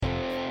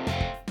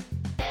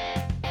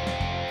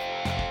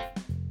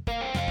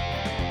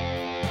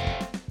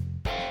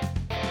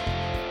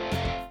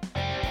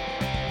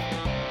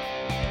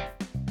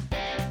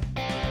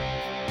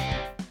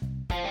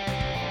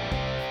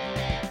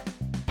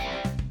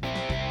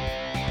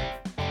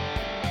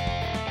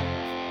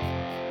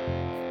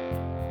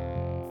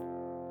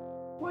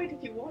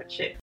watch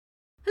it?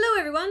 Hello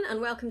everyone and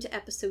welcome to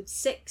episode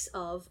 6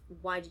 of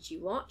Why Did You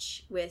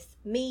Watch with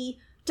me,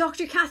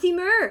 Dr. Kathy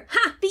Moore.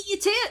 Ha! Beat you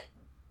to it!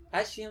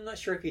 Actually, I'm not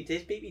sure if you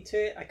did beat me to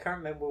it. I can't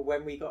remember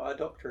when we got our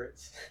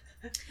doctorates.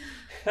 Oh,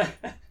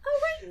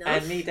 right enough.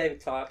 And me,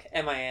 David Clark,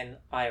 MINION.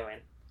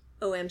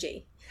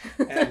 OMG.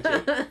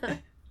 OMG.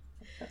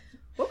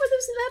 What were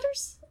those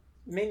letters?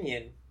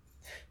 Minion.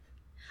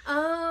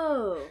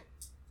 Oh.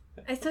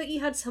 I thought you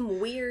had some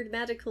weird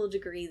medical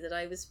degree that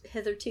I was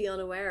hitherto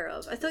unaware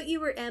of. I thought you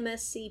were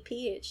MSc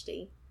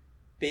PhD.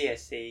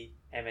 BSc,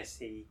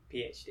 MSc,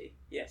 PhD.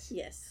 Yes.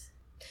 Yes.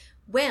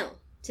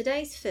 Well,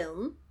 today's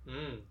film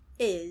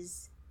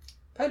is...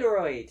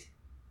 Polaroid.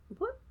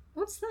 What?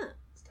 What's that?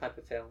 It's a type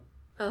of film.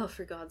 Oh,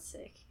 for God's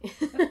sake.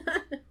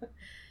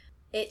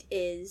 It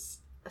is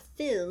a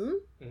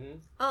film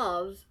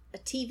of a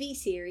TV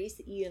series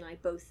that you and I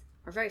both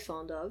are very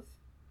fond of.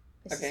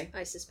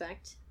 I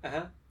suspect.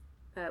 Uh-huh.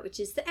 Which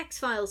is the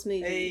X-Files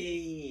movie.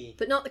 Hey.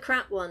 But not the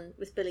crap one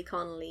with Billy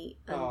Connolly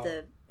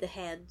and the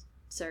head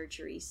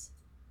surgeries.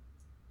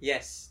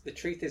 Yes, the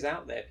truth is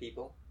out there,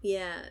 people.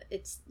 Yeah,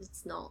 it's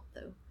not,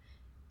 though.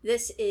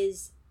 This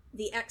is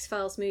the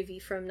X-Files movie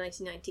from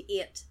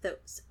 1998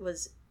 that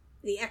was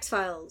the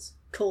X-Files,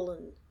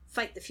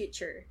 Fight the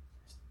Future.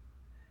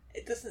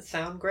 It doesn't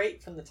sound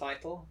great from the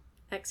title.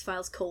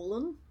 X-Files,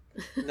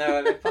 No,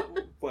 I mean,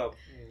 well,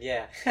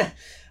 yeah.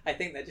 I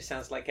think that just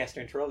sounds like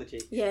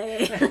gastroenterology.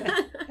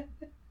 Yeah.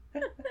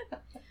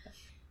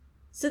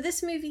 So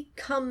this movie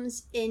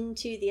comes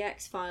into the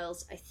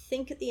X-Files, I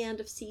think, at the end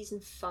of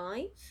season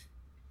 5.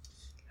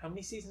 How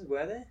many seasons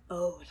were there?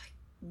 Oh, like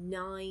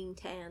 9,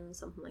 10,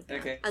 something like that.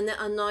 Okay. And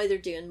now they're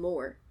doing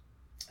more.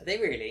 Are they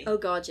really? Oh,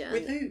 God, yeah.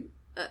 With who?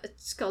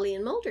 Scully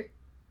and Mulder.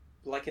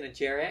 Like in a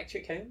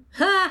geriatric home?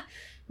 Ha!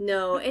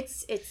 No,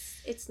 it's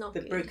not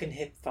The good. Broken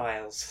Hip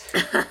Files.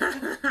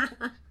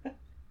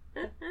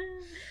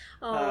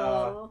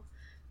 Oh,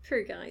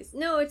 poor guys.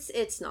 No,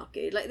 it's not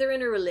good. Like, they're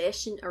in a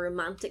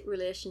romantic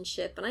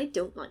relationship, and I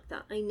don't like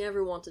that. I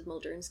never wanted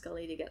Mulder and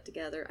Scully to get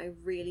together. I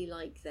really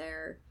like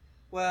their...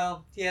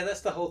 Well, yeah,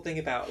 that's the whole thing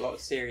about a lot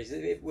of series.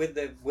 With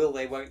the will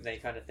they, won't they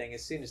kind of thing,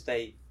 as soon as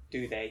they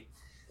do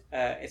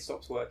it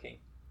stops working.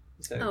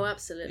 So, oh,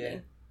 absolutely. Yeah.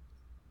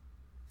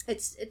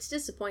 It's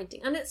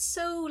disappointing. And it's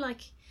so,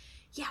 like...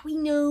 Yeah, we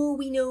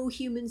know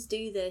humans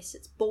do this.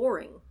 It's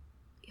boring.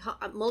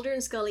 Mulder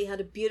and Scully had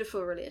a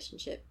beautiful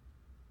relationship.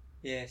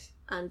 Yes.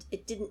 And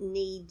it didn't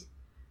need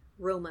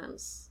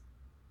romance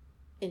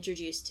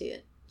introduced to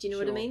it. Do you know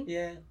what I mean?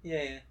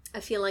 Yeah.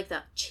 I feel like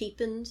that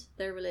cheapened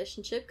their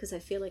relationship because I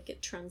feel like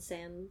it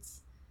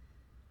transcends.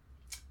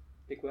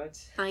 Big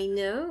words. I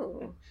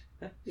know.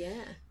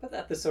 Yeah. Put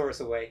that thesaurus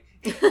away.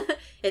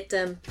 It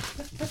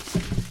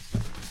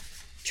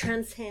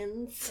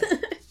transcends.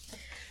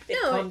 It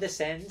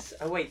condescends.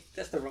 Oh wait,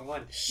 that's the wrong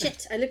one.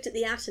 Shit, I looked at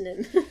the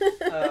antonym.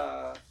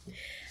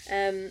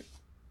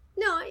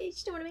 No, you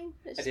know what I mean?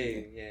 I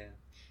do, yeah.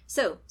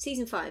 So,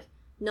 season 5.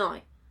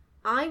 Now,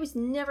 I was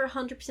never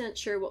 100%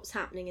 sure what was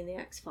happening in the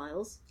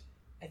X-Files.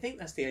 I think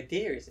that's the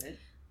idea, isn't it?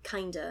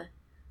 Kinda.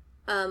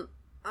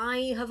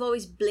 I have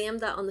always blamed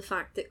that on the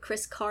fact that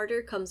Chris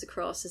Carter comes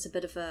across as a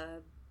bit of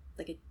a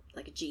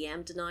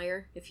GM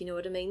denier, if you know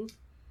what I mean.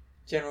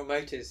 General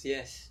Motors,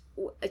 yes.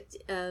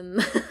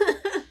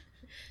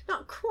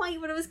 Not quite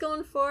what I was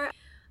going for.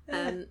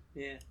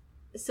 Yeah.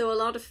 So a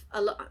lot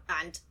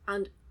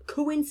and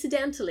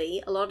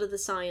coincidentally, a lot of the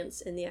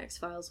science in the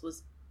X-Files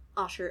was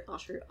utter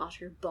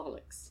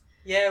bollocks.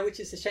 Yeah, which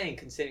is a shame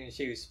considering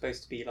she was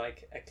supposed to be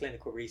like a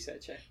clinical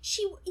researcher.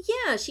 She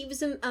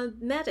was a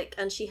medic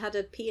and she had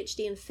a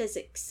PhD in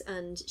physics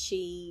and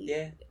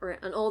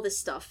and all this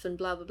stuff and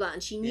blah blah blah,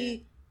 and she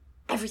knew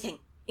everything,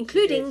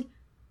 including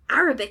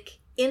Arabic,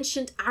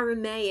 ancient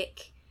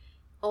Aramaic,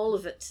 all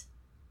of it.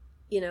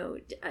 You know,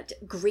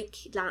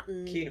 Greek,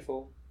 Latin.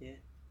 Cuneiform, yeah.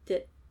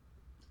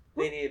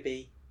 Linear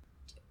B.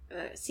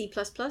 C++.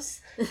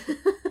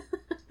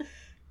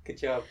 Good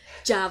job.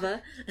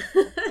 Java.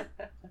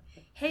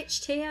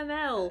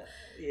 HTML.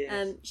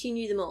 Yes. She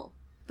knew them all.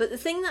 But the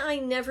thing that I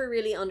never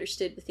really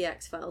understood with the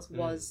X-Files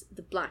was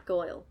the black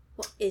oil.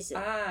 What is it?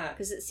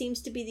 Because it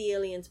seems to be the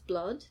alien's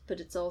blood,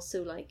 but it's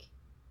also like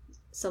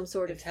some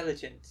sort of...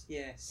 Intelligent,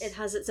 yes. It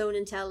has its own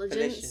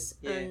intelligence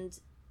and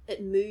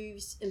it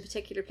moves in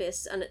particular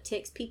places and it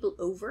takes people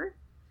over.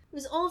 It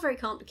was all very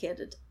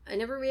complicated. I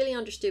never really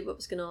understood what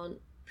was going on.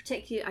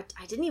 Particularly,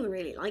 I didn't even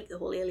really like the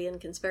whole alien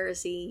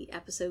conspiracy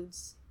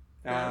episodes.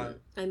 I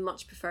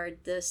much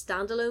preferred the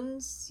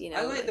standalones. You know,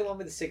 I like the one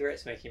with the cigarette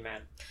smoking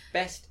man.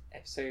 Best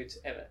episodes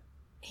ever.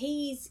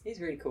 He's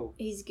really cool.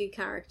 He's a good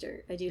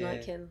character. I do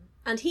like him,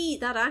 and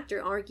that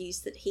actor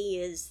argues that he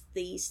is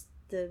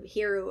the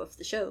hero of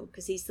the show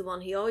because he's the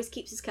one who always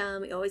keeps his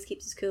calm. He always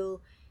keeps his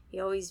cool. He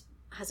always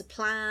has a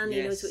plan.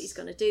 He knows what he's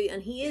going to do,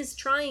 and he is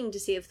trying to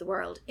save the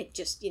world. It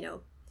just,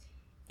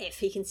 if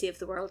he can save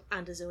the world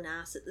and his own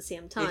ass at the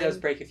same time. He does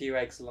break a few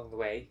eggs along the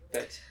way,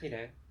 but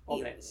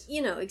omelets.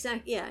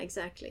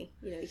 Exactly.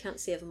 You can't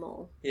save them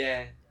all.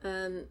 Yeah.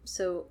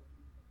 So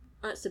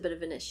that's a bit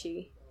of an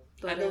issue.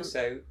 But, and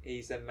also,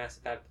 he's a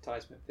massive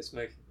advertisement for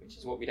smoking, which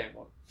is what we don't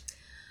want.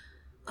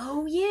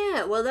 Oh,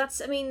 yeah. Well,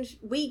 I mean,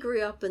 we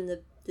grew up in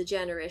the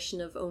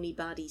generation of only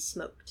baddies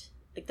smoked.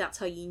 Like, that's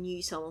how you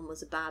knew someone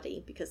was a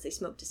baddie, because they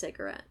smoked a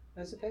cigarette.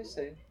 I suppose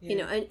so. Yeah. You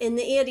know, in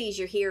the 80s,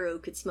 your hero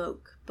could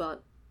smoke,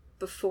 but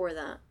before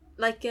that,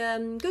 like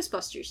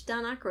Ghostbusters,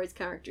 Dan Aykroyd's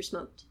character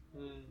smoked.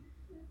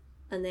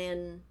 And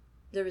then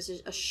there was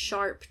a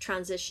sharp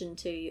transition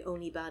to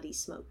only baddies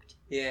smoked.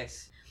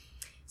 Yes.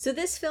 So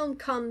this film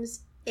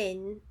comes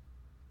in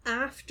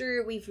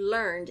after we've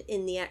learned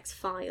in the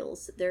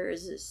X-Files that there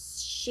is a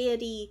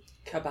shady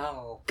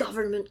cabal.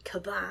 Government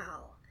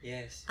cabal.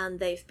 Yes. And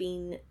they've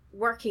been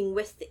working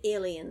with the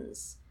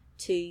aliens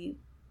to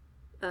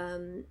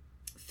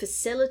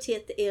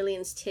facilitate the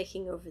aliens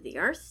taking over the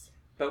Earth.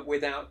 But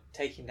without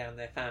taking down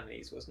their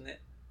families, wasn't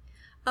it?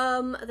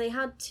 They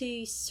had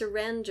to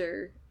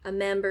surrender a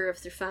member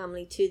of their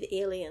family to the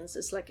aliens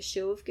as like a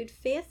show of good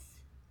faith.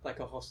 Like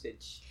a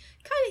hostage.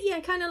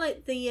 Kind of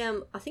like the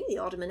I think the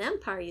Ottoman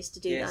Empire used to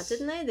do that,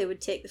 didn't they? They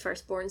would take the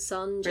firstborn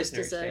son just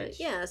as of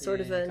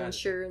an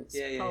insurance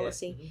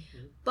policy. Yeah.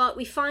 Mm-hmm. But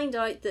we find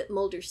out that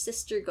Mulder's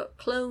sister got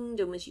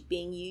cloned and was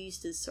being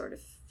used as sort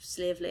of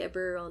slave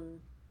labor on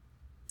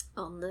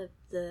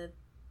the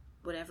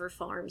whatever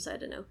farms, I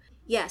don't know.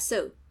 Yeah,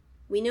 so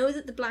we know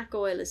that the black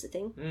oil is a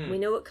thing. We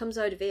know it comes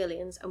out of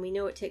aliens, and we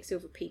know it takes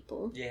over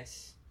people.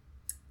 Yes.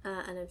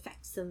 And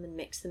infects them and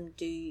makes them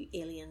do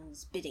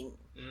aliens' bidding.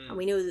 And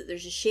we know that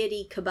there's a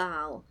shady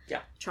cabal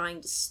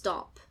trying to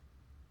stop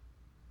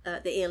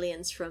the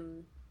aliens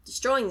from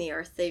destroying the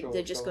Earth.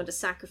 They're just going to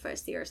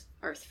sacrifice the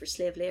Earth for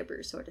slave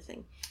labour sort of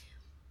thing.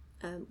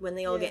 When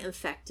they all get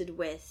infected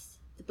with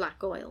the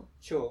black oil.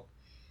 Sure.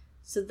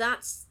 So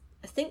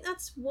I think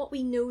that's what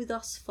we know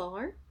thus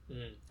far.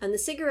 And the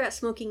cigarette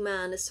smoking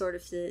man is sort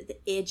of the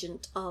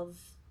agent of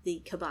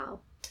the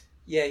cabal.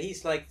 Yeah,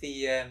 he's like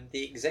the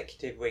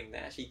executive wing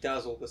that actually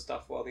does all the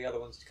stuff, while the other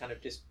ones kind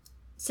of just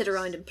sit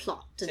around and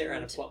plot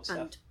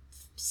and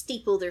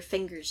steeple their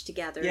fingers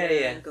together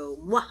and go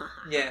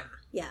mwahaha.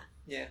 Yeah.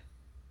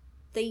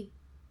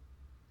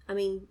 I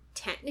mean,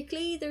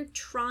 technically they're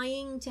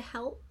trying to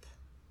help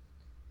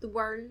the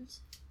world.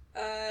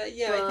 I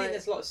think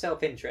there's a lot of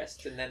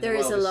self-interest, and then there the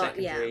is world a lot.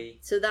 secondary. Yeah,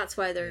 so that's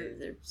why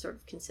they're sort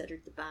of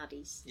considered the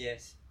baddies.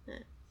 Yes. Yeah.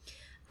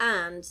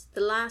 And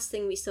the last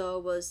thing we saw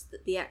was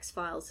that the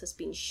X-Files has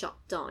been shut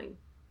down.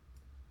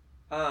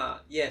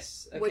 Ah,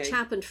 yes. Okay. Which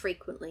happened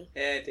frequently.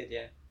 Yeah, it did,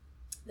 yeah.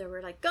 They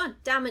were like, God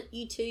damn it,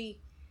 you two,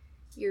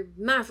 you're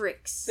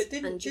mavericks,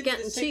 and you're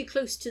getting too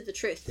close to the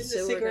truth. Didn't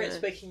the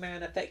cigarette-smoking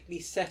man effectively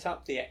set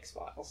up the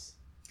X-Files?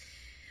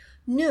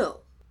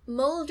 No.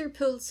 Mulder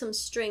pulled some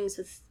strings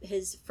with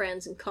his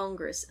friends in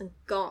Congress and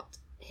got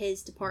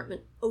his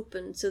department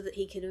open so that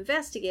he could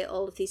investigate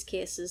all of these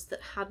cases that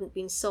hadn't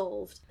been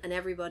solved. And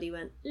everybody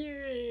went,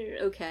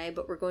 okay,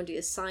 but we're going to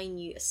assign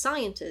you a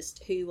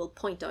scientist who will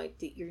point out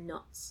that you're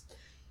nuts.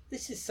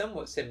 This is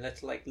somewhat similar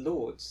to like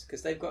Lords,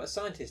 because they've got a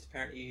scientist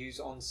apparently who's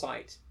on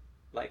site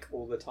like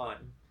all the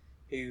time,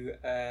 who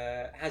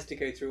has to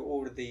go through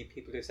all of the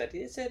people who said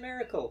it's a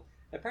miracle.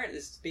 Apparently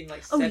there's been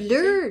like 70.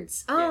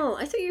 Lords! Oh,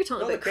 I thought you were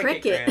talking about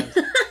cricket.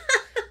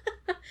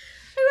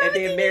 It'd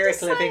be a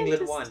miracle if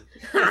England won.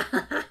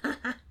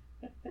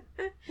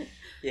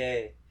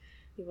 Yeah.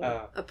 You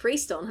want a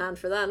priest on hand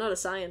for that, not a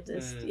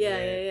scientist.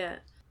 Yeah.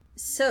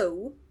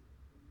 So,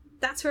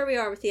 that's where we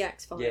are with the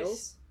X-Files.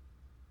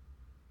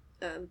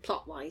 Yes.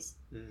 Plot-wise.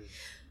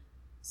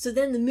 So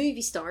then the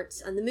movie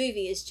starts, and the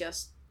movie is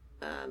just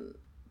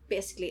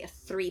basically a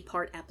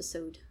 3-part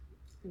episode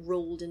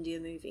rolled into a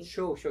movie.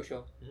 Sure.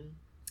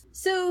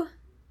 So,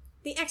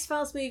 the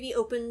X-Files movie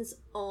opens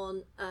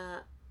on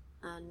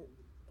an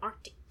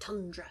Arctic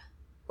tundra,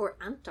 or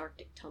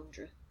Antarctic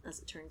tundra, as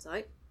it turns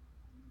out.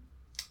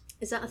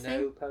 Is that a thing?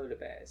 No polar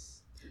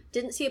bears.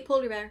 Didn't see a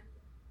polar bear.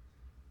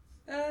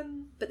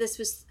 But this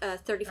was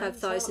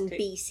 35,000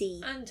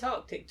 BC.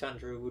 Antarctic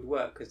tundra would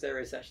work, because there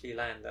is actually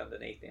land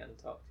underneath the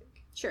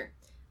Antarctic. Sure.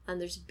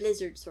 And there's a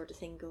blizzard sort of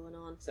thing going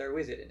on. Is there a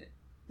wizard in it?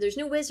 There's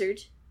no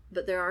wizard,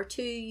 but there are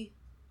 2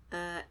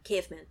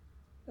 cavemen.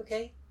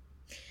 Okay.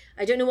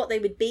 I don't know what they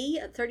would be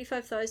at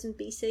 35,000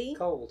 BC.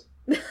 Cold.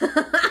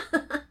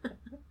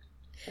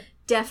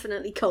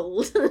 Definitely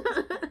cold.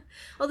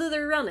 Although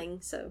they're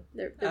running, so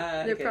they're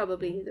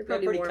probably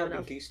warm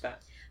enough. Goose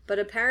fat. But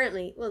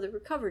apparently, they were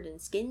covered in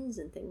skins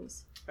and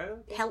things. Oh,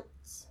 okay.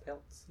 Pelts,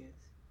 yes.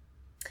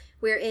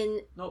 We're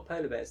in... Not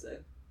polar bears, though.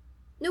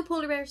 No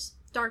polar bears.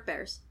 Dark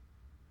bears.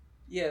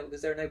 Yeah,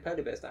 because there are no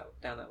polar bears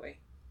down that way.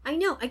 I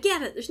know, I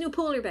get it. There's no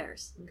polar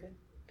bears. Okay.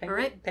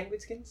 Alright. Penguin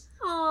skins?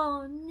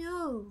 Oh,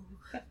 no.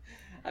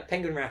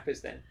 Penguin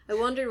wrappers, then. I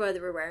wondered why they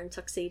were wearing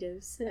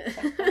tuxedos.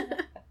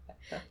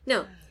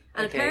 No.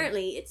 And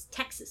apparently it's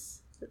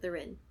Texas that they're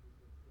in.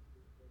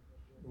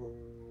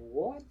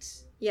 What?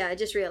 Yeah, I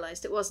just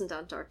realised it wasn't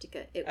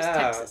Antarctica. It was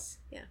Texas.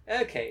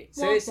 Yeah. Okay,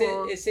 so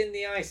it's in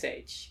the Ice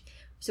Age.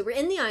 So we're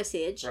in the Ice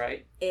Age.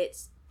 Right.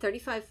 It's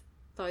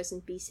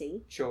 35,000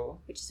 BC. Sure.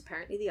 Which is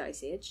apparently the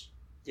Ice Age.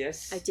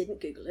 Yes. I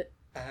didn't Google it.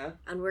 Uh-huh.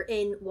 And we're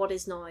in what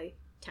is now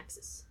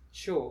Texas.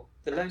 Sure.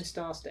 The Lone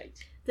Star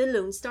State. The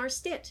Lone Star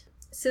State.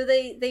 So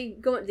they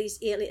go into these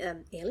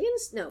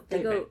aliens? No, they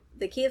Cavemen. go.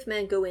 The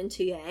cavemen go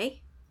into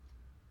a.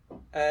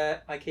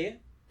 IKEA.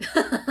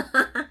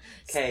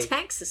 It's Cave.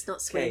 Texas,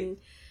 not Sweden,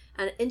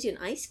 an Indian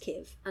ice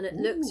cave, and it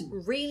looks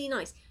really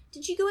nice.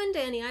 Did you go into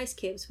any ice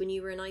caves when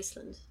you were in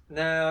Iceland?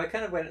 No, I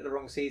kind of went at the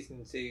wrong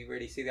season to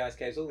really see the ice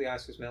caves. All the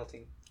ice was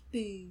melting.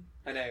 Boo.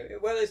 I know.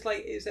 Well, it's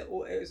like it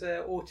was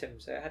autumn,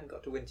 so it hadn't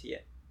got to winter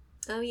yet.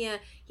 Oh yeah,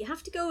 you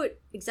have to go at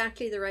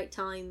exactly the right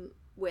time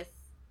with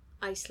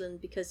Iceland,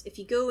 because if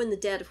you go in the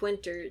dead of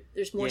winter,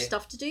 there's more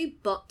stuff to do,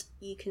 but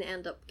you can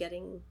end up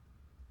getting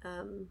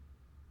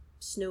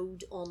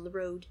snowed on the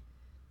road,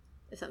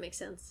 if that makes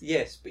sense.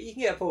 Yes, but you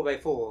can get a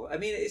 4x4. I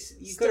mean,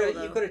 you've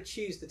got to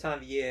choose the time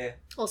of year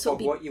Also,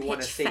 of what you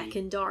want to see.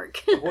 Feckin'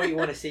 dark. Of what you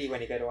want to see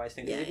when you go to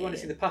Iceland. Because Yeah, if you want to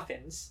yeah. see the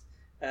puffins,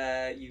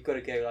 you've got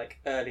to go like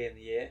early in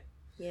the year.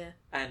 Yeah.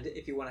 And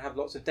if you want to have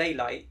lots of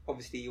daylight,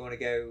 obviously you want to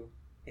go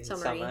in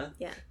Summery, summer.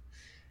 yeah.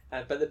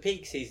 But the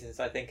peak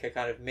seasons, I think, are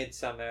kind of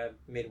midsummer,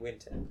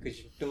 midwinter, because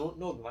you've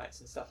northern lights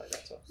and stuff like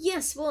that. So.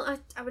 Yes, well,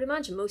 I would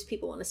imagine most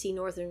people want to see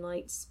northern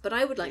lights, but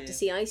I would like to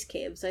see ice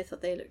caves. I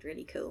thought they looked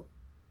really cool.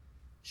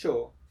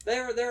 Sure.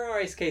 There are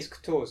ice cave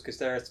tours, because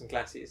there are some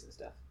glaciers and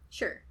stuff.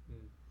 Sure.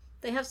 Mm.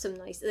 They have some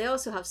nice... They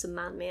also have some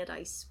man-made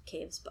ice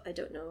caves, but I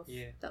don't know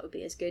if that would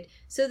be as good.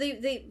 So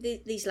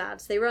these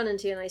lads, they run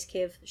into an ice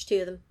cave. There's two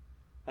of them.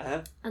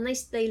 Uh-huh. And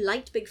they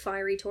light big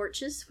fiery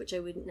torches, which I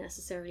wouldn't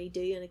necessarily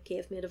do in a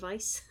cave made of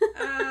ice.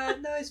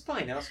 No, it's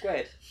fine. I'll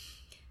squared.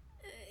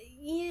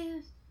 Yeah.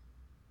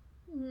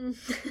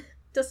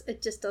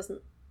 It just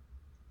doesn't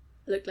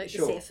look like the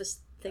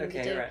safest thing to do.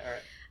 Okay, all right.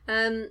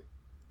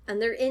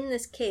 And they're in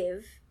this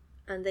cave,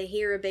 and they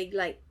hear a big,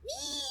 like,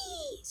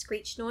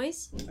 screech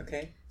noise.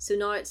 Okay. So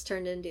now it's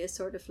turned into a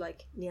sort of,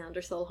 like,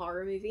 Neanderthal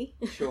horror movie.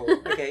 Sure,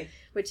 okay.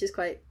 Which is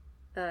quite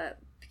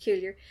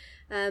peculiar.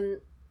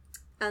 And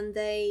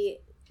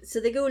they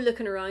go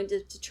looking around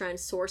to try and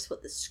source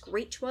what the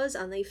screech was,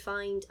 and they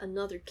find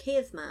another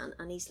caveman,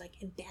 and he's,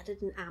 like,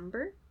 embedded in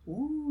amber.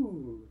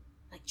 Ooh.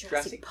 Like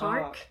Jurassic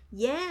Park.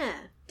 Yeah.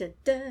 Dun,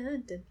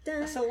 dun, dun, dun.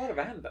 That's a lot of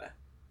amber.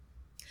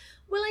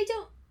 Well, I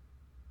don't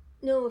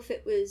know if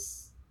it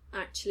was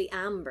actually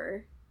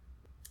amber.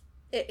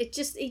 It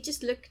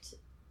just looked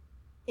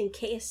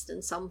encased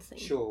in something.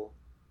 Sure.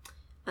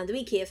 And the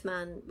wee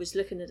caveman was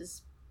looking at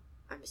his,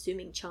 I'm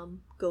assuming,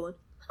 chum, going,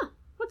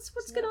 what's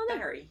going on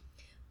there?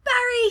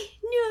 Barry,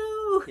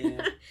 no!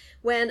 Yeah.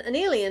 When an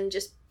alien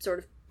just sort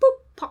of boop,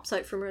 pops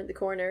out from around the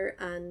corner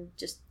and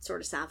just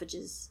sort of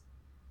savages.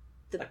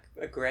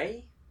 A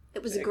grey?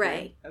 It was a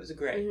grey. That was a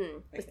grey. Mm-hmm.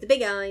 Okay. With the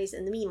big eyes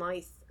and the wee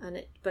mouth,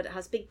 but it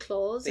has big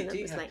claws. They and do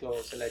it was have like,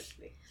 claws,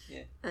 allegedly.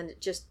 Yeah. And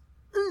it just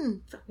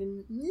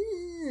fucking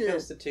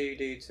Kills the two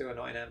dudes who are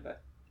not in amber.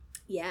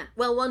 Yeah.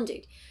 Well, one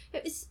dude.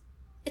 It's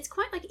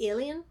quite like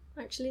Alien,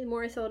 actually, the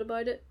more I thought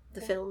about it. The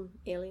film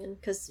Alien,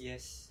 because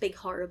big,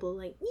 horrible,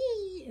 like,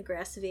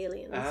 aggressive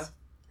aliens. Uh-huh.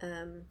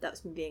 That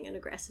was me being an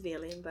aggressive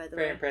alien, by the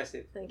way. Very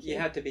impressive. Thank you. You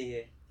had to be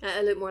here.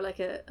 I look more like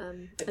a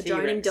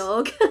drowning T-Rex.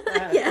 dog.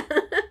 Ah. Yeah.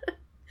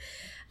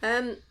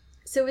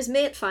 So his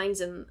mate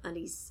finds him, and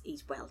he's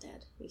well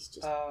dead. He's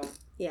just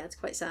yeah, it's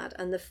quite sad.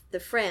 And the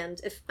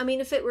friend,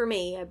 if it were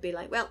me, I'd be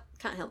like, well,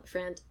 can't help my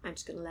friend. I'm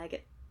just gonna leg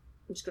it.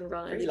 I'm just gonna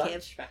run out of the cave.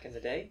 Lunch back in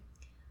the day.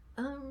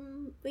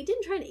 We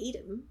didn't try to eat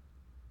him.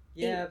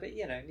 Yeah, but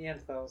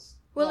Neanderthals.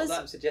 Well, Not that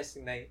I'm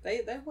suggesting they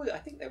was. I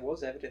think there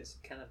was evidence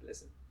of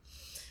cannibalism.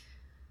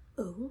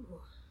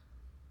 Oh,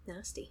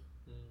 nasty.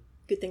 Mm.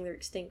 Good thing they're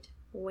extinct.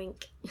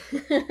 Wink.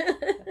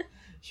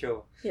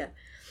 Sure. Yeah.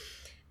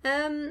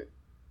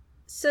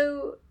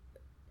 So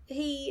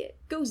he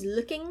goes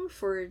looking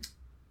for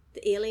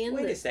the alien.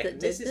 Wait a second. That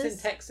This did is in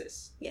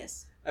Texas.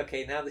 Yes.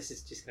 Okay, now this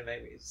is just going to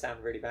make me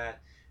sound really bad.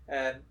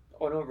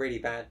 Or not really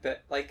bad,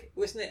 but like,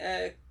 wasn't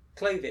it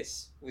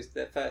Clovis was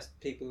the first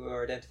people who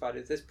were identified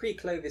as... There's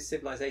pre-Clovis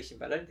civilization,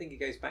 but I don't think it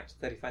goes back to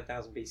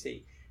 35,000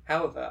 BC.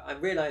 However,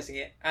 I'm realising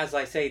it as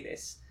I say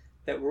this,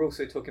 that we're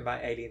also talking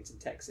about aliens in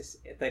Texas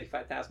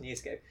 35,000 years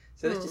ago.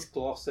 So let's just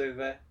gloss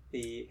over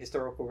the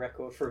historical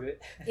record for a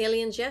bit.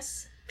 Aliens,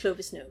 yes.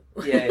 Clovis, no.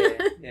 Yeah.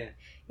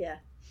 Yeah.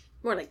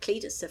 More like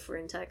Cletus if we're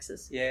in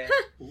Texas. Yeah.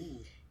 Ooh.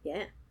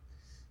 Yeah.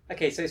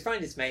 Okay, so he's found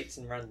his mates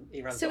and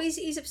he runs So off.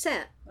 he's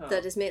upset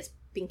that his mate's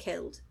been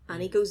killed,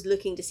 and he goes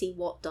looking to see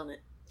what done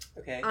it.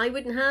 Okay. I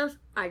wouldn't have.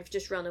 I've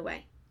just run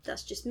away.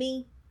 That's just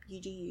me.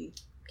 You do you.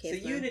 So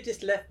you'd have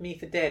just left me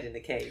for dead in the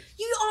cave.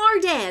 You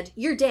are dead.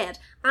 You're dead.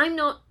 I'm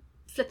not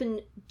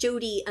flipping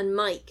Jodie and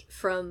Mike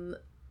from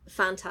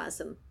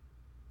Phantasm.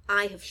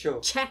 I have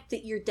checked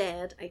that you're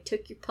dead. I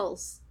took your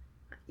pulse.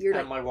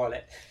 And my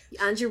wallet.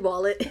 And your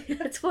wallet.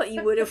 That's what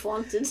you would have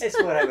wanted. It's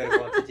what I would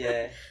have wanted,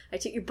 yeah. I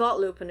took your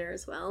bottle opener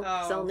as well,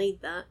 because I'll need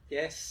that.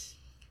 Yes.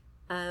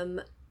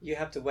 You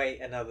have to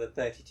wait another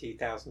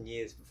 32,000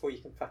 years before you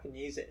can fucking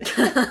use it.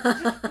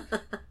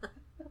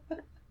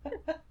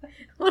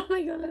 What am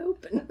I going to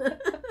open?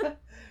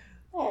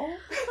 Oh.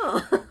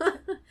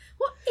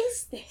 What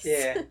is this?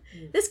 Yeah.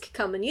 This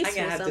come in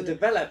useful. I had to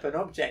develop an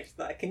object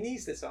that I can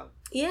use this on.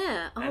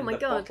 Yeah. Oh and my the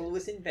god. bottle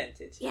was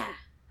invented. Yeah.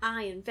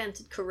 I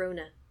invented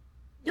Corona.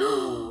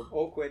 Ooh,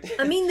 awkward.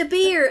 I mean the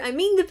beer.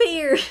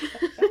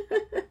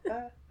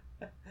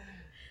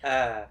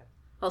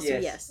 Also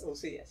yes.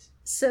 Also yes.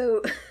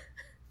 So,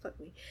 fuck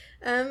me.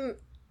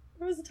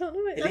 What was I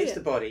talking about? It leaves the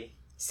body.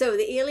 So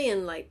the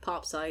alien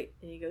pops out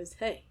and he goes,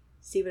 "Hey,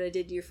 see what I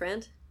did to your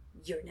friend?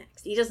 You're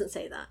next." He doesn't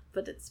say that,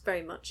 but it's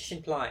very much It's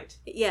implied.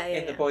 Yeah.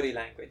 In the body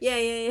language.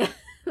 Yeah.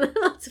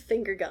 Lots of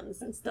finger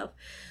guns and stuff.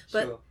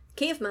 But Sure.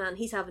 Caveman,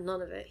 he's having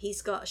none of it.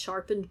 He's got a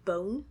sharpened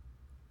bone.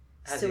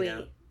 Has so he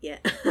now? Yeah.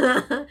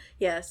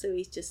 Yeah, so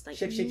he's just like...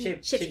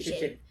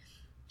 Shib.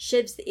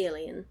 Shib's the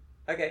alien.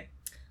 Okay.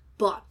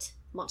 But,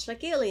 much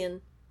like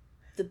Alien...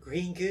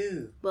 Green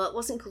goo. Well, it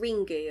wasn't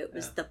green goo. It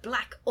was the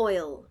black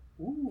oil.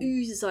 Ooh.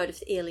 Oozes out of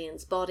the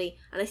alien's body.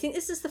 And I think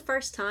this is the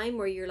first time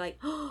where you're like,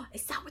 oh,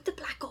 is that what the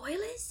black oil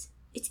is?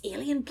 It's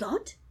alien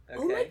blood? Okay.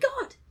 Oh my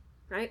god.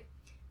 Right?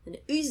 And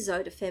it oozes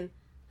out of him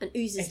and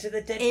oozes into the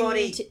dead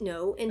body.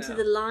 Into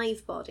the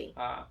live body.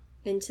 Ah.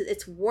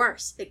 It's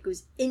worse. It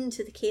goes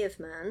into the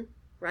caveman,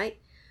 right?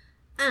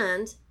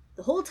 And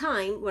the whole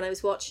time when I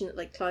was watching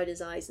it, cloud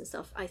his eyes and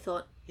stuff, I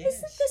thought,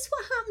 isn't this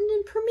what happened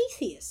in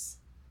Prometheus?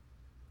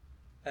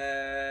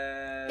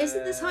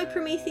 Isn't this how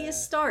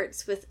Prometheus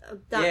starts with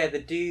that? Yeah, the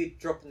dude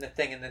dropping the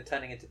thing and then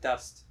turning into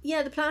dust.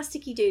 Yeah, the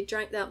plasticky dude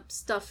drank that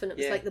stuff and it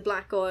was like the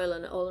black oil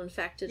and it all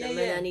infected him, and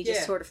then he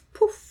just sort of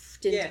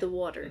poofed into the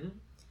water. Mm-hmm.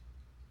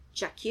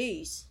 Jack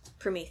Hughes,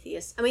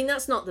 Prometheus. I mean,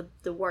 that's not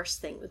the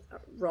worst thing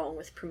wrong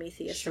with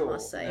Prometheus, sure, I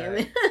must say. No. I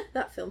mean,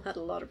 that film had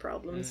a lot of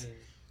problems.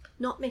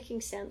 Not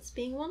making sense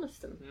being one of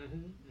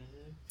them.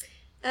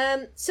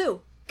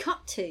 So,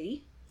 cut to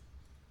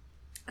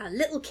a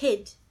little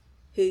kid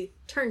who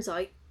turns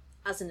out,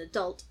 as an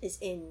adult, is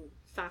in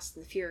Fast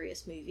and the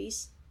Furious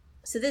movies.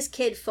 So this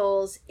kid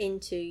falls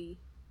into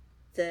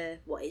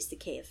what is the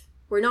cave?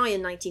 We're now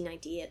in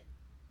 1998.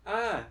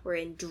 We're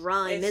in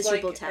dry,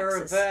 miserable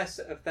Texas. It's like a reverse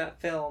of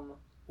that film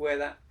where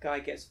that guy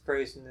gets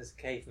frozen as a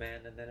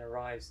caveman and then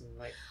arrives and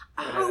whatever.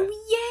 Oh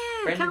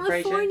yeah, Brendan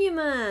California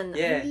Man.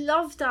 Yeah. I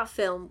loved that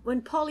film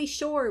when Pauly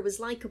Shore was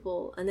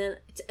likable, and then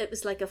it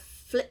was like a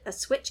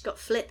switch got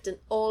flipped, and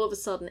all of a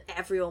sudden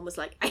everyone was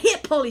like, "I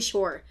hate Pauly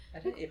Shore." I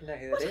don't even know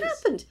who that what is. What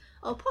happened?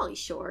 Oh, Pauly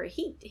Shore.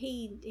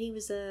 He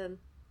was a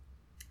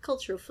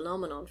cultural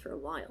phenomenon for a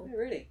while. Oh,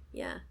 really?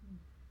 Yeah,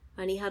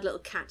 and he had little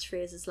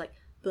catchphrases like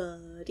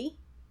 "Buddy."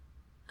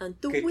 And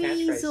the Good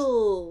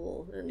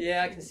weasel. And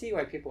yeah, I can see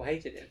why people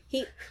hated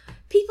him.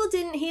 People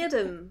didn't hate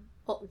him.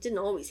 Well, didn't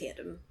always hate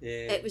him.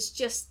 Yeah. It was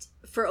just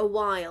for a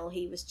while.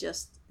 He was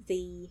just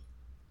the.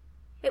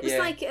 It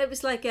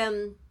was like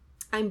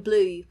I'm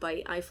Blue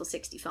by Eiffel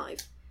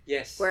 65.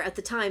 Yes. Where at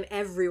the time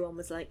everyone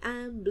was like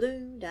I'm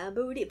blue, da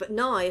booty, but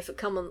now if it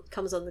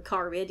comes on the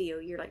car radio,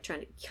 you're like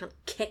you can't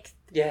kick.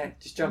 Yeah,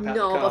 just jump out the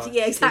car.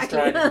 Yeah,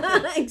 exactly.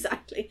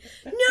 Exactly.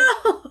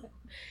 No.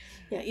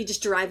 Yeah, you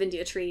just drive into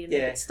a tree and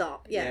make it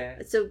stop.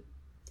 Yeah. So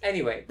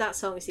anyway, that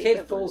song is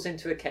kid falls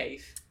into a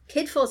cave.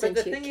 Kid falls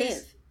into a cave.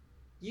 Is,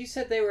 you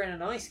said they were in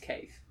an ice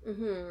cave.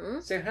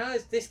 Mm-hmm. So how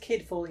is this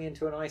kid falling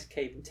into an ice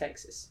cave in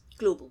Texas?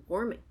 Global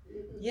warming.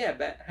 Yeah,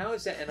 but how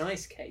is it an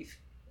ice cave?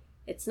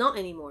 It's not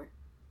anymore.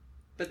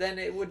 But then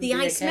it wouldn't. The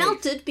ice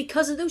melted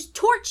because of those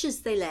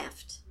torches they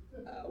left.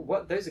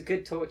 What? Those are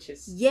good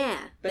torches. Yeah,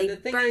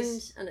 but they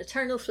burned an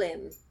eternal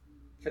flame.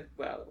 For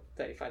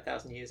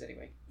 35,000 years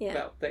anyway. Yeah.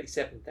 Well,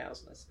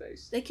 37,000, I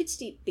suppose. They could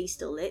be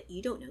still lit.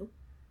 You don't know.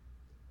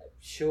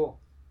 Sure.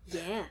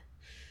 Yeah.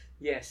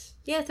 Yes.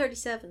 Yeah,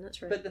 37.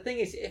 That's right. But the thing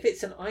is, if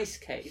it's an ice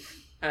cave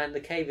and the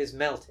cave is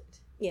melted,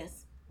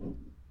 yes.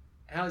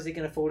 How is he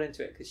going to fall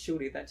into it? Because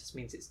surely that just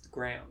means it's the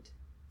ground.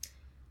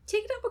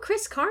 Take it up with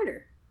Chris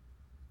Carter.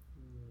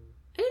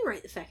 I didn't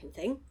write the fucking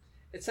thing.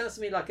 It sounds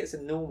to me like it's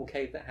a normal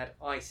cave that had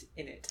ice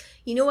in it.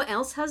 You know what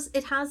else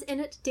it has in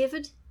it,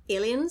 David?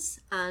 Aliens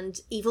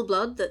and evil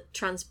blood that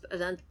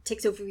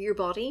takes over your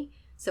body.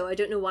 So I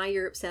don't know why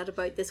you're upset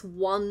about this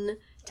one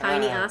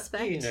tiny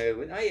aspect. You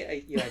know,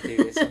 I do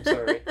this. I'm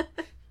sorry.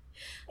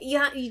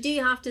 You do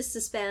have to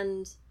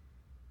suspend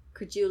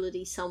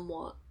credulity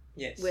somewhat.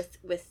 Yes.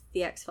 With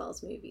the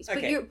X-Files movies,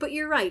 okay. but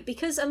you're right,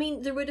 because I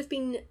mean there would have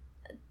been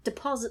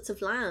deposits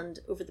of land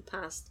over the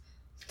past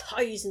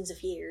thousands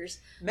of years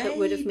that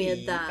would have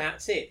made that.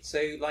 That's it. So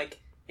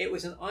it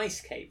was an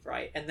ice cave,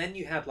 right? And then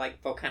you had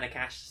volcanic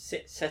ash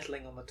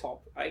settling on the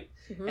top, right?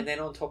 Mm-hmm. And then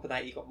on top of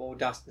that you got more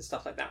dust and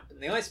stuff like that.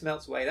 And the ice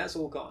melts away, that's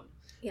all gone.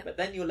 Yep. But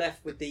then you're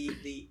left with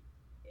the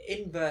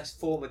inverse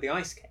form of the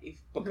ice cave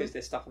because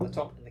there's stuff on the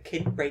top and the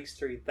kid breaks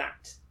through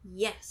that.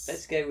 Yes.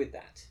 Let's go with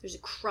that. There's a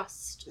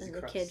crust and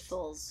the kid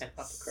falls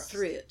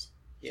through it.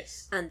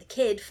 Yes. And the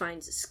kid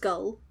finds a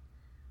skull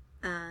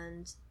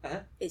and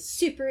is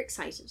super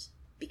excited.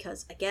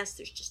 Because I guess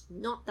there's just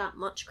not that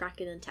much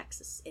cracking in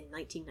Texas in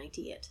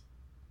 1998.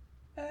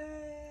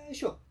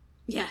 Sure.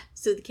 Yeah,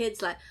 so the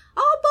kid's like,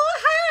 "Oh boy,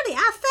 howdy,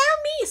 I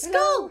found me a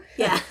skull."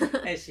 Hello. Yeah.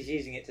 And she's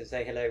using it to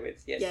say hello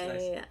with. Yes, yeah,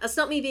 nice. yeah. That's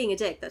not me being a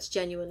dick. That's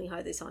genuinely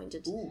how they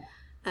sounded. Ooh.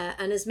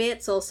 And his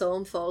mates all saw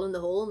him fall in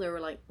the hole, and they were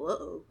like,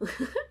 whoa.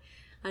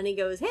 And he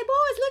goes, hey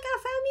boys, look, I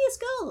found me a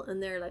skull.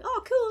 And they're like,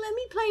 oh cool, let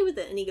me play with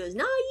it. And he goes,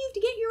 no, you have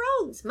to get your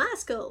own. It's my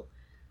skull.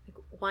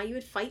 Like, why you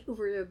would fight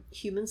over a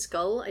human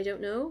skull, I don't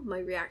know. My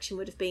reaction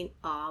would have been,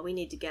 we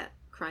need to get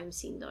crime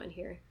scene down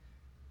here.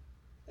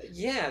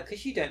 Yeah,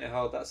 because you don't know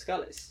how old that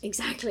skull is.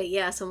 Exactly,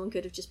 yeah. Someone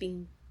could have just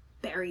been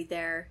buried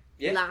there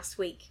last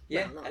week.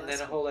 Yeah, well, and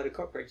then a whole load of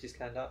cockroaches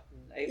came up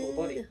and ate all the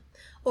body.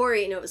 Or,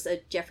 it was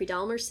a Jeffrey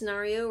Dahmer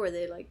scenario where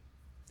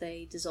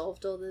they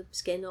dissolved all the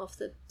skin off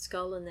the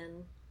skull and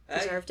then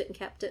preserved it and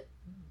kept it.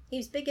 He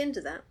was big into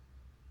that.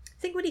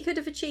 Think what he could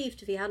have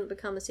achieved if he hadn't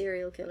become a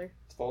serial killer.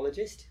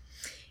 Pathologist?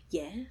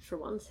 Yeah, for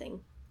one thing.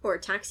 Or a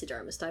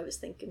taxidermist, I was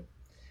thinking.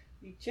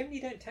 You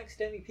generally don't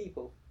taxidermy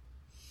people.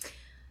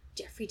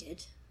 Jeffrey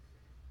did.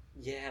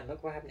 Yeah, and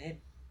look what happened to him.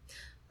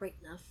 Right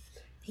enough.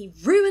 He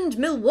ruined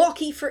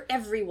Milwaukee for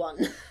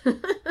everyone.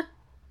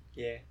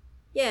 Yeah.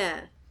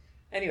 Yeah.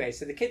 Anyway,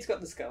 so the kid's got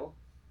the skull.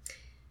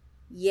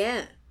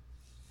 Yeah.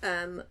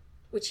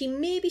 Which he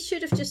maybe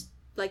should have just,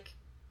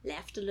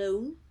 left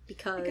alone,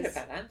 because... It could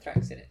have had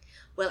anthrax in it.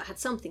 Well, it had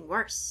something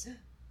worse.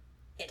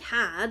 It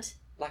had...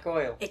 Black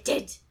oil. It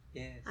did.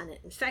 Yes. And it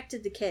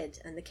infected the kid,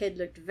 and the kid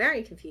looked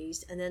very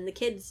confused, and then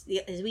his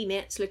wee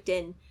mates looked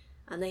in,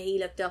 and he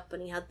looked up,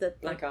 and he had the...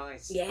 Black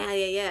eyes.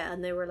 Yeah,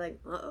 and they were like,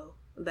 uh-oh,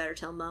 I better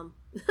tell Mum.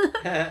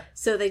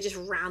 So they just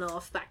ran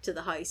off back to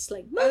the house,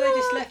 like, Mom! Oh, they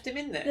just left him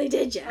in there? They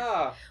did, yeah.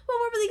 Oh. Well,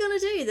 what were they going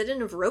to do? They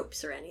didn't have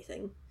ropes or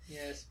anything.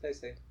 Yeah, I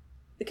suppose so.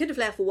 They could have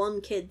left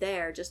one kid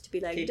there just to be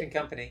like... Keeping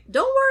company.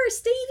 Don't worry,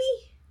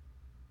 Stevie!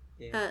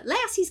 Yeah.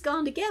 Lassie's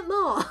gone to get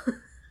Ma!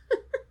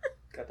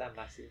 Goddamn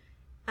Lassie.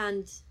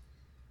 And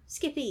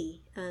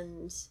Skippy,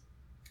 and...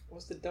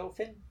 What's the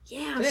dolphin?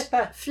 Yeah,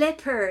 Flipper!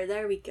 Flipper,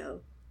 there we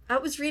go.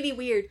 That was really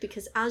weird,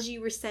 because as you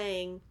were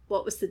saying,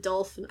 what was the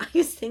dolphin? I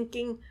was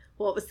thinking,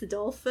 what was the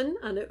dolphin?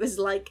 And it was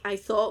like, I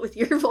thought with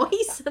your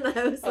voice, and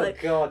I was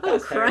like, God,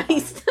 that's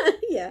Christ.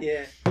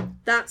 Yeah.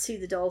 That's who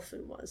the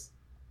dolphin was.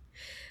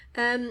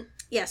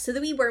 So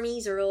the wee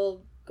wormies are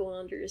all going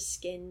under his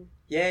skin.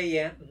 Yeah.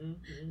 Mm-hmm,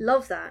 mm-hmm.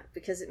 Love that,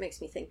 because it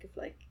makes me think of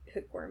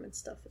hookworm and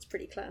stuff. It's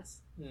pretty class.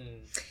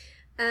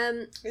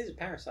 It is a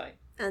parasite.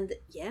 And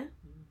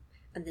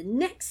and the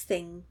next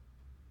thing,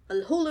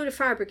 a whole load of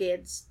fire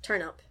brigades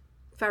turn up.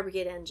 Fire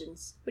brigade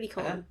engines. What do you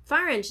call them?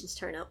 Fire engines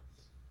turn up.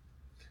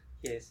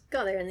 Yes.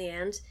 Got there in the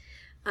end.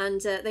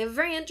 And they have a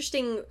very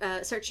interesting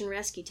search and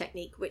rescue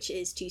technique, which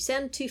is to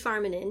send 2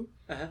 firemen in,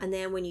 and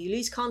then when you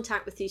lose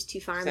contact with these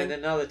 2 firemen, send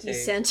another 2. You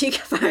send 2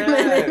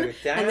 firemen in,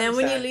 and then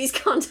when you lose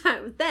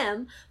contact with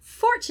them,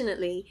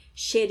 fortunately,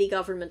 shady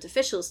government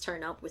officials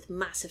turn up with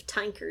massive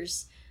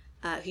tankers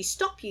who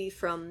stop you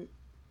from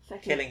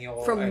killing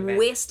your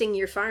wasting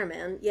your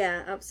firemen.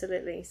 Yeah,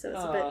 absolutely. So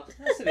it's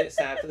that's a bit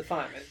sad for the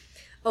firemen.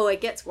 Oh,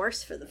 it gets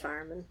worse for the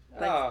firemen.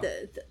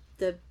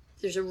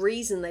 There's a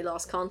reason they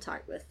lost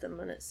contact with them,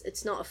 and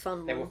it's not a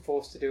fun They one. were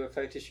forced to do a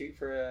photo shoot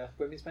for a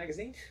women's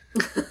magazine.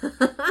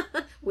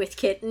 With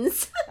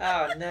kittens.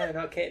 Oh no,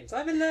 not kittens!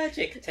 I'm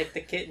allergic. Take the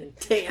kitten.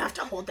 You have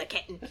to hold the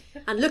kitten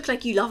and look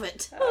like you love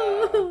it.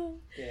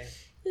 Yeah.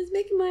 It's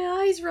making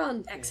my eyes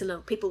run.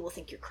 Excellent. People will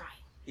think you're crying.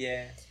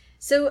 Yeah.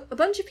 So a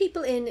bunch of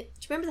people in. Do you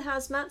remember the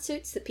hazmat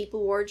suits that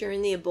people wore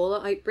during the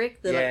Ebola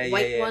outbreak? The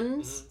white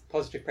ones. Mm-hmm.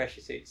 Positive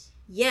pressure suits.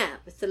 Yeah,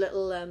 with the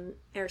little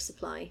air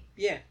supply.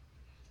 Yeah.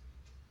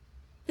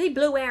 They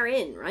blow air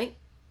in, right?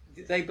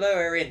 They blow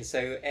air in,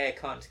 so air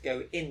can't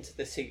go into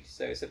the suit.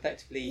 So it's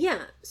effectively...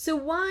 Yeah. So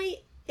why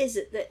is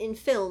it that in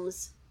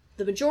films,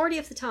 the majority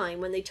of the time,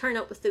 when they turn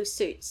up with those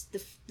suits,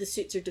 the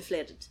suits are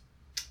deflated?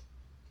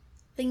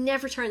 They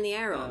never turn the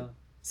air on.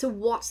 So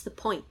what's the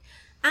point?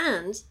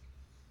 And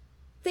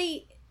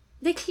they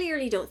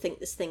clearly don't think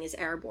this thing is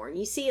airborne.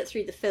 You see it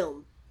through the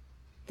film.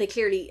 They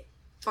clearly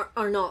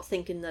are not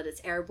thinking that it's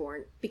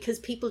airborne, because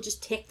people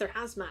just take their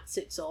hazmat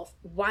suits off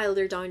while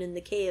they're down in the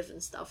cave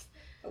and stuff.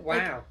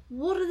 Wow.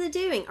 What are they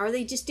doing? Are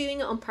they just doing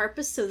it on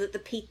purpose so that the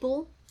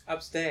people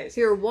upstairs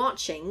who are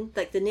watching,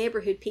 the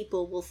neighbourhood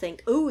people, will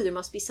think, oh, there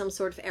must be some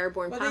sort of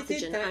airborne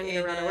pathogen, I'm going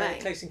to run away?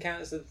 Close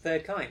Encounters of the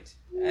Third Kind.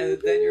 Then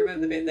you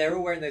remember the bit, they're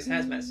all wearing those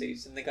hazmat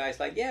suits, and the guy's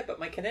like, yeah, but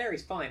my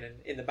canary's fine.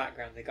 And in the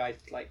background, the guy's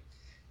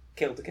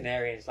killed the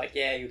canary, and it's like,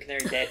 yeah, your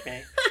canary dead,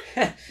 man.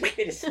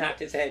 It just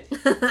snapped its head.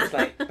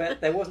 It's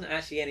but there wasn't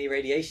actually any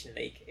radiation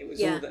leak. It was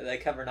all that they're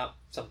covering up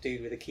some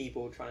dude with a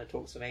keyboard trying to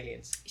talk to some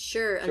aliens.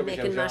 Sure, and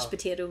making mashed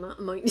potato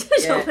mountain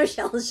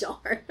Jean-Michel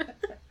Jarre.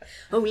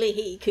 Only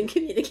he can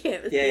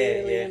communicate with the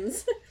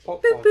aliens.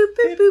 Boop, boop, boop,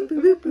 boop, boop,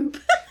 boop,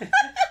 boop.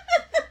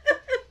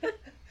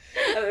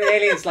 And the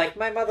alien's like,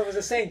 my mother was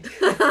a saint.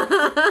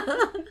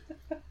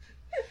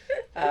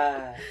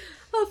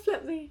 Oh,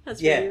 flip me.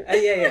 That's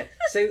yeah.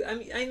 So,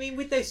 I mean,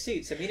 with those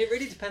suits, it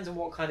really depends on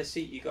what kind of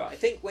suit you got. I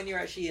think when you're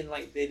actually in,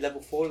 the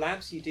level 4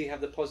 labs, you do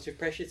have the positive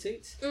pressure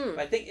suits. But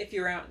I think if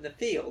you're out in the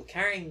field,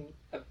 carrying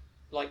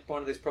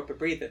one of those proper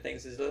breather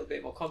things is a little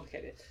bit more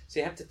complicated. So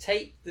you have to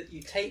tape the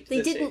suits.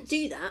 They didn't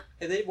do that.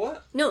 They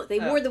what? No, they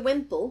wore the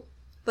wimple,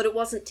 but it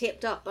wasn't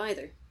taped up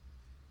either.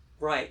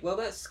 Right. Well,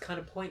 that's kind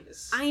of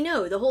pointless. I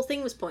know, the whole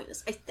thing was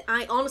pointless.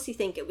 I honestly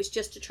think it was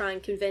just to try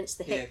and convince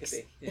the Hicks,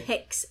 the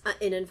Hicks,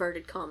 in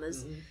inverted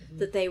commas,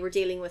 that they were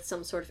dealing with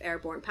some sort of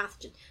airborne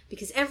pathogen.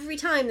 Because every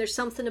time there's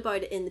something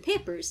about it in the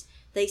papers,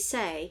 they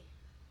say,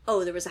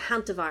 oh, there was a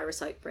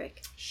hantavirus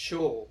outbreak.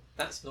 Sure,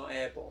 that's not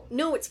airborne.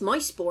 No, it's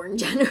mouse-borne,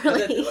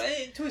 generally.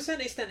 To a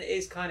certain extent, it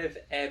is kind of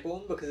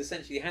airborne, because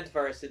essentially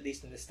hantavirus, at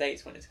least in the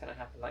States, when it's kind of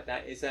happened like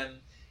that, is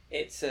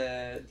it's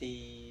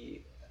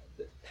the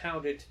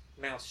powdered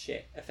mouse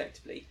shit,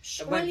 effectively.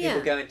 And when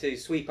people go in to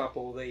sweep up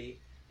all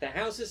their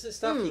houses and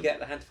stuff, you get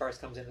the hantavirus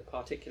comes in the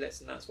particulates,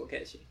 and that's what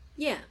gets you.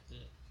 Yeah.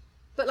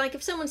 But like,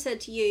 if someone said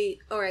to you,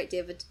 alright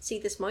David, see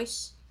this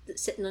mouse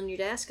that's sitting on your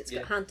desk? It's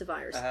got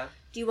hantavirus.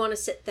 Do you want to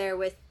sit there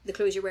with the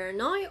clothes you're wearing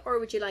now, or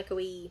would you like a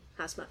wee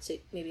hazmat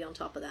suit maybe on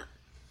top of that?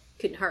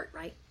 Couldn't hurt,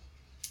 right?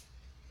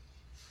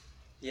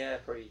 Yeah,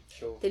 pretty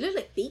sure. They look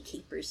like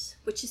beekeepers,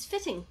 which is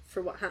fitting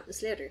for what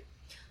happens later.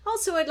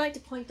 Also, I'd like to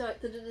point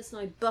out that it is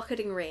now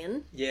bucketing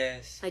rain.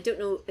 Yes. I don't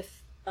know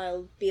if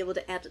I'll be able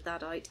to edit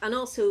that out. And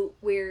also,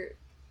 we're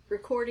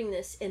recording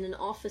this in an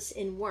office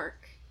in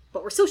work,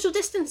 but we're social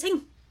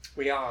distancing.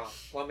 We are.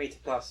 1 metre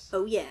plus.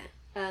 Oh, yeah.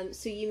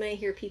 So you may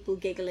hear people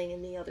giggling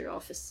in the other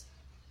office.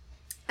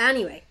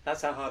 Anyway.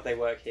 That's how hard they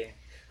work here.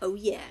 Oh,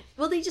 yeah.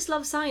 Well, they just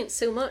love science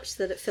so much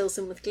that it fills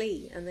them with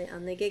glee, and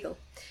they giggle.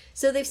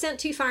 So they've sent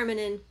 2 firemen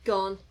in,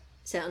 gone.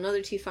 Sent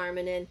another 2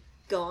 firemen in,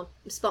 gone.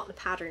 I'm spotting a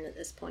pattern at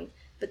this point.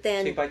 But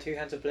then 2 by 2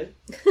 hands of blue.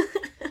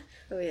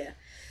 Oh yeah,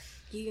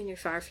 you and your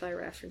Firefly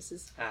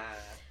references. Ah.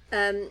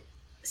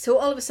 So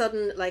all of a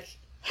sudden, like,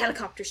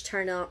 helicopters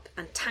turn up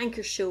and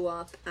tankers show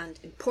up and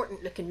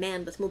important-looking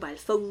men with mobile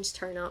phones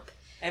turn up.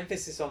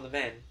 Emphasis on the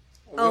men.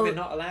 Are women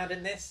not allowed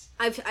in this?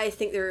 I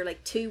think there are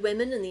like 2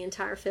 women in the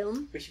entire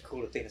film. We should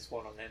call Athena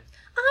Swan on them.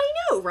 I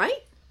know,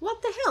 right?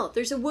 What the hell?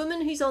 There's a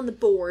woman who's on the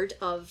board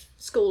of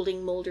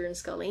scolding Mulder and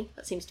Scully.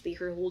 That seems to be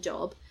her whole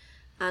job.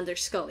 And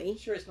there's Scully.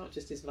 Sure, it's not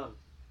just his mum.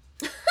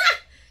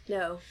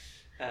 No,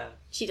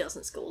 she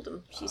doesn't scold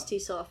him. She's too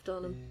soft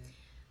on him.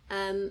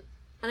 And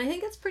I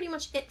think that's pretty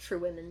much it for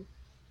women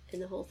in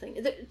the whole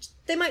thing.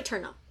 They might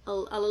turn up.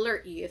 I'll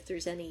alert you if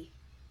there's any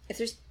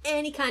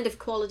kind of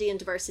quality and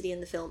diversity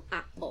in the film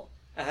at all.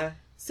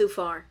 So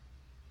far,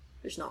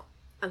 there's not.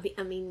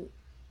 I mean,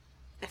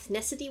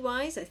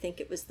 ethnicity-wise, I think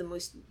it was the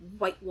most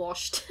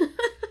whitewashed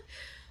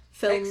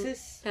film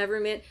Texas? Ever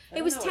made.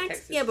 It was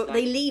Texas, yeah, but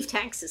they leave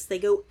Texas. They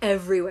go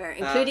everywhere,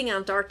 including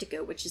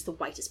Antarctica, which is the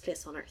whitest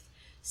place on Earth.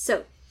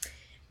 So,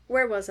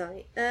 where was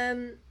I?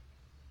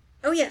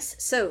 Oh yes,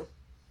 so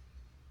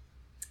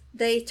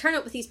they turn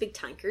up with these big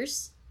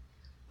tankers,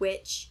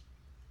 which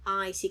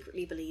I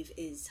secretly believe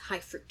is high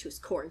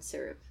fructose corn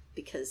syrup,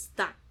 because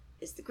that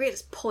is the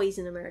greatest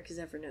poison America's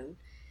ever known.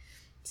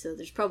 So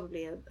there's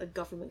probably a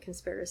government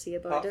conspiracy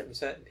about Apart it. from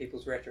certain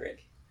people's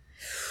rhetoric.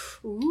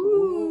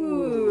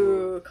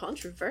 Ooh,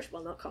 controversial.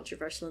 Well, not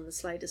controversial in the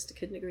slightest. I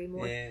couldn't agree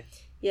more.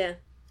 Yeah.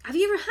 Have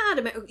you ever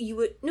had No,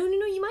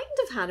 you mightn't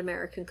have had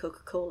American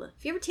Coca-Cola.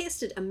 Have you ever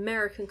tasted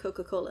American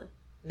Coca-Cola?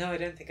 No, I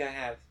don't think I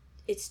have.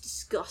 It's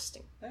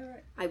disgusting. Oh,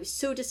 right. I was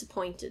so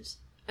disappointed.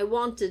 I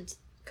wanted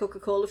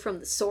Coca-Cola from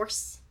the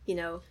source. You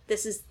know,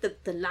 this is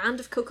the land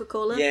of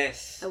Coca-Cola.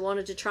 Yes. I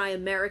wanted to try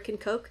American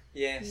Coke.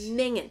 Yes.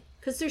 Minging.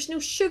 Because there's no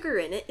sugar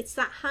in it. It's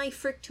that high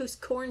fructose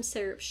corn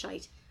syrup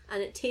shite.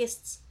 And it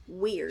tastes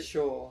weird.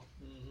 Sure.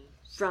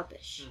 Mm-hmm.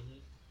 Rubbish. Mm-hmm.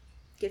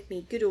 Give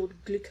me good old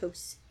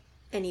glucose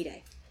any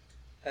day.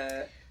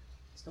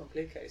 It's not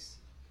glucose.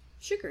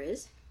 Sugar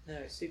is. No,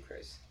 it's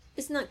sucrose.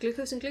 Isn't that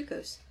glucose and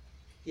glucose?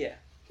 Yeah.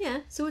 Yeah,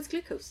 so it's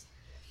glucose.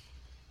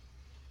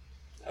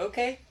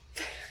 Okay.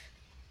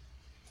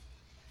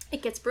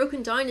 It gets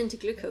broken down into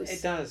glucose.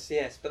 It does,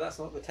 yes, but that's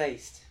not the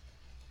taste.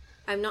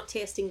 I'm not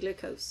tasting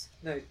glucose.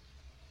 No.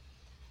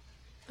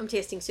 I'm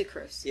tasting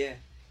sucrose. Yeah.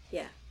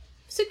 Yeah.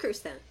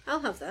 Sucrose then. I'll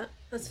have that.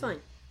 That's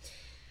fine.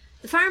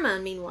 The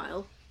fireman,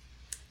 meanwhile,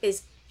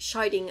 is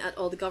shouting at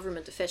all the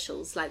government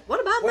officials, like, what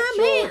about What's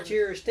my your man?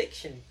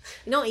 jurisdiction?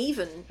 Not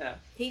even. No.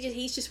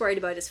 He's just worried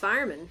about his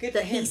fireman Good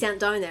that for him. he sent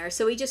down there.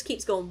 So he just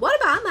keeps going,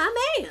 what about my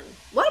man?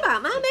 What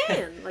about my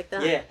man? Like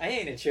that. Yeah, I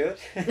ain't insured.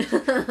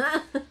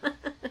 I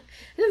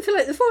didn't fill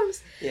out the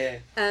forms. Yeah.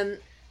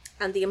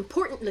 And the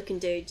important looking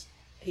dude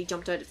who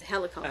jumped out of the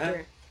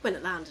helicopter, when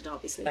it landed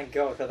obviously. Thank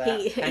God for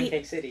that.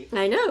 Pancake City.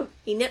 I know.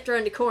 He nipped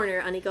around the corner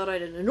and he got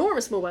out an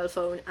enormous mobile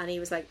phone and he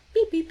was like,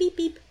 beep, beep, beep,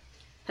 beep.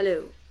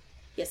 Hello.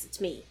 Yes,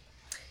 it's me.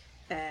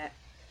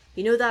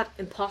 You know that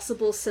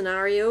impossible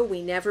scenario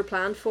we never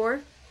planned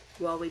for?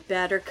 Well, we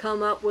better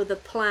come up with a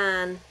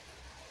plan.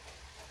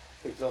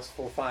 We've lost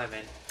 4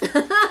 firemen. We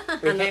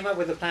came up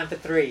with a plan for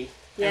 3,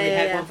 and we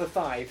had one for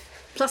 5.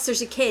 Plus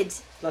there's a kid.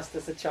 Plus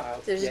there's a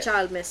child. There's a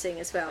child missing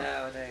as well.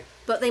 Oh no.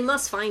 But they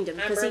must find him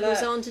because he Amber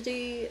goes Alert. on to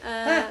do...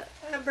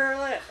 Amber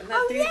Alert! And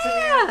that dude's in the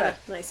yeah! amber.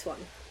 Nice one.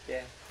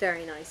 Yeah.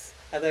 Very nice.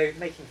 Although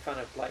making fun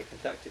of like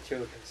abducted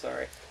children,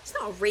 sorry. It's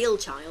not a real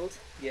child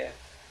Yeah.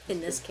 in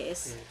this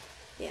case.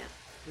 Yeah.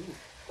 Ooh.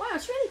 Wow,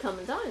 it's really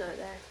coming down out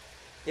there.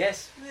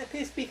 Yes, it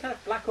appears to be kind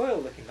of black oil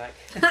looking like.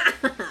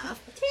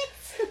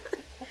 Tits!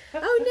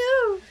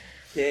 Oh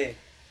Yeah.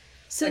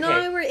 So Okay.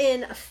 now we're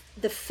in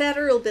the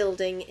federal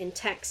building in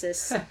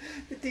Texas.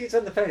 The dude's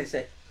on the phone and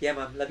said, "Yeah,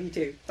 Mum, love you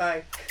too.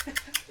 Bye."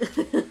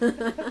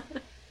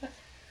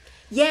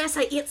 Yes,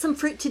 I ate some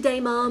fruit today,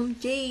 Mom.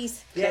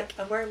 Jeez. Yeah,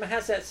 I'm wearing my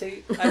hazmat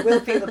suit. I will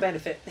feel the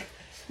benefit.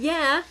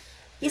 Yeah.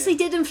 Yes, Yeah. I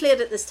did inflate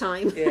it this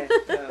time. Yeah.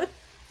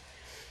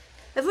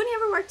 I've only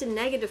ever worked in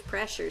negative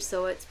pressure,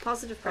 so it's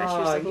positive pressure.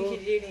 Oh, the whole...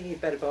 you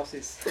need better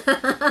bosses.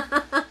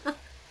 My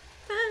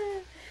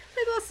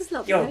boss is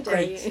lovely. You're how dare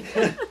great. you.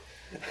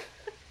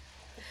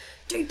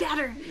 Do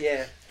better.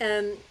 Yeah.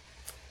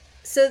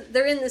 So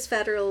they're in this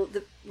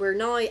we're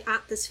now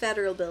at this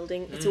federal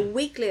building. It's a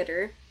week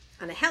later,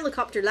 and a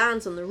helicopter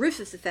lands on the roof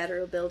of the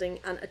federal building,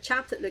 and a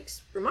chap that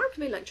looks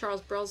remarkably like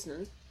Charles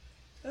Brosnan.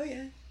 Oh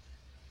yeah.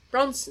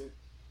 Bronson.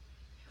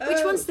 Oh.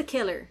 Which one's the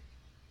killer?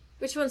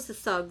 Which one's the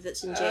thug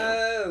that's in jail?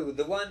 Oh,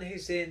 the one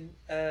who's in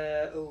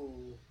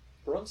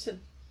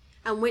Bronson.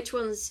 And which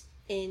one's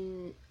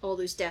in all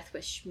those Death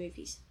Wish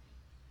movies?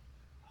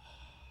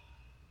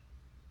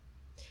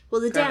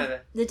 Well, the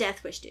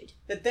Death Wish dude.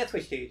 The Death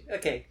Wish dude.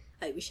 Okay.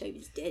 I wish I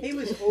was dead. He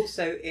was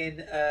also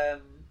in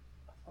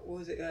what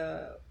was it?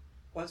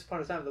 Once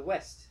Upon a Time in the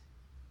West.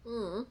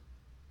 I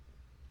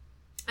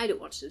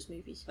don't watch those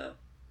movies. Oh.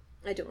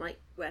 I don't like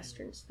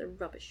westerns. They're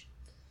rubbish.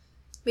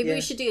 Maybe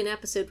we should do an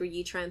episode where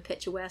you try and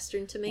pitch a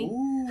western to me.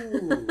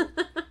 Ooh.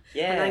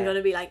 Yeah. And I'm going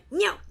to be like,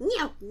 no,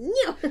 no,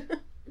 no.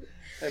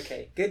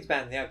 Okay. Good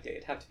Band the Ugly.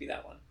 It'd have to be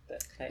that one.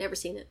 But, hey. Never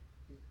seen it.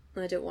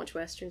 I don't watch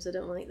westerns. I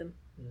don't like them.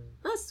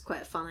 That's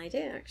quite a fun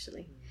idea,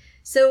 actually.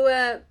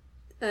 So,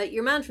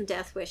 your man from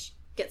Death Wish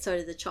gets out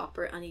of the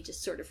chopper and he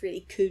just sort of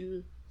really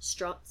cool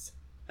struts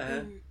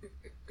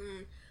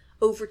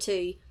over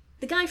to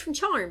the guy from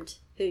Charmed,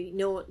 who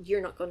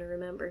you're not going to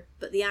remember,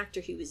 but the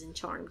actor who was in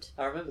Charmed.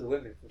 I remember the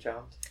women from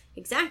Charmed.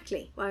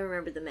 Exactly. Well, I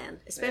remember the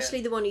men,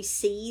 especially the one who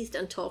seethed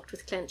and talked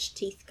with clenched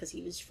teeth because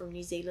he was from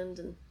New Zealand,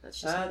 and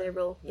that's just how they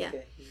roll. Yeah,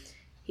 Okay.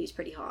 he was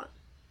pretty hot.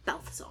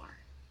 Balthazar.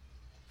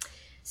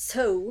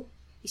 So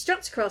he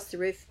struts across the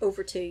roof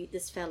over to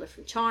this fella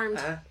from Charmed,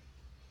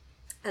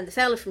 and the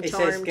fella from He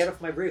Charmed says, "Get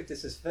off my roof.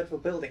 This is a federal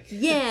building."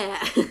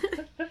 Yeah.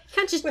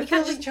 We're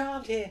building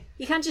Charmed here.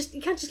 You can't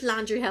just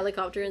land your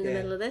helicopter in the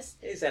middle of this.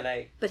 It's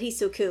LA. But he's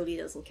so cool, he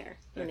doesn't care.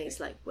 And Okay. he's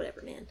like,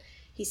 whatever, man.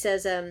 He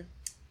says,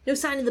 no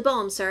sign of the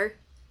bomb, sir.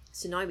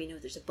 So now we know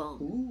there's a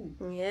bomb. Ooh.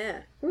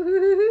 Yeah.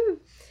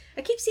 Woo-hoo-hoo-hoo.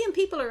 I keep seeing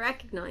people I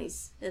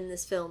recognise in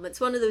this film. It's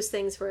one of those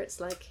things where it's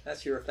like...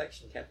 That's your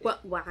reflection, Kathy.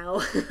 What?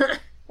 Wow. I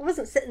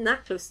wasn't sitting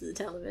that close to the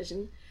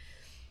television.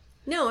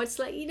 No, it's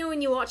like, you know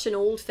when you watch an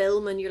old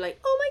film and you're like,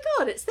 oh my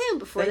god, it's them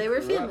before they were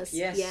grew up. famous.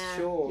 Yes, yeah.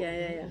 sure.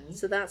 Yeah. Mm-hmm.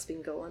 So that's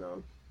been going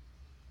on.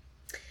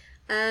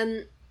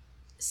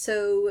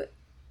 So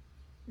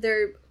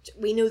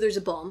we know there's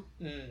a bomb.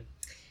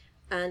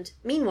 And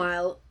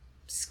meanwhile,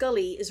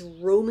 Scully is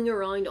roaming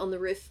around on the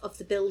roof of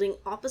the building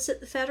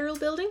opposite the federal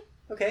building.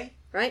 Okay.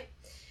 Right?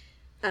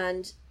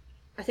 And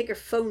I think her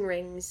phone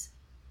rings,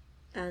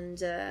 and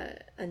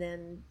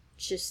then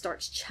she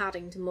starts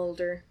chatting to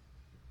Mulder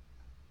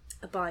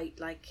about,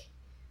 like,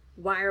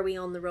 why are we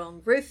on the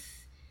wrong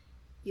roof?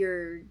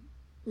 You're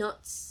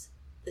nuts.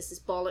 This is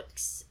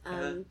bollocks.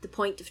 The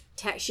point of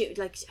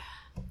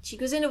she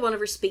goes into one of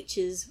her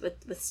speeches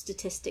with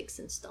statistics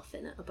and stuff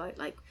in it about,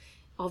 like,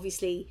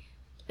 obviously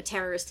a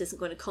terrorist isn't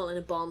going to call in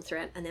a bomb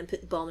threat and then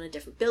put the bomb in a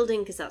different building,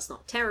 because that's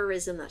not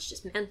terrorism, that's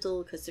just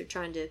mental, because they're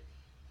trying to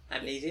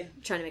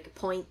make a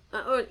point,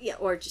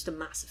 or just a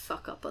massive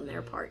fuck up on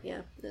their part.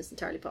 Yeah, that's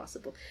entirely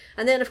possible.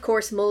 And then of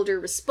course Mulder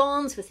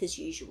responds with his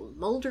usual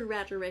Mulder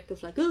rhetoric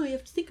of like, oh, you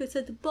have to think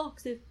outside the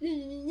box,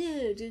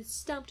 it's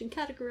stamped and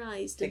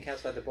categorized. Think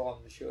outside the bomb,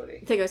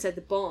 surely. Think outside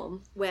the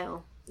bomb.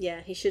 Well,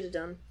 yeah, he should have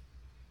done.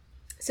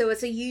 So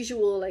it's a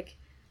usual like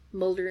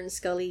Mulder and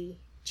Scully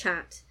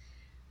chat,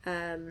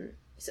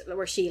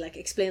 where she like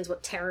explains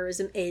what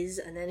terrorism is,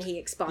 and then he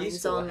expounds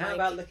Useful. on How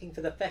about looking for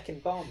the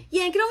feckin' bomb?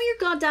 Yeah, get on with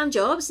your goddamn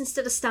jobs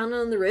instead of standing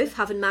on the roof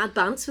having mad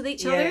bants with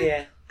each other.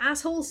 Yeah.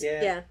 Assholes.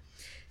 Yeah.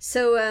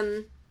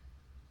 So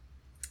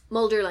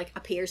Mulder like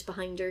appears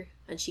behind her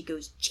and she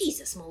goes,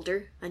 Jesus,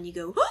 Mulder, and you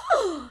go,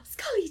 oh,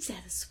 Scully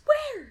said a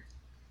swear,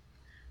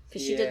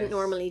 because she didn't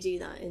normally do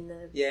that in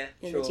the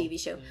the TV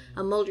show.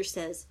 And Mulder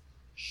says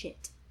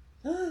shit.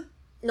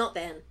 Not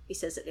then, he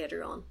says it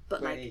later on,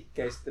 but when like he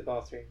goes to the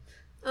bathroom.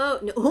 Oh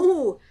no!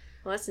 Oh,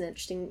 well, that's an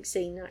interesting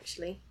scene,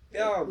 actually.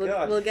 Oh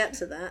god, we'll get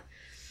to that.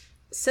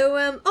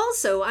 So,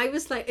 also, I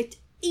was like,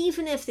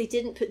 even if they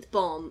didn't put the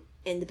bomb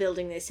in the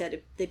building they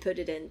said they put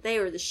it in, they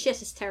were the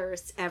shittest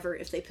terrorists ever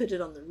if they put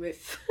it on the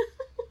roof.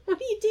 What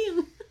are you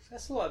doing?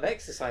 That's a lot of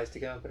exercise to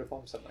go and put a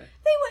bomb somewhere.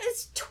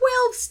 It's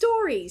 12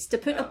 stories to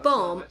put a That's not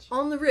bomb much.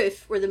 on the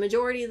roof where the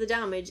majority of the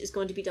damage is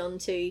going to be done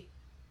to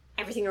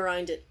everything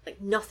around it,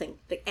 like nothing,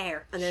 like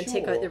air, and then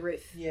take out the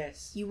roof.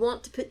 Yes. You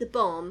want to put the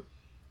bomb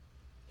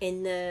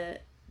in the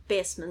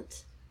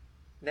basement,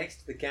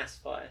 next to the gas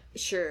fire.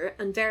 sure,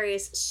 and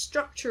various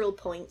structural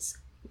points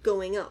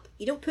going up.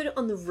 You don't put it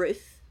on the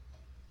roof.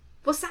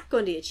 What's that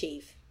going to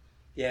achieve?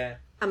 Yeah.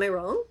 Am I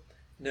wrong?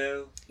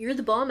 No. You're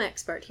the bomb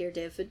expert here,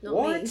 David, not me.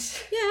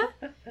 What?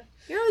 Yeah.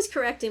 You're always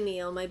correcting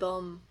me on my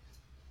bomb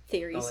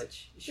theories.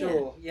 Knowledge.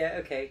 Sure. Yeah.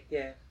 Okay.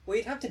 Yeah. Well,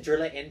 you'd have to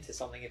drill it into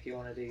something if you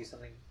want to do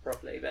something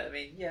properly. But I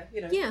mean, yeah,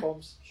 Yeah.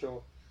 bombs.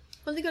 Sure.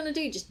 What are they going to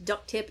do? Just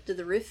duct tape it to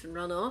the roof and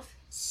run off?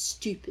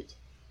 Stupid.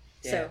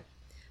 Yeah. So,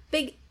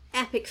 big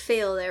epic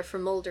fail there for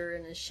Mulder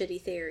and his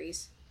shitty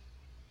theories.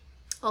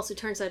 Also,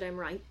 turns out I'm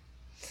right.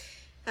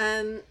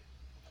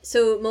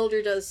 So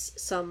Mulder does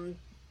some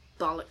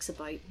bollocks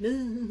about,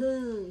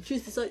 no,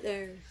 truth is out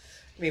there.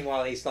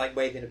 Meanwhile, he's like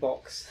waving a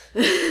box.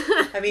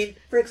 I mean,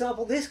 for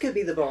example, this could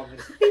be the bomb.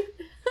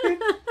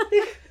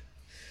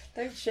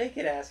 Don't shake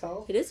it,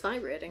 asshole. It is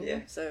vibrating. Yeah.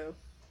 So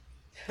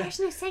there's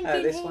no scent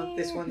in this here.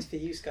 This one's for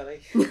you,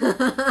 Scully.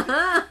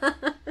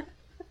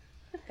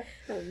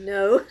 Oh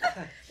no.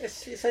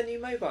 It's a new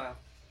mobile.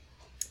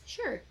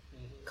 Sure.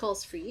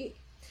 Calls for you.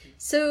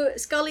 So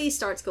Scully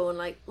starts going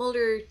like,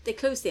 Mulder, they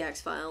closed the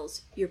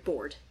X-Files. You're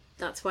bored.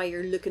 That's why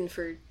you're looking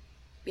for,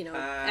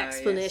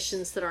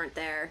 explanations that aren't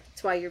there.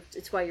 It's why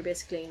you're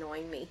basically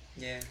annoying me.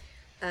 Yeah.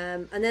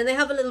 And then they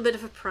have a little bit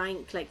of a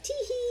prank, like,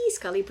 tee-hee,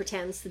 Scully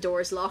pretends the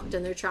door's locked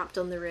and they're trapped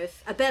on the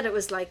roof. I bet it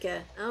was like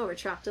we're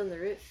trapped on the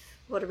roof.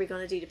 What are we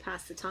going to do to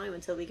pass the time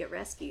until we get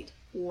rescued?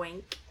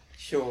 Wink.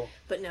 Sure.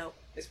 But no.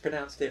 It's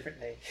pronounced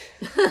differently.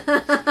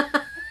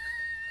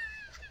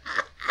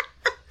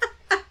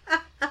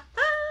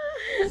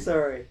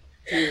 Sorry.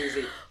 Too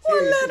easy.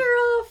 One letter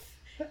off.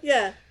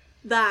 Yeah.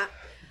 That.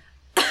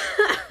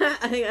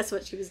 I think that's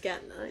what she was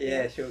getting at.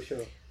 Yeah, sure.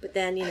 But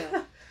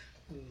then,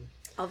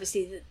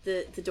 obviously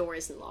the door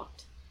isn't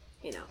locked,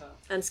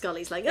 and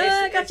Scully's like,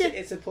 I gotcha.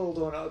 It's a pull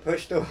door, not a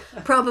push door.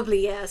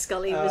 Probably, yeah.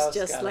 Scully was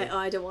just Scully. like,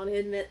 I don't want to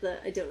admit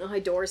that I don't know how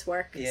doors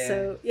work. Yeah.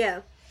 So,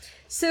 yeah.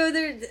 So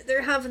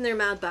they're having their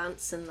mad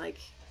bants and like,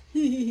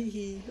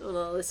 and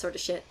all this sort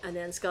of shit. And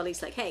then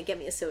Scully's like, hey, get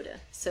me a soda.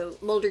 So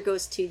Mulder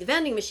goes to the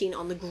vending machine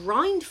on the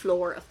ground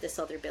floor of this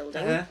other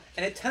building. And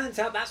it turns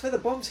out that's where the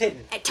bomb's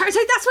hidden. It turns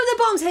out that's where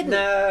the bomb's hidden.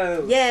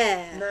 No.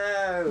 Yeah.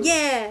 No.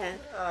 Yeah.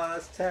 Oh,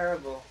 that's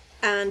terrible.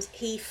 And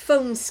he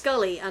phones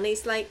Scully and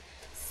he's like,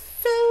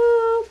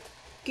 so,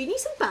 good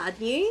news and bad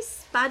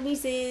news. Bad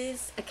news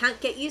is I can't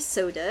get you a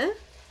soda.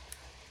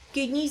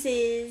 Good news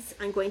is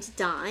I'm going to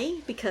die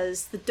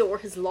because the door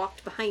has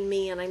locked behind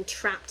me and I'm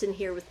trapped in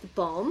here with the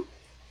bomb.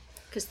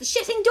 Because the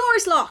shitting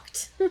door's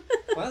locked.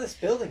 Well, this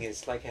building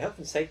is like a health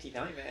and safety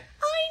nightmare.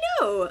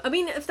 I know. I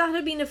mean, if that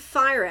had been a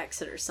fire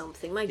exit or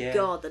something, my Yeah.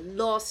 God, the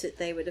lawsuit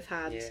they would have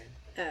had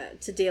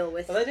to deal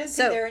with. Well, I don't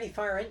think there are any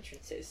fire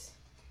entrances.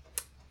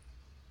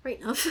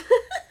 Right enough.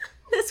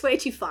 That's way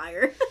too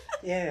fire.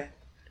 Yeah.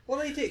 Well,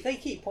 they do. They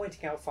keep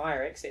pointing out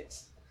fire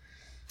exits.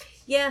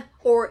 Yeah,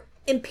 or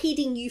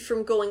impeding you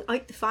from going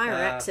out the fire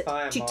exit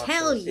fire to marshals,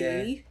 tell you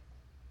yeah.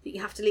 that you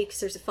have to leave because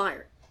there's a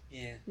fire.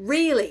 Yeah.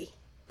 Really?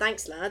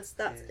 Thanks, lads.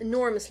 That's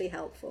enormously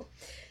helpful.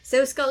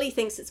 So Scully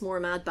thinks it's more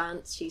mad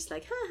bants. She's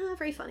like, ha,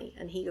 very funny.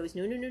 And he goes,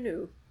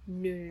 no.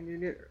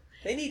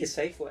 They need a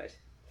safe word.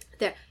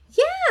 There.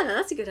 Yeah,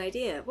 that's a good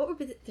idea. What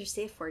would their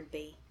safe word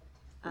be?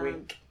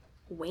 Wink.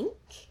 Wink?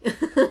 Do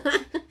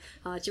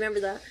you remember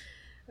that?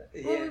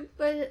 Yeah.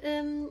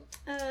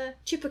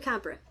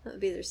 Chupacabra. That would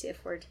be their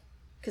safe word.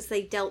 Because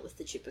they dealt with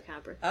the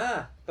chupacabra.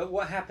 But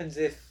what happens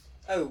if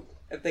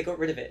they got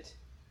rid of it?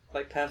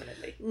 Like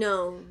permanently?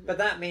 No. But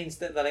that means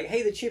that they're like,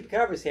 hey, the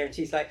chupacabra's here. And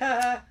she's like,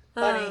 ha,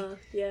 funny.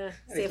 Yeah, And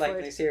safe he's like,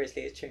 word. no,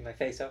 seriously, it's chewing my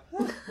face off.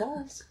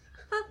 Balls.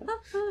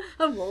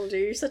 Oh, Mulder,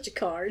 you're such a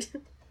card.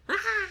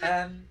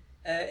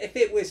 If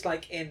it was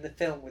like in the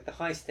film with the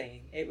heist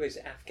thing, it was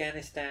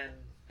Afghanistan,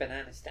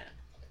 Bananistan.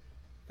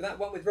 But that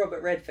one with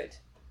Robert Redford,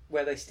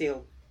 where they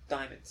steal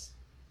diamonds.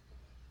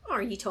 What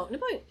are you talking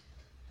about?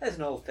 There's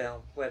an old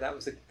film where that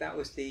was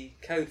the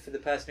code for the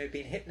person who had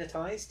been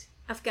hypnotised.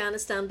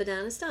 Afghanistan,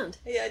 Bananistan.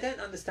 Yeah, I don't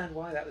understand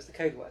why that was the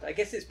code word. I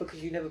guess it's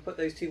because you never put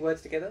those two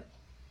words together.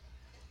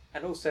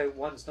 And also,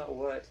 one's not a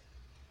word.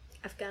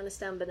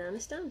 Afghanistan,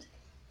 Bananistan.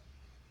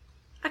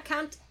 I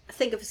can't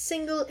think of a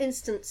single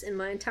instance in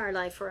my entire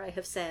life where I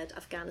have said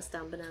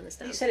Afghanistan,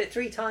 Bananistan. You said it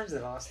 3 times in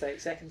the last 30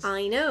 seconds.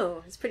 I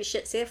know. It's a pretty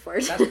shit safe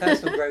word. That's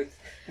personal growth.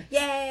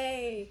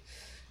 Yay!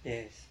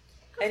 Yes.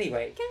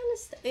 Anyway.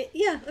 Afghanistan.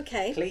 Yeah,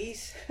 okay.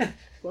 Please?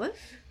 What?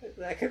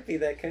 That could be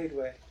their code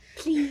word.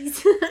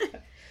 Please.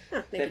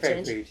 Make They're a very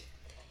change. rude.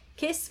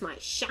 Kiss my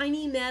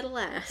shiny metal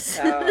ass.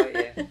 Oh,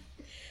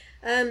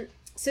 yeah.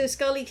 So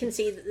Scully can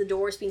see that the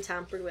door's been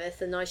tampered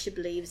with, and now she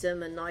believes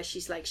him, and now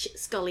she's like,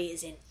 Scully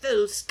is in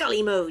full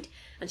Scully mode,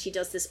 and she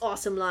does this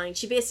awesome line.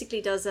 She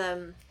basically does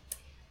what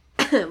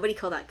do you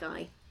call that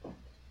guy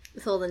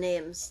with all the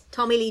names?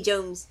 Tommy Lee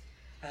Jones.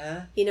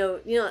 You know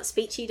that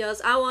speech he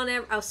does.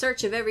 I'll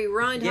search of every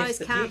roundhouse,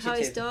 the cat house,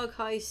 fugitive. dog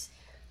house,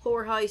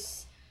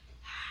 whorehouse,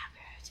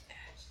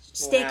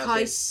 steak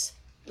house,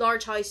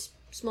 large house,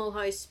 small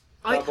house,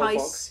 Cardboard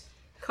outhouse, box.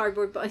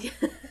 cardboard box,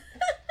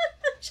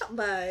 shop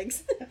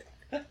bags.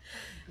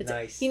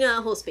 Nice. You know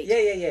that whole speech.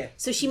 Yeah.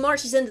 So she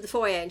marches into the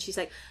foyer and she's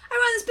like, I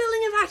want this building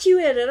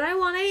evacuated. I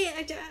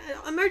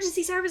want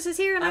emergency services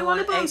here, and I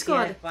want a bomb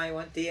squad. I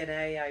want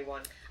DNA. I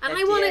want And FDA.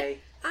 I want it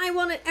I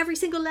want it every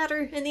single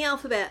letter in the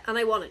alphabet, and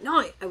I want it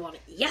now. I want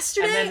it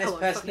yesterday. And then I this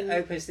want person fucking...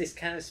 opens this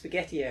can of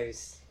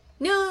SpaghettiOs.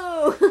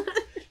 No!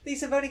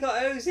 These have only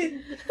got O's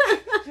in.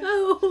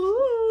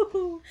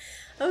 Oh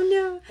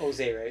no. Or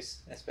zeros,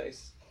 I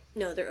suppose.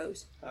 No, they're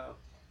O's. Oh.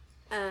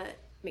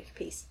 Make your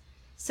peace.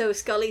 So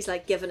Scully's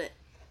like giving it,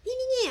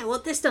 yeah, I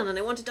want this done and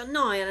I want it done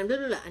now and blah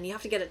blah blah, and you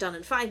have to get it done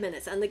in 5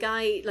 minutes. And the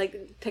guy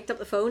like picked up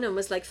the phone and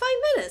was like, 5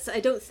 minutes? I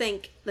don't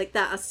think like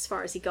that's as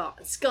far as he got.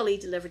 And Scully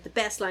delivered the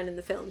best line in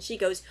the film. She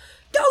goes,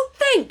 don't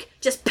think,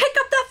 just pick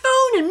up that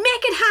phone and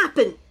make it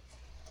happen.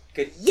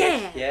 Good.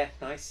 Yeah. Good. Yeah,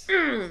 nice.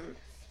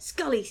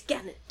 Scully's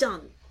getting it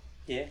done.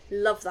 Yeah.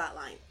 Love that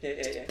line.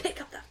 Yeah.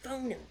 Pick up that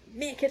phone and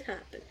make it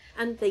happen.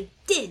 And they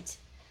did.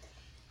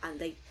 And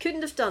they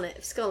couldn't have done it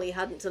if Scully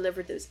hadn't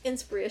delivered those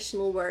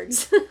inspirational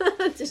words.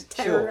 Just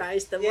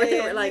terrorised them. Where they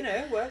were like,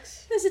 it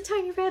works. there's a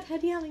tiny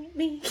redhead yelling at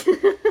me.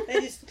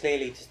 They just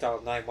clearly just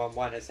dialed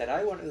 911 and said,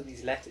 I want all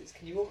these letters.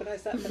 Can you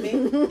organise that for me?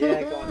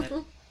 Yeah, go on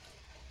then.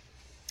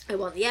 I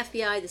want the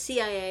FBI, the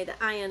CIA,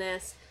 the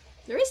INS.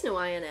 There is no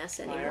INS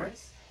anymore.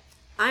 IRS?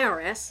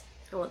 IRS.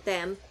 I want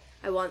them.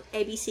 I want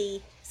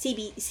ABC,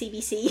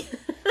 CBC.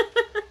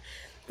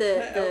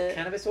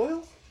 Cannabis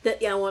oil?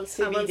 I want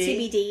CBD.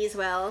 CBD as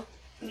well.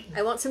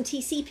 I want some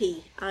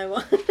TCP.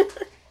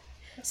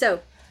 So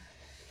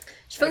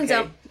she phones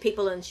up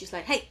people and she's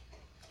like, hey,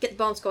 get the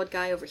bomb squad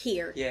guy over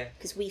here. Yeah.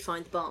 Because we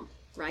found the bomb,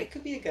 right? It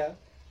could be a girl.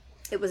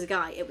 It was a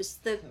guy. It was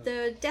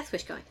the Death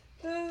Wish guy.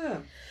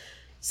 Oh.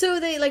 So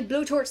they like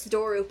blowtorch the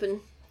door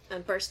open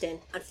and burst in,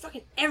 and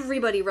fucking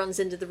everybody runs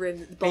into the room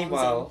that the bomb's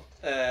Meanwhile,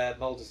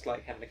 Mulder's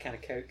like having a can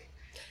of Coke.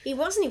 in. He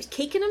wasn't. He was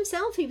kicking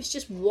himself. He was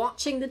just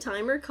watching the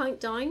timer count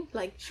down.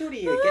 Like,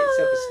 Surely you get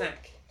yourself a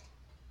snack.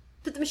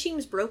 but the machine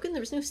was broken. There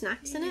was no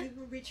snacks in it.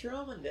 You reach your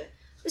arm under.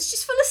 It's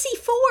just full of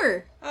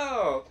C4.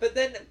 Oh, but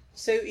then,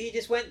 so he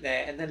just went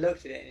there and then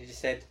looked at it and he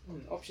just said,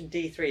 option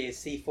D3 is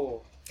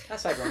C4.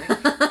 That's ironic.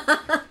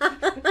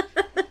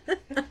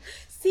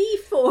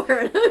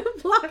 C4. A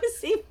block of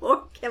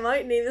C4 came out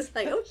and he was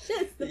like, oh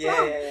shit, it's the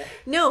bomb. Yeah.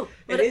 No.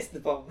 It is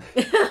the bomb.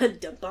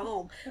 The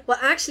bomb.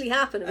 What actually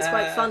happened, it was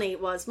quite funny,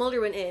 was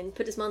Mulder went in,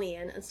 put his money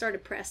in and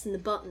started pressing the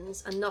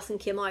buttons and nothing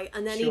came out.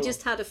 And then he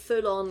just had a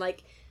full on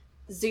like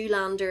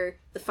Zoolander,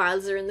 the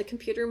files are in the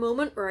computer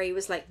moment where he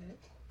was like,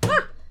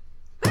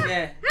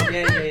 Yeah.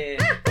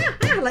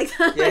 like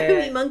that Yeah.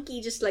 wee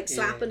monkey just like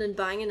slapping and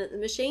banging at the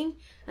machine,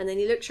 and then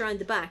he looks around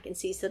the back and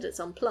sees that it's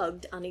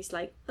unplugged and he's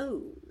like,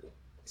 oh,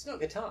 It's not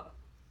guitar.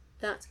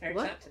 that's Eric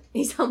what? Clapton.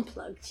 He's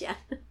unplugged, yeah.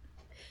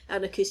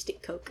 An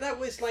acoustic coke. That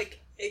was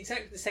like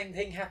exactly the same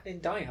thing happened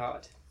in Die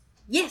Hard.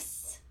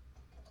 Yes,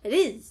 it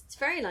is. It's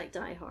very like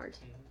Die Hard.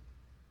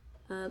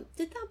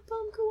 Did that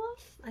bomb go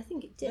off? I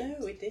think it did.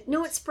 No, it didn't.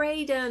 No, it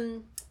sprayed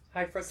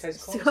High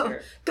fructose corn so,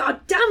 syrup.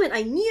 God damn it,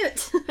 I knew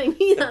it. I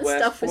knew The that worst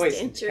stuff was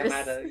poison to dangerous.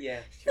 come out of,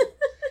 yeah.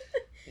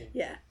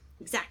 Yeah,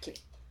 exactly.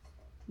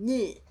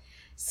 Yeah.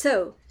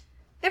 So,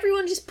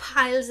 everyone just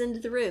piles into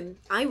the room.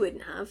 I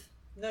wouldn't have.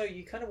 No,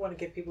 you kind of want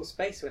to give people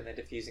space when they're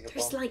defusing a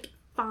There's bomb. like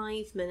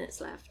 5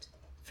 minutes left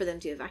for them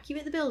to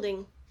evacuate the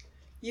building.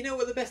 You know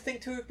what the best thing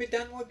to have been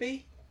done would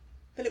be?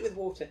 Fill it with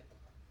water.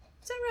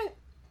 Is that right?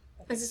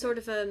 As a sort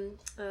of a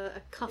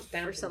cuff It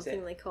or dampens something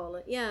it. they call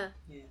it. Yeah.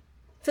 Yeah.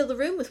 Fill the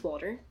room with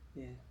water.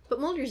 Yeah. But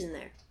Mulder's in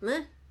there.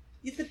 Meh.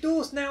 The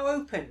door's now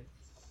open.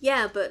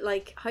 Yeah, but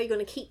like, how are you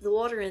going to keep the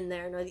water in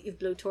there now that you've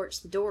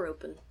blowtorched the door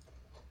open?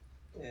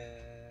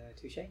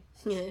 Touche.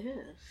 Yeah.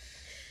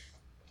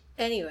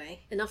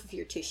 Anyway, enough of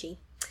your tushy.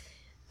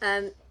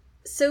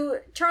 So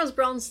Charles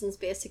Bronson's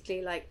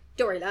basically like,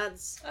 don't worry,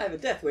 lads. I have a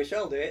death wish,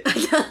 I'll do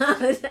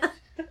it.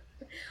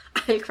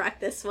 I'll crack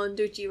this one,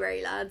 don't you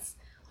worry, lads.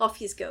 Off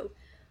yous go.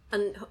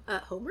 And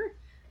Homer?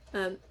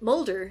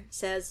 Mulder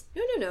says,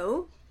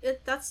 no,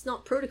 that's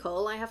not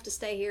protocol. I have to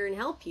stay here and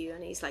help you.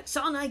 And he's like,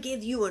 son, I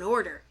give you an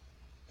order.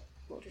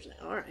 Mulder's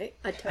like, all right.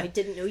 I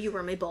didn't know you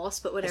were my boss,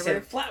 but I whatever.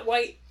 said flat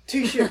white,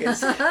 2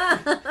 sugars.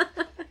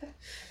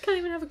 Can't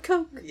even have a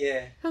Coke.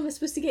 Yeah. How am I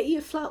supposed to get you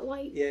a flat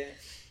white? Yeah.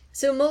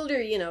 So Mulder,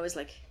 is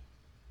like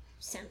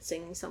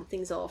sensing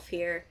something's off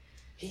here.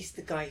 He's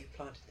the guy who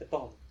planted the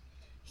bomb.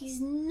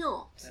 He's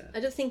not. I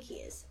don't think he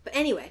is. But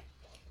anyway,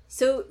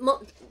 so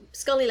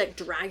Scully like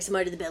drags him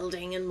out of the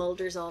building, and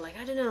Mulder's all like,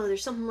 I don't know,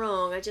 there's something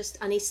wrong.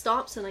 And he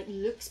stops and like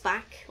looks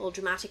back all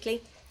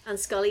dramatically, and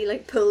Scully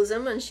like pulls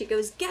him, and she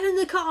goes, get in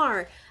the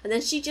car. And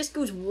then she just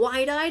goes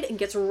wide-eyed and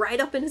gets right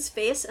up in his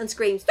face and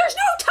screams, there's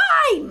no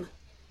time!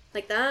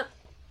 Like that.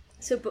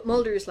 So, but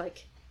Mulder's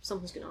like,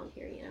 something's going on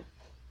here,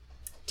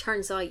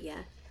 Turns out, yeah.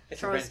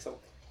 It's a rental.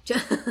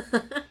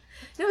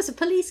 No, it's a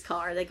police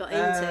car they got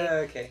into.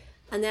 Okay.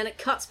 And then it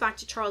cuts back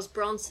to Charles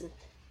Bronson.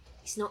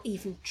 He's not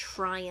even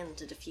trying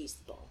to defuse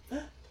the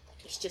bomb.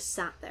 He's just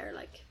sat there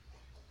like,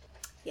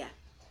 yeah.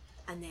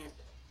 And then,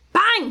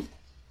 bang!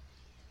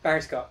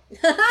 Barry Scott.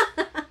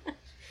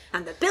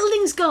 And the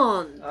building's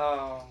gone.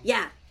 Oh.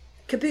 Yeah.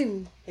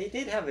 Kaboom. He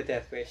did have a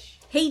death wish.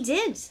 He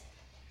did.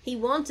 He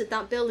wanted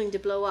that building to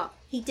blow up.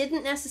 He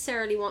didn't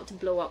necessarily want to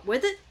blow up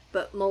with it,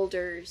 but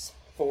Mulder's...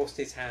 Forced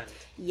his hand.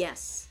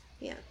 Yes.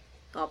 Yeah.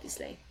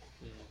 Obviously.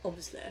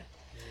 obviously.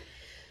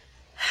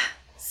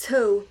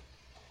 So,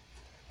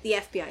 the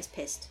FBI's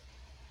pissed.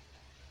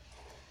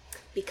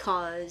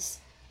 Because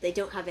they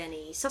don't have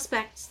any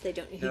suspects, they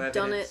don't know who'd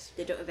done it,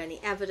 they don't have any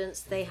evidence,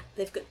 they've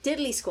got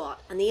diddly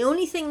squat, and the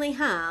only thing they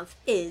have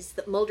is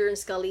that Mulder and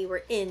Scully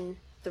were in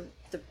the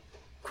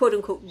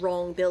quote-unquote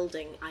wrong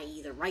building,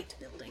 i.e. the right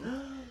building.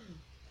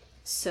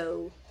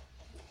 So,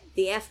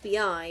 the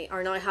FBI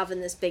are now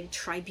having this big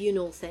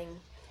tribunal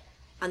thing,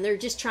 and they're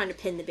just trying to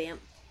pin the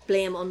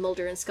blame on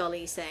Mulder and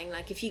Scully, saying,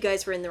 like, if you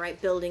guys were in the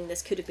right building,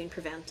 this could have been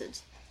prevented.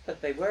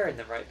 But they were in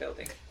the right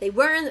building. They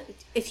were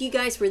if you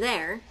guys were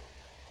there,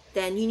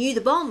 then you knew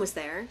the bomb was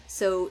there,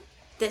 so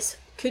this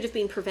could have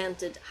been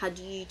prevented had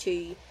you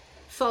two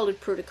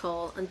followed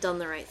protocol and done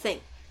the right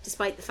thing,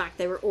 despite the fact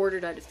they were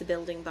ordered out of the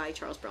building by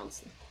Charles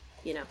Bronson,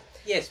 you know.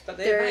 Yes, but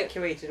they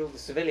evacuated all the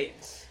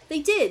civilians. They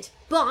did,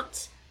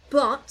 but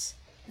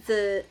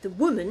the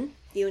woman,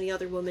 the only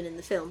other woman in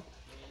the film,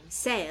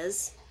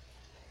 says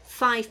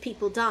 5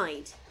 people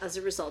died as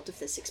a result of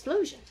this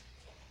explosion.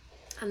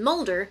 And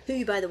Mulder,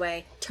 who, by the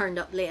way, turned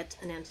up late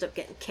and ended up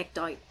getting kicked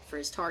out for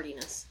his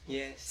tardiness,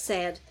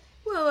 said,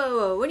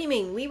 whoa, what do you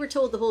mean? We were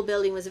told the whole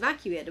building was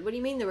evacuated. What do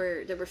you mean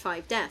there were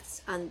 5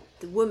 deaths? And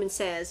the woman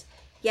says,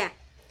 yeah,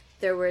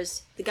 there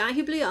was the guy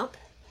who blew up,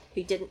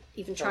 who didn't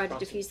even try to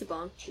defuse the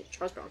bomb,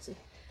 Charles Bronson,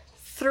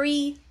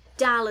 3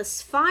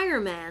 Dallas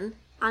firemen,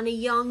 and a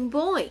young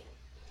boy.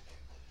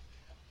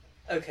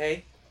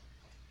 Okay.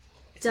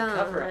 It's a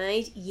cover-up.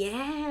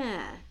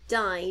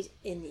 Died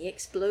in the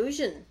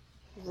explosion.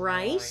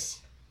 Right?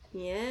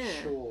 Yeah.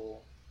 Sure.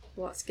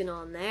 What's going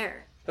on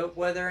there? But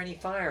were there any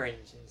fire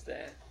engines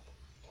there?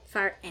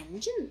 Fire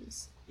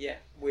engines? Yeah,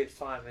 with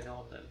firemen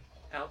on them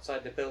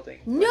outside the building.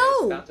 No!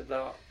 It was about to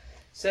blow up.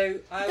 So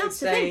I would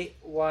say,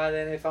 why are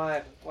there no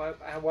fire? Why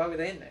were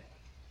they in there?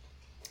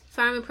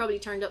 Firemen probably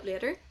turned up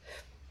later,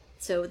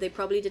 so they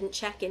probably didn't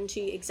check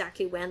into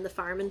exactly when the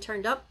firemen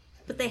turned up.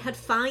 But they had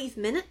 5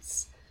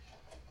 minutes.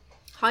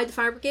 How the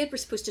fire brigade were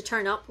supposed to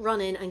turn up, run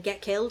in, and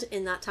get killed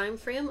in that time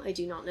frame, I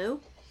do not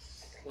know.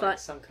 Like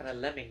some kind of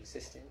lemming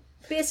system.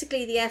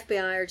 Basically, the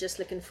FBI are just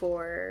looking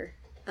for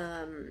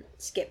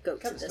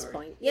scapegoats at this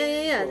point.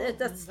 Yeah. Cool.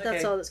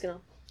 That's all that's going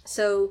on.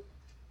 So,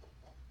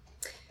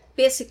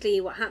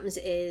 basically, what happens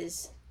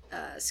is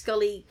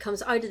Scully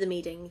comes out of the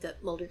meeting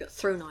that Mulder got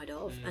thrown out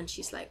of, and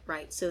she's like,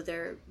 right, so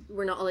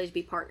we're not allowed to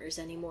be partners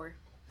anymore.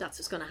 That's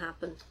what's going to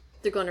happen.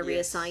 They're going to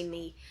reassign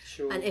me.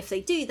 Sure. And if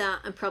they do that,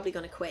 I'm probably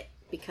going to quit,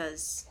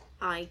 because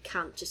I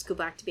can't just go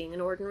back to being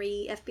an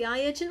ordinary FBI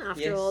agent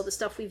after all the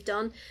stuff we've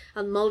done.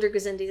 And Mulder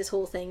goes into this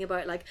whole thing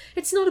about, like,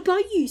 it's not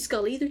about you,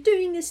 Scully, they're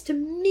doing this to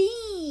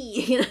me.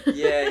 You know?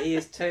 Yeah, he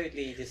is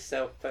totally just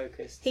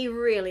self-focused. He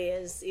really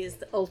is. He is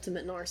the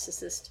ultimate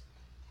narcissist.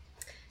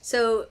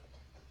 So,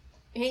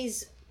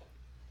 he's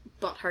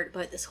butthurt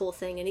about this whole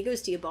thing, and he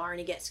goes to a bar and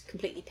he gets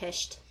completely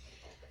pissed.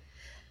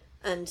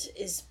 And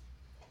is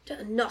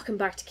knocking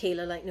back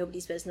tequila like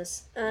nobody's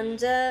business.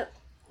 And,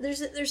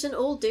 There's an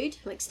old dude,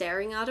 like,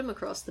 staring at him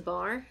across the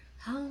bar.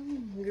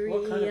 Hungry.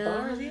 What kind of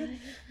bar is he in?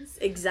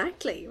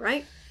 Exactly,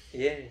 right?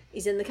 Yeah.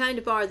 He's in the kind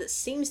of bar that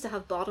seems to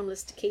have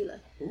bottomless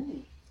tequila.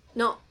 Ooh.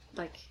 Not,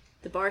 like,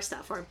 the bar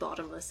staff aren't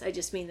bottomless. I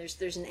just mean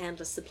there's an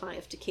endless supply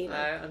of tequila.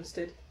 I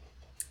understood.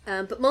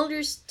 But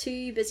Mulder's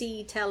too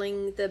busy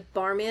telling the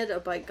barmaid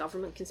about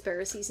government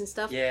conspiracies and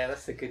stuff. Yeah,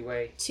 that's a good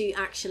way. To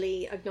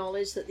actually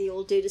acknowledge that the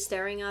old dude is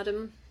staring at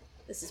him.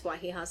 This is why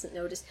he hasn't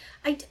noticed.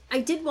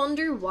 I did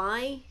wonder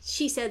why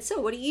she said,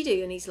 so what do you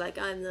do? And he's like,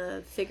 I'm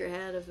the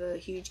figurehead of a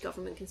huge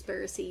government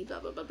conspiracy,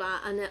 blah, blah, blah, blah.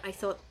 And I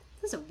thought,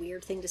 that's a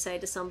weird thing to say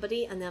to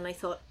somebody. And then I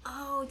thought,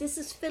 oh, this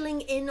is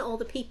filling in all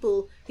the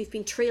people who've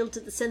been trailed to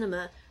the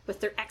cinema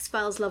with their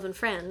X-Files loving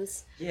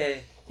friends. Yeah.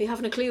 Who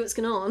haven't a clue what's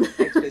going on.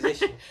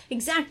 Exposition.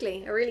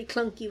 Exactly. A really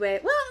clunky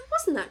way. Well, it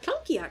wasn't that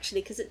clunky,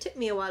 actually, because it took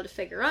me a while to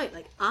figure out,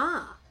 like,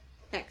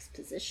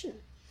 exposition.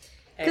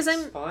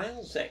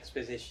 X-Files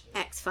exposition.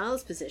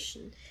 X-Files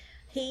position.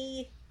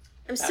 I'm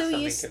That's so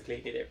something used.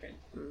 Completely different.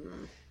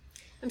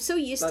 I'm so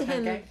used to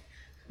him. Gang?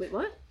 Wait,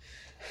 what?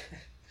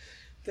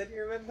 Don't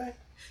you remember?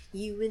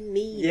 You and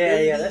me. Yeah,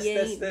 baby, yeah. Let's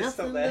ain't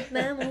stop nothing there. but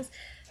mammals.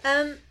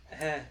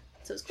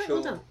 So it's quite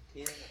well done.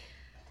 Yeah.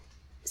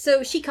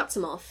 So she cuts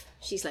him off.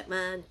 She's like,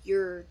 "Man,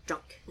 you're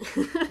drunk."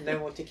 No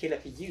more tequila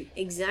for you.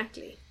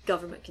 Exactly.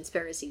 Government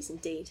conspiracies,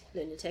 indeed,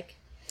 lunatic.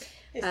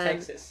 It's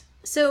Texas.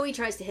 So he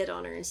tries to hit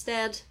on her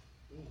instead.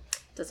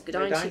 Doesn't go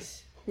down. No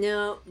dice?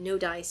 No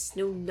dice.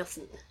 No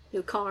nothing.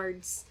 No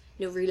cards.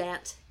 No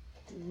roulette.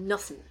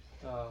 Nothing.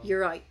 Oh.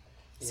 You're out.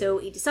 Yeah. So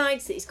he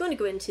decides that he's going to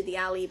go into the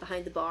alley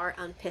behind the bar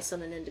and piss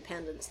on an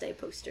Independence Day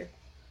poster.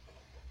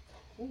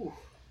 Ooh.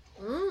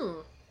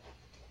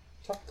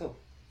 Topical.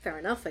 Fair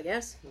enough, I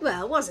guess.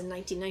 Well, it was in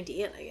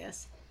 1998, I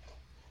guess.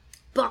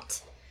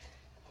 But,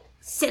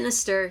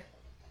 sinister,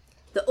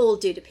 the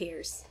old dude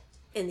appears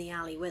in the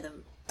alley with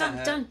him.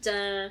 Dun dun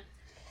dun.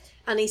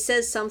 And he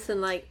says something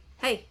like,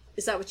 hey,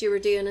 is that what you were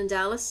doing in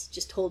Dallas?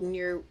 Just holding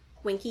your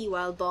winky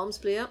while bombs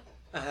blew up?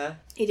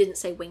 He didn't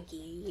say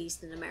winky, he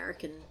used an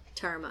American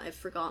term I've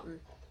forgotten.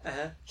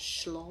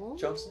 Schlong?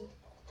 Johnson?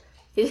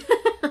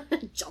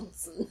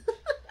 Johnson.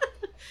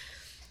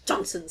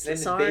 Johnson's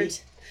Lyndon Lazard.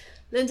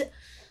 Lyndon.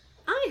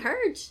 I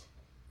heard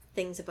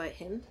things about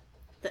him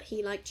that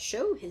he liked to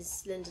show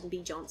his Lyndon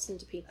B. Johnson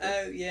to people.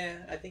 Oh yeah,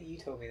 I think you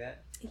told me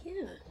that.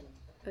 Yeah,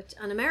 but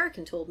an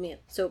American told me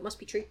it, so it must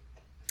be true.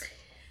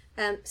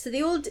 So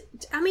the old,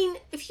 I mean,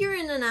 if you're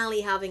in an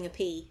alley having a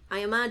pee, I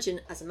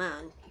imagine as a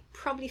man, you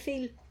probably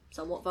feel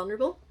somewhat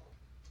vulnerable.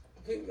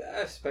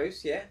 I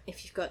suppose, yeah.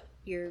 If you've got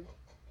your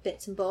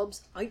bits and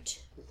bobs out.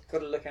 Got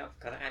to look out for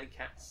kind of alley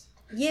cats.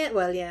 Yeah,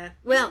 well, yeah.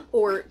 Well,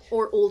 or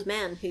old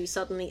men who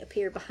suddenly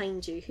appear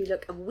behind you who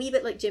look a wee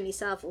bit like Jimmy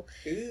Savile.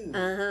 Ooh.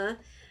 Uh-huh.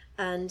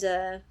 And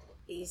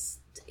he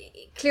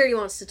clearly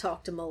wants to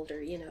talk to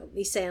Mulder, you know.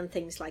 He's saying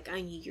things like,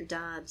 I knew your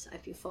dad,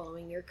 I've been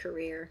following your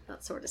career,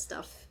 that sort of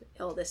stuff.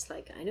 All this,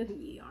 like, I know who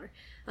you are.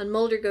 And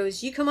Mulder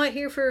goes, you come out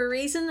here for a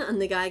reason?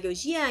 And the guy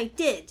goes, yeah, I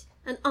did.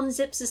 And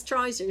unzips his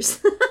trousers.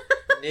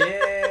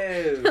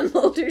 No. And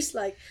Mulder's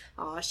like,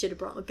 oh, I should have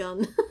brought a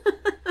gun.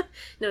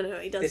 No,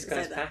 he doesn't This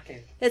guy's say that.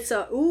 packing. It's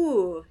a,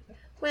 ooh.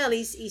 Well,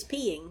 he's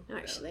peeing,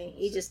 actually.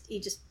 He just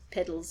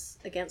piddles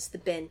against the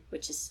bin,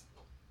 which is,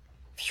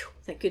 phew,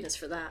 thank goodness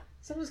for that.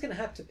 Someone's going to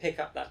have to pick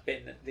up that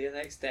bin the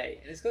next day,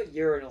 and it's got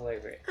urine all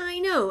over it. I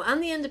know,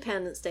 and the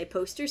Independence Day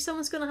poster,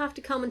 someone's going to have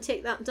to come and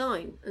take that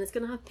down, and it's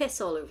going to have piss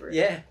all over it.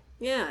 Yeah.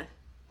 Yeah.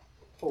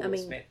 Paul I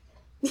mean-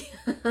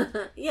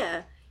 Smith.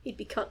 Yeah, he'd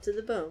be cut to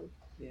the bone.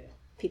 Yeah.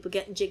 People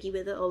getting jiggy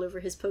with it all over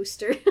his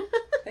poster.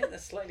 I think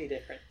that's slightly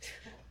different.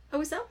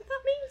 Oh, is that what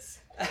that means?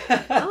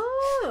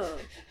 Oh,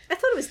 I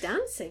thought it was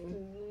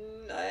dancing.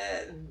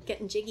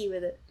 Getting jiggy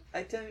with it.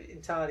 I don't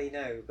entirely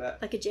know, but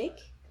Like a jig?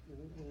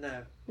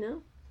 no.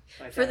 No?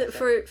 I For doubt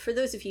the it. for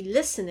those of you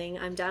listening,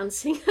 I'm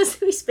dancing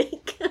as we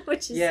speak,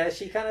 which is Yeah,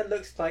 she kind of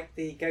looks like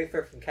the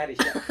gopher from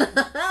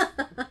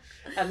Caddyshack.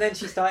 And then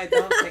she started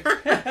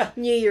dancing.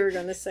 Knew you were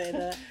going to say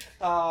that.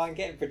 Oh, I'm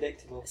getting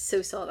predictable.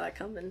 So saw that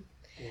coming.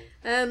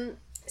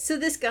 So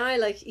this guy,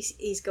 like,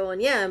 he's going,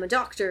 yeah, I'm a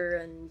doctor,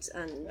 and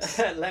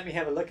Let me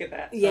have a look at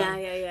that.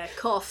 yeah,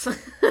 cough.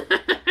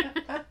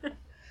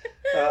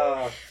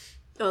 Oh,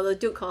 Although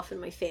don't cough in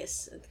my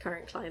face at the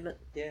current climate.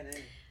 yeah,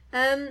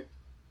 no.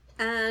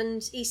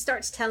 And he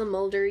starts telling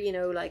Mulder, you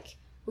know, like,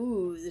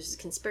 ooh, there's a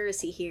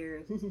conspiracy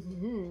here.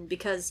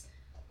 Because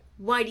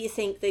why do you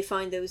think they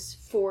found those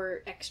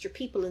 4 extra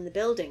people in the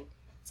building?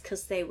 It's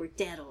because they were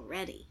dead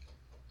already.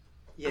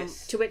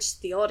 Yes. To which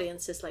the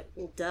audience is like,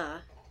 well, duh.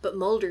 But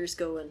Mulder's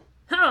going,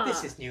 ha!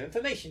 This is new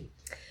information.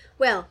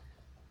 Well,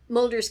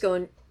 Mulder's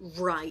going,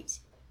 right,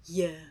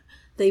 yeah.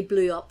 They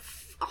blew up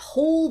a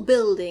whole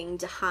building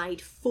to hide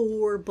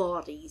 4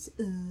 bodies.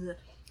 Ugh. And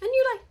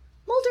you're like,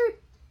 Mulder,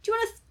 do you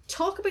want to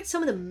talk about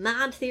some of the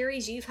mad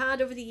theories you've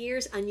had over the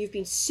years, and you've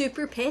been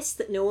super pissed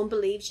that no one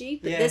believes you,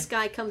 but Yeah. this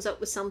guy comes up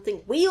with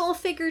something we all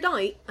figured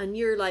out, and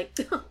you're like,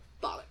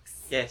 bollocks.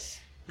 Yes.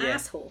 Yeah.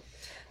 Asshole.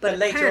 But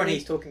later on, apparently-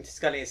 he's talking to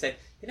Scully and said,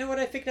 "You know what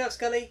I figured out,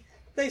 Scully?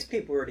 Those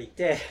people are already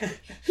dead."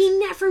 He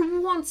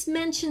never once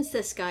mentions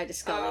this guy to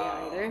Scully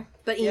either.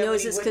 But he Yeah, knows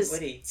but he it's wouldn't, because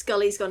would he?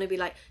 Scully's going to be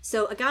like,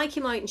 so a guy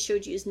came out and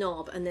showed you his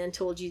knob and then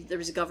told you there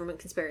was a government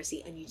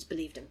conspiracy and you just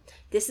believed him.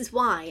 This is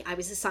why I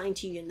was assigned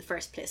to you in the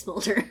first place,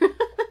 Mulder.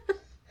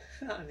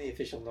 I'm the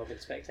official knob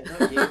inspector,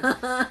 not you.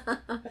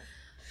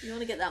 You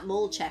want to get that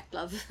mole check,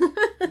 love.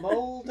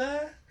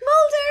 Mulder?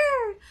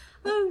 Mulder!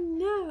 Oh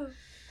no.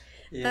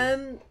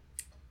 Yeah.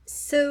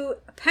 So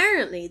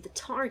apparently the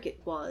target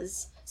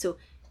was, so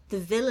the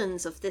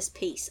villains of this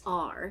piece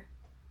are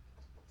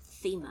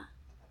FEMA.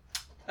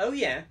 Oh,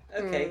 yeah.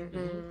 Okay.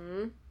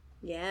 Mm-hmm.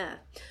 Yeah.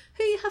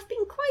 Who have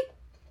been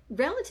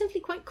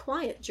relatively quite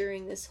quiet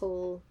during this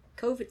whole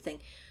COVID thing.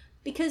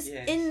 Because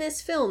Yes. in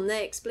this film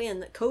they explain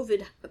that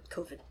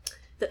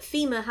that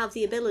FEMA have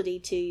the ability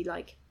to,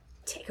 like,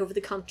 take over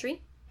the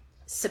country,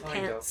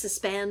 Kind of.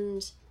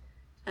 suspend,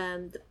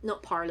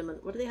 not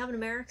Parliament, what do they have in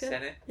America?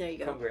 Senate. There you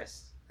go.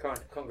 Congress.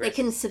 Congress. They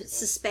can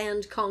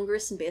suspend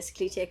Congress and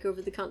basically take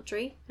over the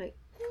country. Like,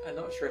 I'm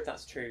not sure if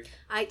that's true.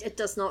 it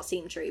does not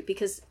seem true,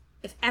 because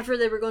if ever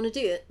they were going to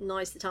do it,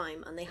 now's the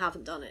time, and they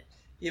haven't done it.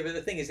 Yeah, but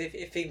the thing is,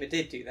 if FEMA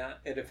did do that,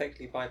 it'd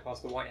effectively bypass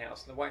the White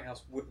House, and the White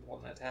House wouldn't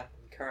want that to happen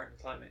in the current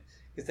climate,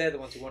 because they're the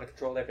ones who want to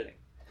control everything.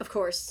 Of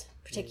course,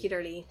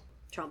 particularly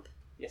Trump.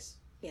 Yes.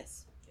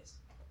 Yes. Yes.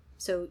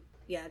 So,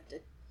 yeah.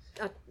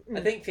 I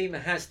think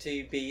FEMA has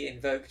to be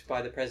invoked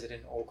by the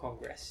President or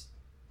Congress.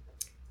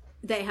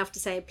 They have to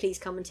say, please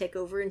come and take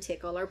over and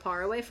take all our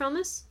power away from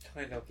us.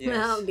 Kind of, yes.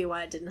 Well, that would be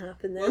why it didn't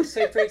happen then. Well,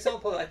 so, for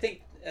example, I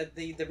think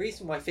the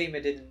reason why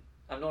FEMA didn't...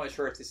 I'm not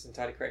sure if this is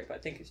entirely correct, but I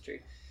think it's true.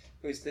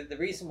 Was that the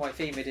reason why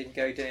FEMA didn't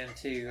go down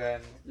to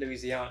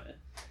Louisiana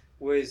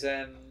was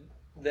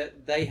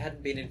that they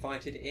hadn't been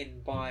invited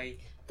in by...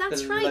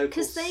 That's the right, local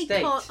because they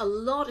state. caught a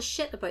lot of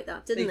shit about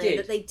that, didn't They they? did.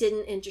 That they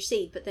didn't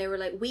intercede, but they were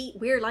like,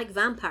 we're like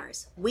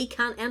vampires. We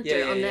can't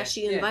enter unless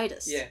you invite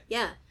us.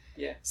 Yeah.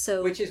 Yeah.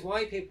 So, Which is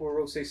why people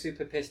were also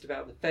super pissed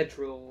about the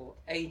federal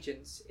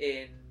agents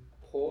in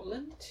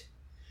Portland.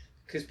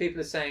 Because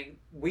people are saying,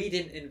 we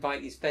didn't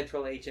invite these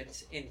federal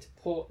agents into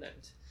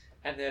Portland.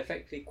 and they're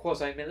effectively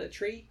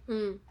quasi-military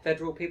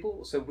federal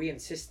people. So we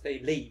insist they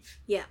leave.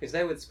 Yeah. Because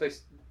they were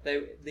supposed.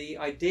 The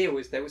idea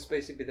was they were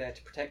supposed to be there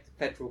to protect the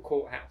federal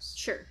courthouse.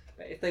 Sure.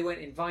 But if they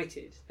weren't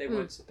invited, they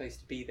weren't supposed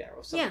to be there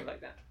or something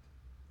like that.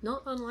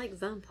 Not unlike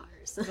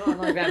vampires. Not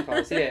unlike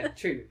vampires. Yeah.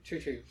 True.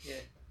 Yeah.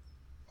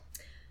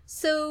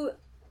 So.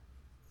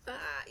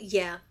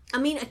 Yeah. I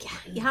mean,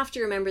 you have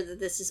to remember that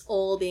this is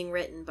all being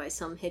written by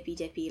some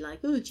hippy-dippy, like,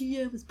 oh,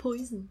 GM was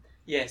poison.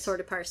 Yes. Sort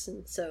of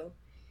person. So,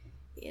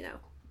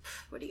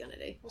 what are you going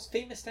to do? What's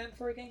FEMA stand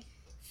for again?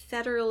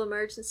 Federal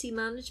Emergency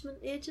Management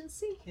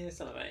Agency? Yeah,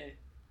 something like that.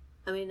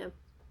 I mean,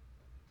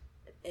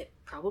 it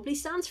probably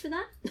stands for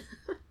that.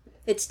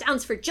 It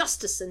stands for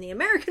justice in the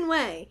American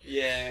way.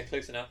 Yeah,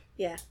 close enough.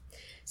 Yeah.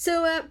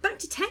 So, back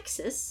to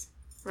Texas,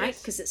 right?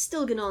 Because it's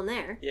still going on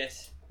there.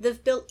 Yes.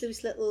 They've built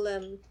those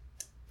little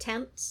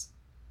tents.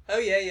 Oh,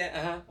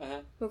 yeah.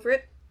 Over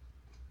it.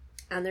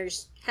 And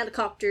there's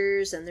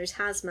helicopters and there's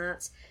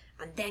hazmats.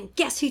 And then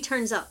guess who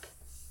turns up?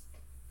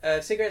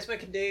 Cigarette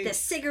smoking dude. The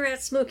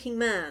cigarette smoking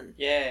man.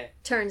 Yeah.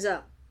 Turns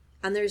up.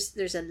 And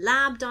there's a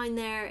lab down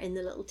there in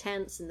the little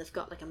tents, and they've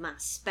got like a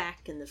mass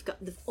spec, and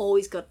they've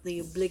always got the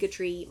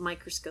obligatory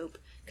microscope,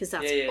 because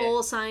that's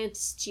all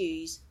scientists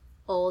use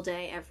all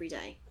day, every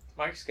day.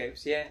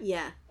 Microscopes, yeah.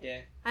 Yeah. Yeah.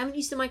 I haven't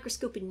used a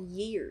microscope in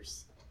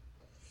years.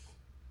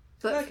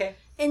 But okay.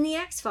 In the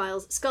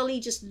X-Files, Scully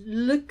just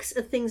looks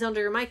at things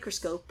under a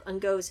microscope and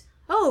goes,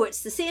 "Oh,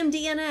 it's the same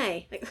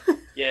DNA." Like,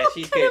 yeah,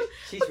 she's good.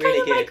 She's really good.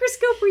 What kind of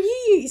microscope were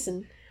you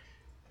using?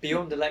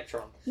 Beyond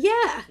Electron.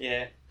 Yeah.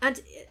 Yeah. And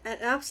it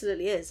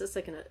absolutely is. It's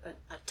like an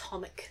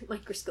atomic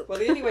microscope. Well,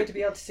 the only way to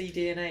be able to see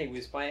DNA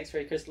was by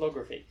X-ray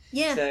crystallography.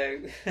 Yeah. So.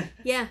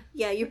 yeah.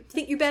 You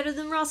think you're better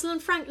than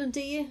Rosalind Franklin,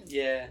 do you?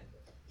 Yeah.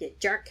 You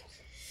jerk.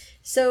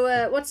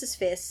 So, what's his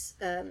face?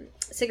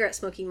 Cigarette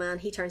smoking man.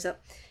 He turns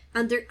up,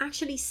 and they're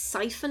actually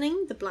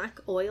siphoning the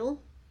black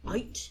oil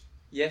out.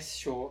 Yes,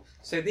 sure.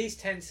 So these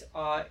tents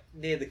are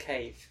near the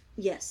cave.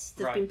 Yes,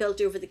 they've been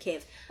built over the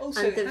cave.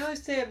 Also, how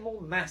is there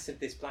more mass of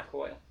this black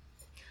oil?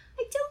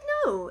 I don't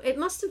know. It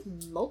must have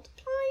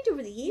multiplied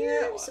over the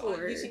years,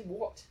 or using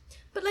what?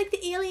 But like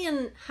the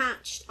alien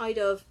hatched out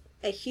of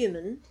a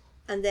human,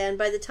 and then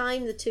by the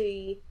time the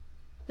two,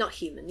 not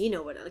human, you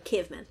know what,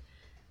 cavemen,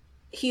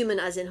 human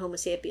as in Homo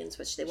sapiens,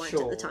 which they weren't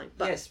at the time.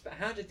 But yes, but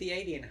how did the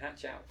alien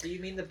hatch out? Do you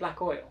mean the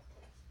black oil?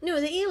 No,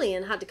 the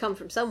alien had to come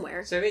from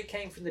somewhere. So it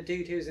came from the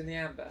dude who was in the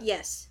amber.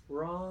 Yes.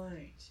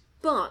 Right.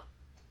 But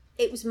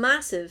it was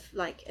massive,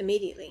 like,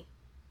 immediately.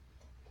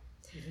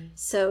 Mm-hmm.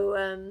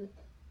 So,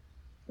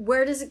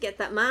 where does it get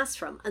that mass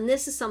from? And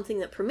this is something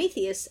that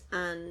Prometheus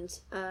and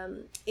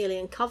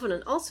Alien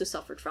Covenant also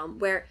suffered from,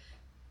 where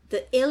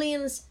the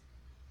aliens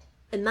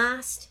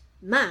amassed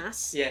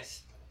mass,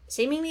 yes,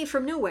 seemingly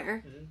from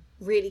nowhere,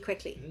 really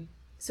quickly. Mm-hmm.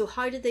 So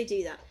how did they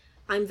do that?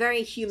 I'm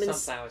very human.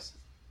 Sunflowers.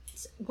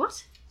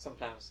 What?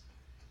 Sunflowers.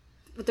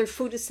 But they're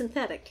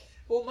photosynthetic.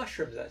 Well,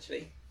 mushrooms,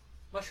 actually.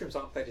 Mushrooms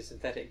aren't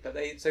photosynthetic, but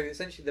so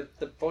essentially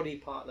the body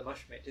part of the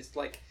mushroom, it just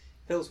like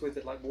fills with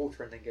it like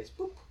water and then goes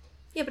boop.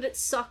 Yeah, but it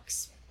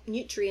sucks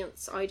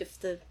nutrients out of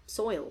the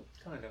soil.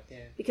 Kind of,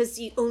 yeah. Because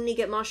you only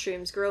get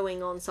mushrooms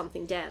growing on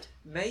something dead.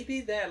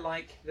 Maybe they're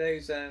like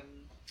those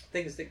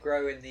things that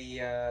grow in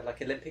the like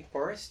Olympic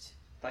forest,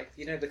 like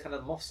you know the kind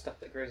of moss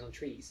stuff that grows on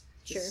trees.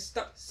 Sure.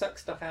 Suck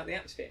stuff out of the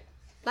atmosphere.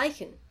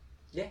 Lichen.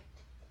 Yeah.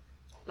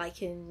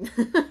 Lichen.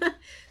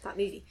 That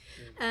movie.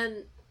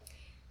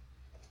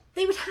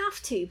 They would have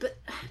to, but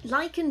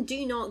lichen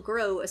do not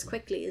grow as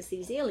quickly as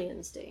these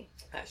aliens do.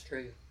 That's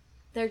true.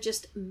 They're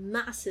just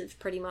massive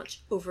pretty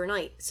much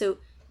overnight. So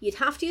you'd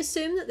have to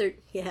assume that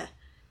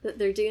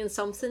they're doing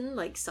something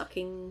like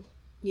sucking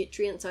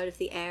nutrients out of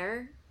the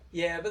air.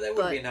 Yeah, but there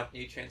wouldn't be enough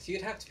nutrients.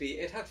 It'd have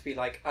to be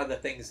like other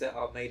things that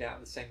are made out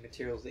of the same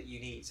materials that you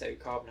need, so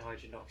carbon,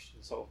 hydrogen,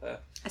 oxygen, sulfur.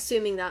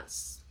 Assuming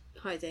that's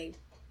how they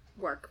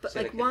work. But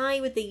silicon. Like, why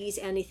would they use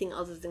anything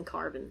other than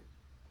carbon?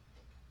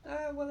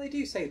 Well, they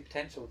do say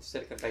potential for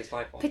silicon-based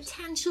life forms.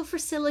 Potential for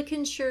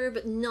silicon, sure,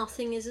 but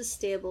nothing is as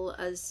stable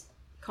as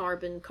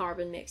carbon.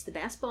 Carbon makes the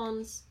best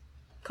bonds.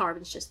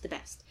 Carbon's just the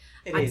best.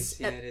 It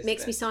is. It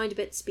makes me sound a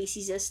bit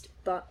speciesist,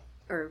 but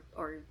or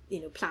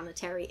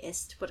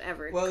planetary-ist,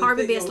 whatever. Well,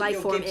 carbon-based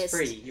life form is.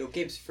 Your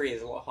Gibbs free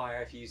is a lot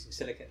higher if you're using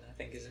silicon, I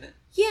think, isn't it?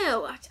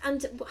 Yeah,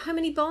 and how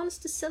many bonds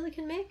does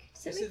silicon make?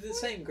 It's the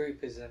same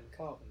group as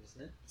carbon,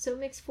 isn't it? So it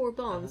makes 4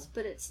 bonds,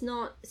 but it's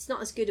not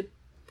as good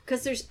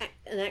because there's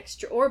an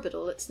extra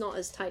orbital. It's not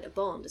as tight a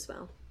bond as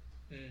well.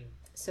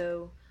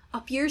 So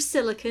up your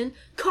silicon,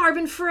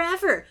 carbon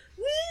forever.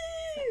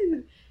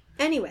 Woo!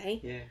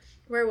 Anyway,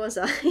 where was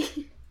I?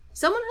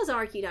 Someone has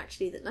argued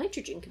actually that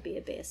nitrogen could be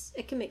a base.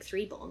 It can make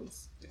 3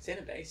 bonds. It's in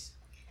a base.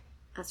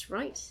 That's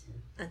right.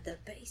 And the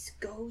base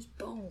goes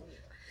boom.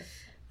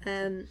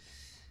 I've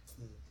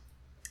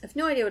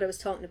no idea what I was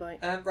talking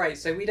about. Right,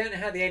 so we don't know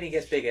how the alien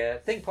gets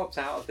bigger. Thing pops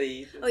out of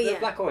the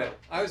black oil.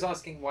 I was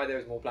asking why there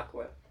was more black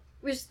oil.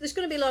 There's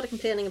going to be a lot of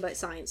complaining about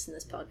science in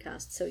this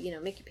podcast, so,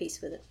 make your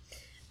peace with it.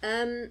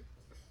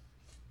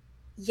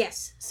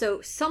 Yes.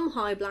 So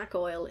somehow black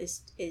oil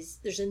is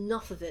there's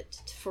enough of it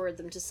for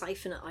them to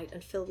siphon it out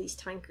and fill these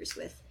tankers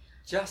with.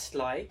 Just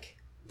like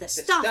The the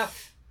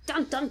stuff.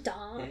 Dun dun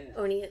dun. Yeah.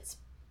 Only it's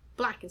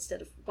black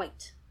instead of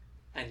white.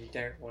 And you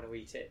don't want to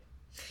eat it.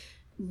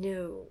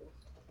 No,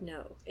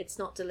 it's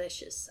not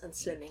delicious and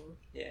slimming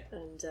Yeah.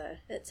 and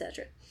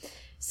etc.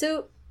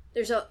 So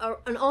there's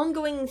an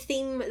ongoing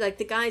theme. Like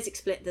the guys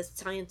explain, the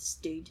science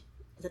dude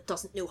that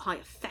doesn't know how a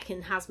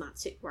feckin' hazmat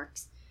suit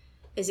works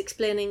is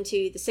explaining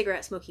to the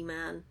cigarette smoking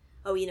man,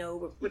 oh, you know,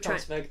 we're You trying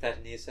can't smoke that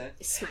in here, sir.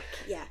 smack,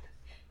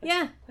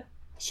 yeah,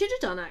 should have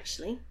done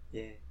actually,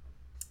 Yeah.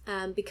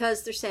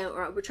 because they're saying, all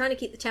right, we're trying to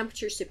keep the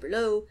temperature super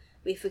low.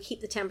 If we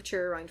keep the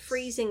temperature around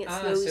freezing, it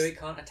slows. So it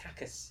can't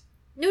attack us.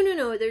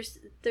 No.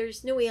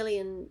 There's no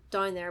alien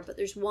down there, but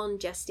there's one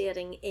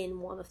gestating in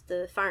one of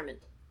the firemen.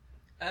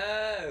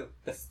 Oh,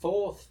 the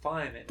fourth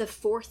fireman. The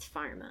fourth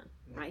fireman,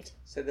 right?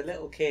 So the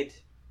little kid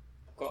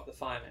got the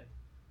fireman.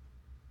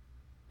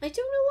 I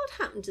don't know what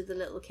happened to the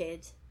little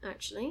kid,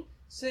 actually.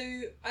 So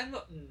I'm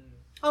not.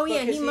 Oh Well,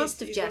 yeah, he 'cause must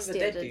have he's one of the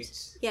dead gestated.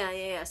 dudes.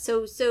 Yeah.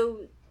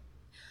 So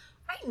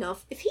right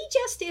enough. If he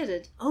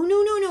gestated, oh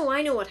no,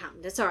 I know what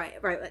happened. It's all right.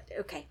 Right,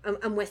 okay,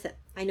 I'm with it.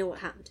 I know what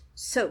happened.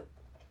 So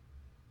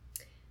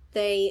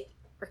they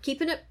are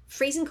keeping it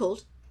freezing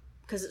cold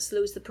because it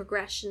slows the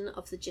progression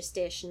of the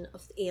gestation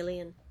of the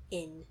alien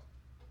in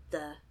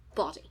the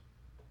body,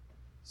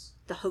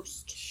 the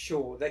host.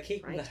 Sure, they're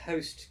keeping Right. the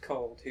host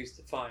cold, who's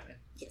the fireman.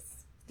 Yes.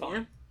 Fine.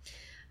 Yeah.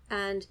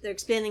 And they're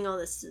explaining all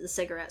this to the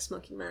cigarette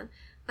smoking man,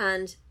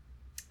 and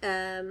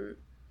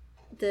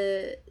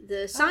the How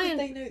did science.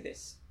 they know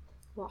this?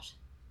 What?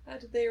 How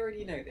did they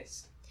already know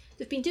this?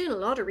 They've been doing a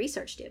lot of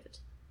research, David.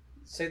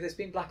 So there's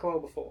been black oil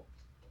before,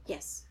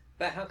 Yes.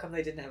 but how come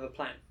they didn't have a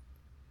plan?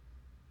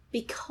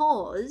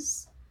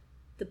 Because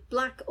the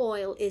black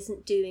oil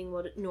isn't doing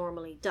what it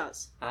normally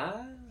does.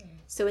 Ah,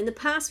 So in the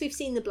past, we've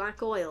seen the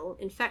black oil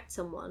infect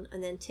someone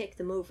and then take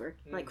them over,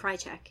 like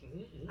Krychek,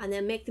 and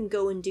then make them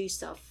go and do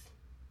stuff.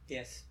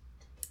 yes.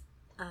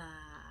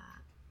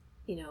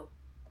 You know,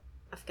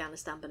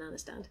 Afghanistan, banana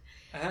stand,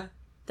 Uh-huh.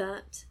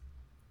 that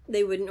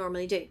they wouldn't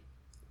normally do.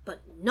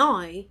 But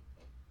now,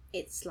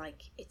 it's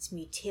like, it's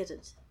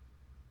mutated.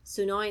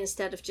 So now,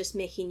 instead of just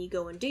making you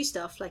go and do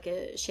stuff like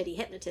a shitty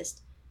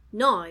hypnotist,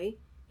 now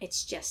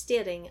it's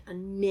gestating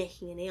and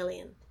making an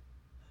alien.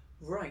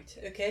 Right,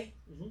 okay.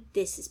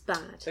 This is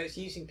bad. So it's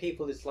using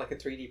people as like a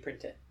 3D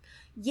printer.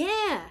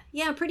 Yeah,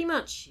 pretty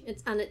much.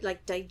 And it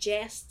like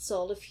digests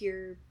all of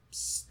your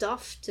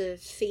stuff to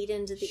feed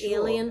into the Sure,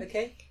 alien.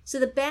 okay. So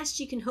the best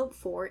you can hope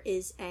for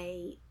is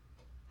I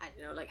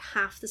don't know, like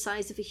half the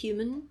size of a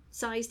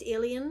human-sized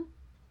alien,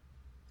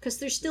 because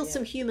there's still Yeah.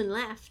 some human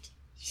left.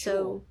 Sure.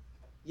 So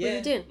Yeah. are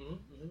you doing?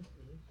 Mm-hmm.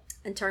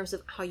 in terms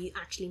of how you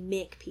actually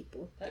make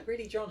people. That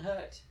really John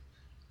Hurt.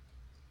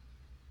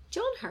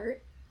 John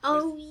Hurt.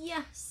 Oh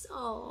yes.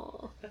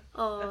 Oh,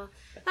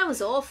 that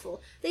was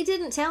awful. They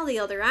didn't tell the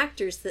other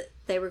actors that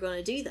they were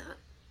going to do that.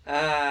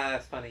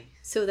 Ah, funny.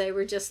 So they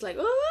were just like,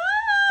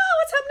 oh,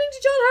 what's happening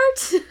to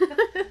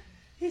John Hurt?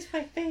 He's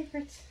my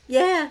favourite.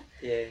 Yeah.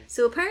 Yeah.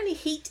 So apparently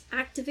heat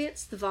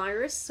activates the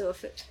virus. So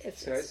if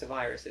So it's a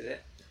virus, is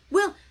it?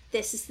 well,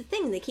 this is the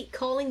thing. They keep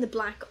calling the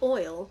black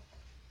oil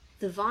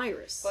the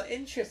virus. Well,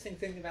 interesting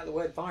thing about the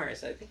word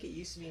virus, I think it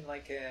used to mean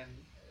like, I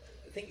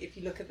think if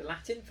you look at the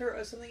Latin for it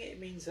or something, it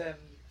means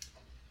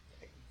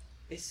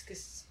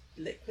viscous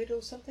liquid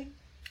or something.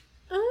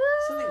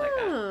 Something like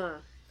that.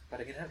 But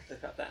I'm going to have to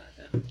look up that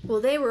now.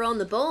 Well, they were on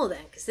the ball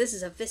then, because this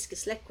is a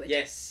viscous liquid.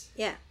 Yes.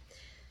 Yeah.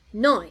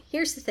 Now,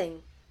 here's the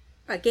thing.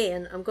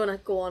 Again, I'm going to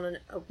go on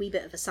a wee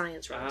bit of a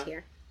science rant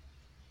here.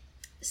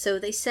 So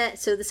the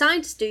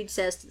scientist dude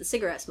says to the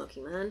cigarette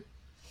smoking man,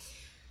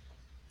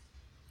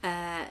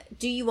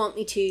 do you want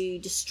me to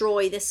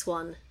destroy this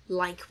one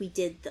like we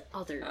did the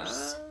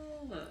others?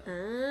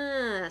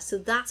 So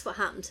that's what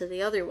happened to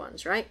the other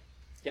ones, right?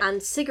 Yep.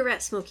 And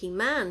cigarette smoking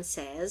man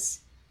says,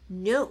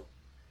 no,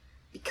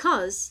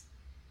 because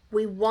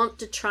we want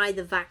to try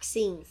the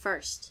vaccine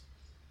first.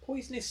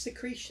 Poisonous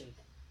secretion.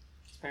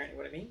 That's apparently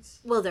what it means.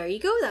 Well, there you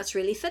go. That's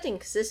really fitting,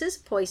 because this is a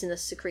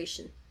poisonous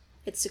secretion.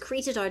 It's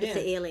secreted out of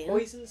the alien.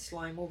 Poison,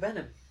 slime, or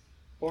venom.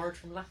 Borrowed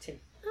from Latin.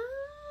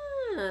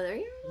 There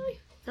you go.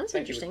 That's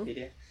Thank interesting.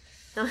 you,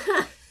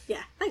 Wikipedia.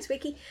 Yeah, thanks,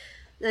 Wiki.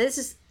 Now this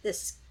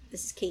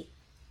is key.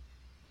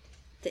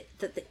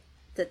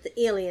 That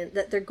the alien,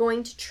 that they're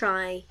going to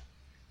try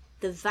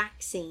the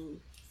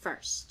vaccine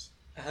first.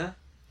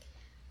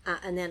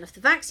 And then if the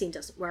vaccine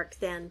doesn't work,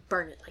 then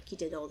burn it like you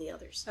did all the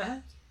others.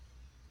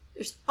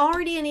 There's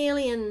already an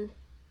alien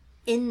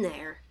in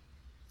there.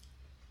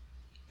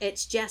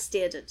 It's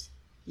gestated.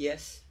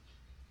 Yes.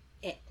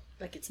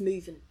 Like it's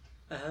moving.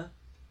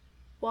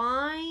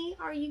 Why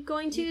are you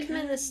going to You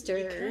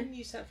administer? can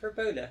use that for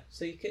Ebola.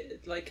 So you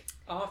could, like,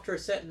 after a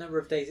certain number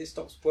of days, it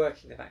stops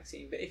working, the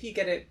vaccine. But if you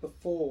get it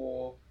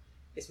before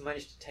it's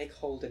managed to take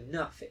hold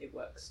enough, it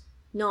works.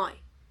 Now,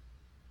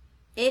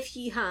 if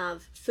you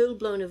have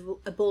full-blown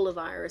Ebola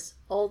virus,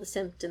 all the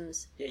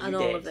symptoms and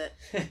all of it,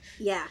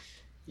 yeah,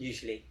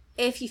 Usually.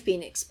 if you've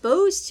been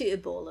exposed to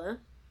Ebola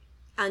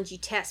and you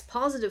test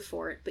positive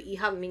for it, but you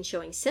haven't been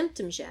showing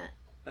symptoms yet,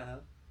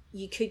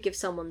 you could give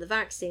someone the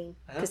vaccine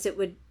because it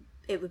would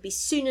be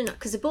soon enough.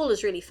 Because Ebola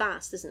is really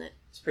fast, isn't it?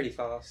 It's pretty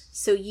fast.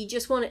 So you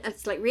just want to,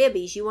 it's like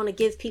rabies, you want to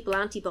give people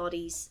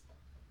antibodies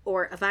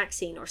or a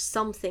vaccine or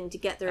something to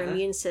get their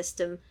immune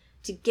system,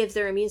 to give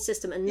their immune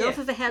system enough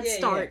of a head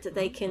start that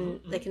they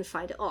can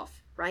fight it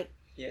off, right?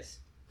 Yes.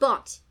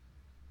 But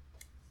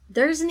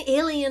there's an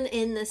alien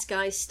in this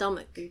guy's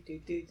stomach.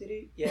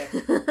 Yeah.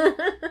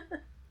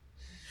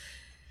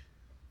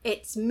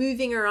 It's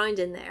moving around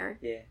in there.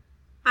 Yeah.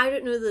 I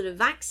don't know that a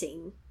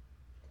vaccine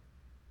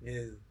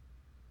No.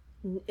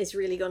 is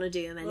really going to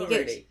do him any Not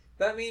good. really.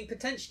 But I mean,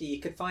 potentially you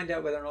could find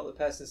out whether or not the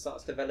person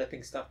starts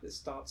developing stuff that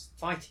starts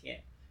fighting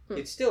it.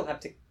 You'd still have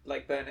to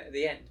like burn it at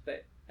the end,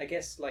 but I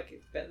guess like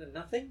it's better than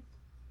nothing.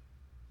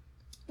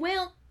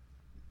 Well,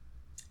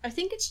 I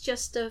think it's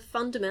just a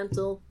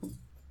fundamental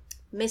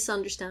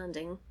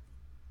misunderstanding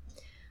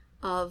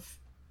of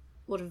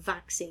what a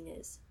vaccine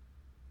is.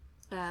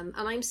 And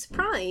I'm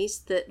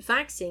surprised that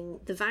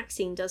the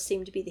vaccine does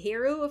seem to be the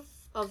hero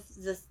of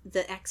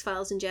the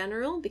X-Files in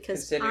general,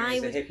 because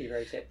Considering it's a hippie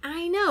wrote it.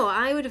 I know,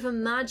 I would have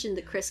imagined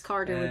that Chris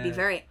Carter would be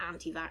very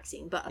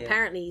anti-vaccine, but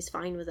apparently he's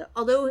fine with it.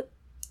 Although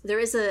there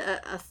is a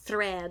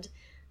thread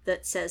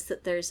that says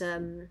that there's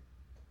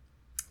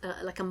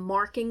like a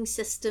marking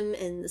system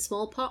in the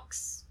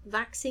smallpox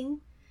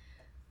vaccine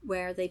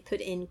where they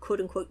put in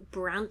quote-unquote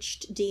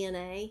branched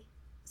DNA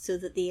so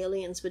that the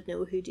aliens would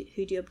know who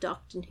to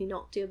abduct and who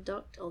not to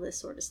abduct, all this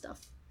sort of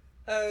stuff.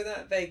 Oh,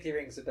 that vaguely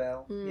rings a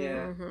bell.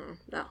 Yeah.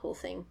 That whole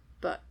thing.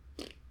 But,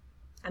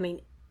 I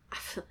mean, I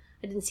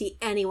didn't see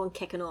anyone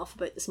kicking off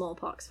about the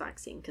smallpox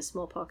vaccine, because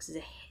smallpox is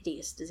a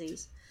hideous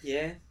disease.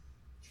 Yeah.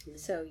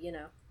 So, you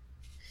know.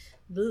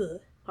 Blech,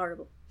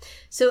 horrible.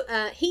 So,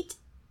 heat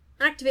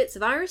activates the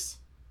virus.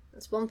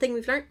 That's one thing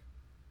we've learned.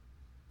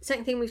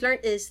 Second thing we've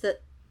learned is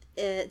that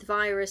the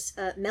virus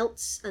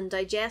melts and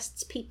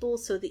digests people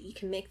so that you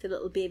can make the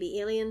little baby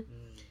alien.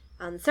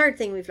 And the third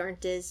thing we've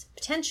learned is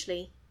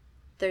potentially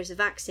there's a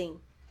vaccine,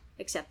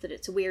 except that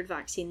it's a weird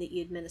vaccine that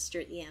you administer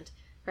at the end,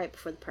 right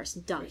before the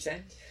person dies.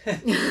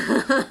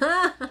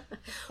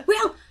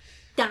 Well,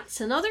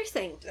 that's another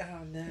thing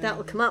that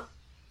will come up.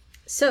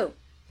 So,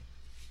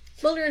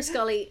 Mulder and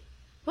Scully...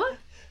 What?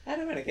 I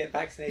don't want to get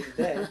vaccinated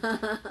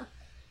there.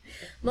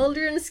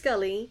 Mulder and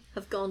Scully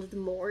have gone to the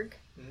morgue,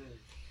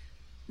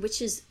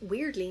 which is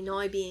weirdly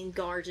now being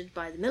guarded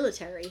by the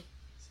military.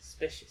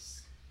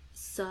 Suspicious.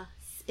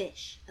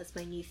 Suspish. That's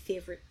my new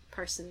favourite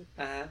person.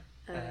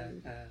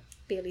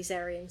 Bailey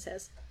Zarian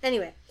says.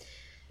 Anyway,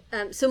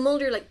 so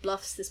Mulder like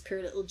bluffs this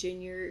poor little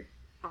junior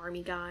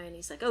army guy, and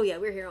he's like, "Oh yeah,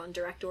 we're here on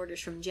direct orders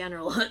from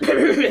General."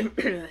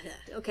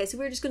 Okay, so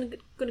we're just gonna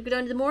go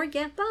down to the morgue.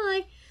 Yeah,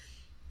 bye.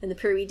 And the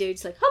poor wee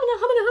dude's like,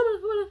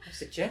 "Humana." That's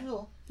the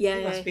general. Yeah,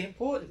 he must be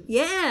important.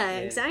 Yeah,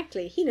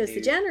 exactly. He knows the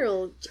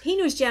general. He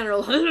knows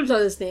General.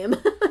 His name.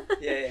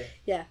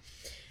 Yeah.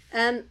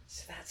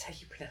 So that's how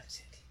you pronounce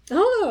it.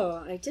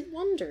 Oh, I did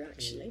wonder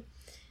actually.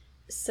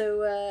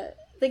 So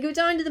they go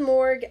down to the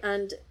morgue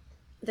and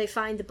they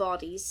find the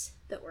bodies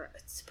that were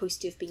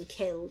supposed to have been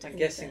killed. I'm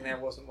guessing there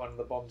wasn't one of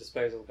the bomb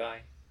disposal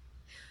guy.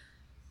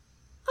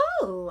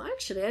 Oh,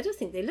 actually, I don't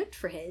think they looked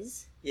for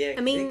his. Yeah,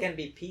 I mean, it can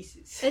be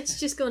pieces. It's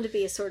just going to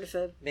be a sort of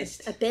a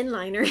Mist. a bin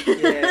liner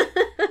Yeah.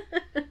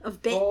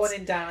 of bits. Born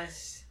in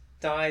Dallas,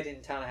 died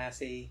in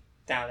Tallahassee,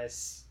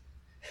 Dallas.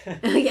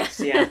 Yeah.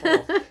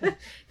 Seattle.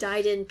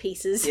 Died in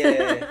pieces.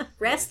 Yeah.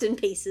 Rest in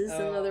pieces,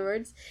 in other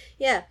words.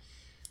 Yeah.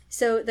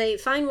 So they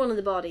find one of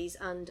the bodies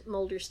and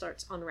Mulder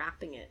starts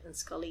unwrapping it, and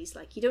Scully's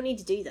like, "You don't need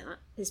to do that.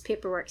 His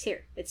paperwork's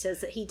here. It says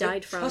that he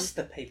died from..." Trust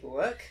the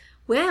paperwork.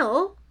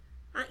 Well,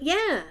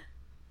 yeah,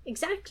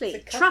 exactly.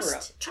 It's a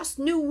cover-up. Trust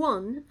no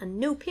one and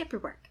no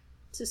paperwork.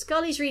 So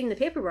Scully's reading the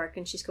paperwork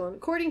and she's going,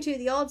 "According to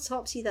the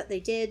autopsy that they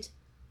did,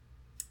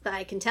 that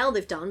I can tell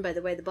they've done by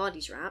the way the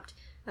body's wrapped,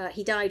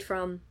 he died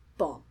from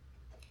bomb."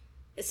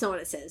 It's not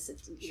what it says.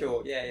 It's,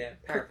 Sure, yeah.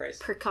 Paraphrase.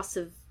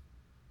 Percussive.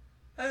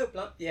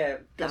 Oh, yeah,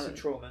 gusset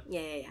trauma.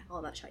 Yeah,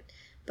 all that shit.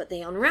 But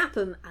they unwrap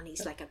him and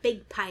he's like a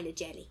big pile of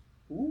jelly.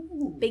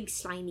 Ooh. Big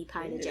slimy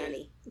pile of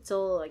jelly. It's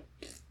all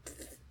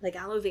like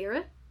aloe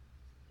vera.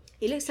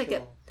 He looks like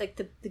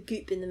the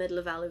goop in the middle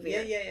of aloe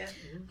vera. Yeah.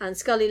 Mm-hmm. And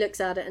Scully looks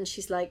at it and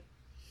she's like,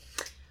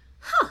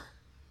 "Huh,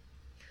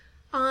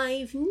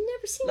 I've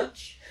never seen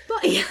Lunch.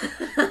 But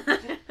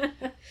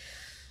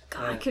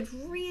God, I could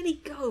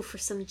really go for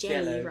some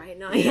jelly Jell-O. right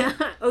now. Yeah.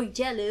 Oh,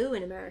 Jell-O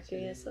in America.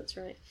 Yes, that's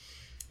right.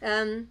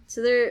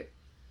 So they're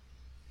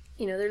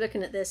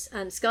looking at this,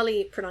 and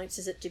Scully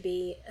pronounces it to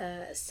be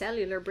a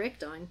cellular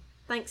breakdown.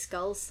 Thanks,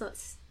 Skulls.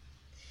 That's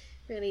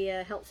really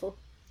helpful.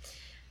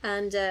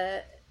 And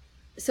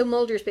so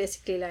Mulder's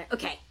basically like,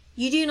 "Okay,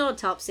 you do an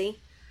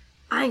autopsy.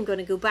 I'm going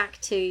to go back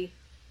to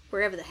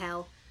wherever the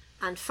hell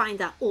and find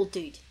that old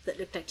dude that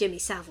looked like Jimmy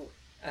Savile."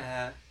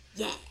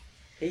 Yeah.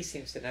 He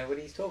seems to know what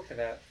he's talking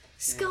about.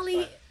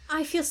 Scully,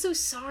 I feel so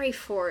sorry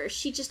for her.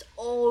 She just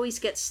always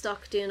gets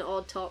stuck doing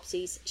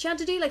autopsies. She had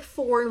to do like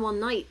 4 in one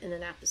night in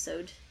an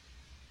episode.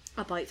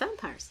 About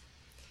vampires.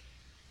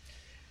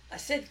 I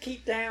said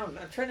keep down.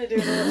 I'm trying to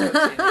do an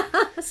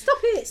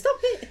autopsy. Stop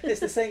it. It's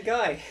the same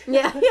guy.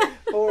 Yeah.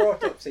 4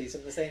 autopsies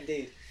on the same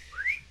dude.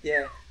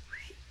 Yeah.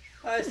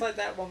 Oh, it's like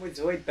that one with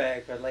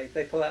Zoidberg where like,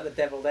 they pull out the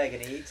deviled egg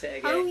and he eats it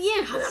again. Oh,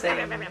 yeah. The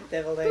same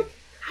deviled egg.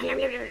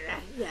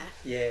 Yeah.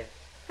 Yeah.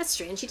 That's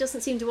strange. He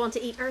doesn't seem to want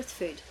to eat earth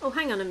food. Oh,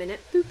 hang on a minute.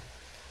 Boop.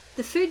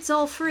 The food's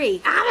all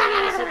free.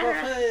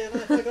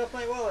 I forgot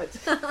my wallet.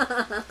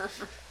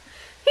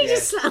 He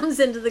just slams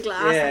into the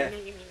glass.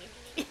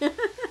 Yeah.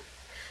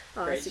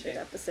 Oh, Great that's a good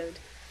shame. episode.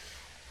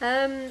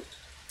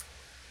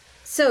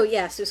 So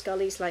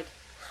Scully's like,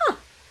 huh,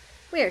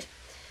 weird.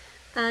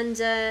 And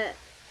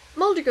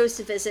Mulder goes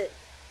to visit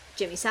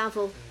Jimmy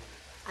Savile.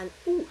 And,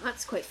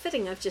 that's quite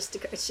fitting. It's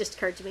just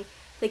occurred to me.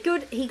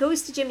 He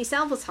goes to Jimmy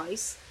Savile's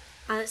house,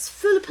 and it's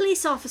full of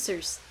police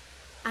officers.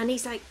 And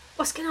he's like,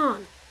 what's going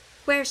on?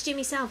 Where's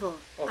Jimmy Savile?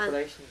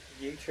 Operation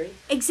U-Tree.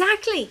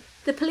 Exactly.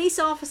 The police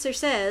officer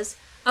says,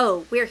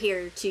 oh, we're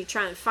here to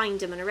try and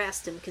find him and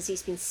arrest him because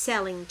he's been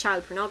selling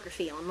child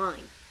pornography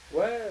online.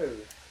 Whoa.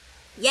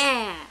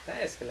 Yeah.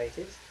 That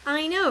escalated.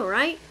 I know,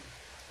 right?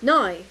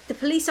 Now, the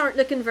police aren't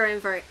looking for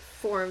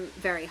him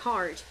very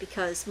hard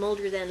because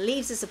Mulder then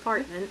leaves his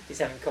apartment. He's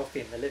having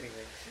coffee in the living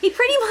room. He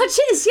pretty much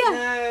is, yeah.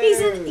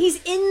 No.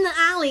 He's in the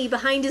alley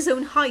behind his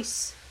own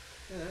house,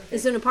 Oh, okay.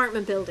 his own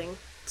apartment building.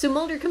 So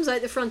Mulder comes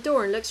out the front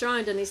door and looks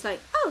around and he's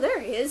like, oh, there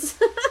he is.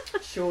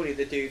 Surely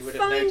the dude would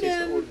have Find noticed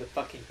him. all of the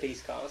fucking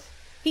police cars.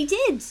 He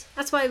did.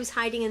 That's why he was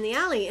hiding in the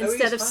alley Oh,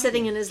 instead he's of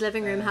sitting fine. in his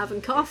living room having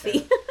Okay,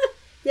 coffee.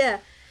 Yeah.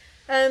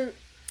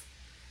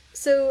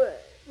 So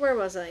where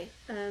was I?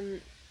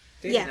 Dude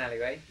Yeah. in an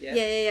alleyway. Yeah.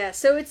 Yeah.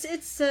 So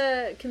it's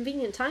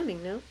convenient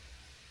timing, no?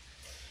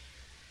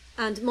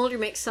 And Mulder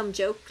makes some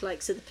joke,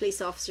 like, so the police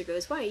officer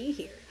goes, why are you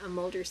here? And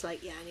Mulder's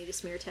like, yeah, I need a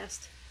smear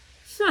test.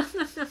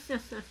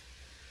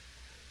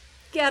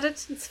 Get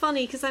it? It's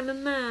funny because I'm a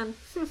man.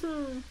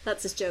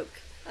 That's his joke.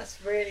 That's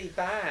really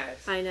bad.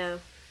 I know.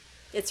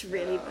 It's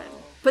really Oh. bad.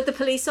 But the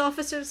police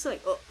officer's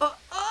like, he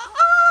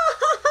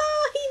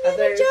made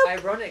Although, a joke.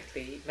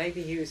 ironically,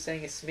 maybe he was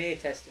saying a smear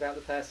test about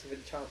the person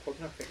with the child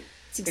pornography.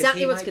 It's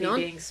exactly what's he going might on.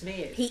 be being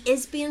smeared. He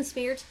is being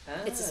smeared.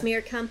 Ah. It's a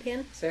smear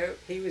campaign. So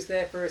he was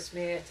there for a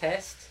smear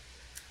test.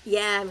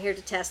 Yeah, I'm here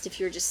to test if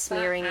you're just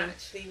smearing That him.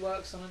 actually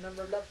works on a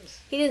number of levels.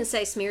 He didn't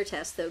say smear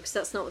test, though, because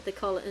that's not what they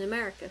call it in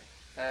America.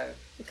 Oh,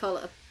 They call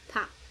it a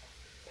pap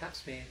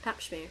smear.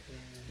 pap smear.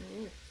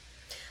 Yeah.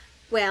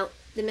 Well,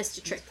 they missed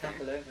a trick there.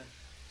 Papilloma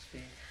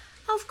smear.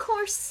 Of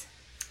course.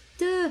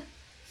 Duh.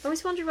 I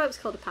always wondered why it was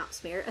called a pap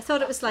smear. I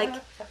thought it was like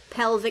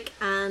pelvic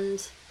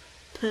and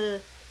p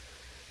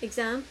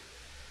exam.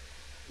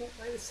 What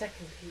might the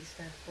second P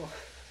stand for?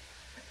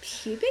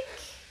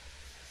 Pubic?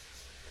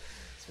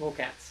 Small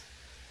cats.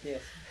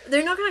 Yes.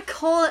 They're not going to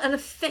call it an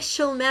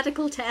official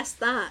medical test,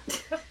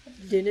 that.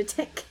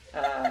 Lunatic.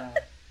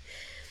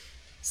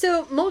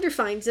 So Mulder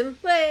finds him.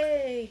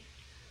 Way.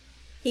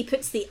 He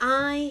puts the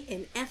I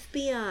in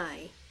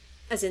FBI,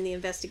 as in the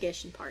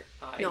investigation part,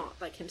 I. not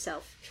like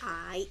himself.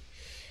 I.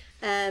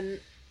 And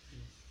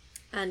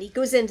he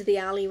goes into the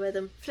alley with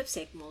him. Flip's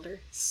sake,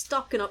 Mulder,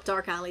 stocking up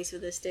dark alleys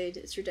with this dude.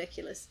 It's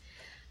ridiculous.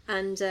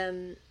 And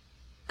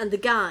the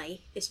guy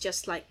is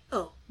just like,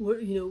 oh,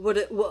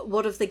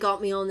 what have they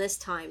got me on this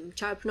time?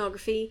 Child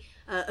pornography,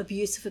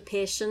 abuse of a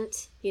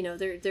patient.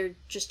 They're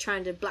just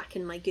trying to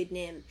blacken my good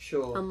name.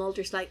 Sure. And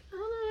Mulder's like, I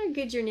don't know how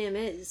good your name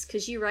is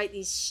because you write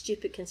these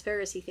stupid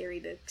conspiracy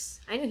theory books.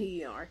 I know who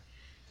you are,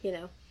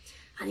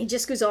 And he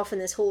just goes off in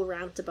this whole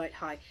rant about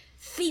how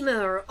FEMA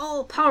are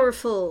all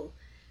powerful,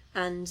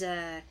 and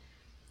that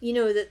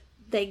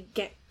they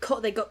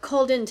got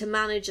called in to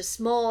manage a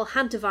small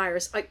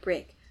hantavirus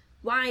outbreak.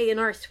 Why on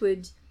earth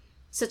would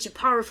such a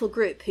powerful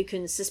group who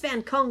can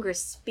suspend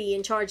Congress be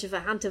in charge of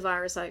a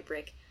hantavirus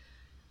outbreak?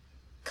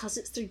 Because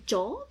it's their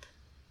job,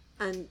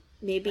 and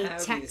maybe That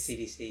would be the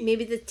CDC.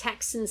 maybe the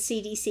Texan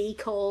CDC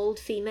called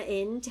FEMA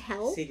in to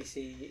help.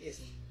 CDC is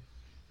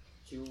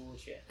in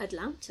Georgia.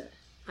 Atlanta,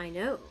 I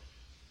know,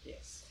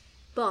 Yes.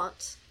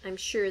 but I'm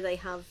sure they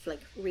have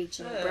like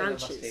regional There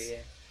branches. must be, yeah.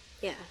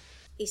 Yeah.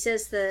 He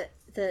says that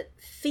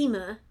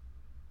FEMA,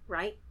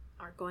 right,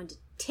 are going to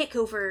take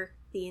over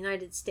the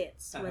United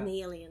States when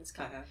the aliens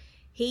come.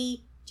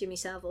 He, Jimmy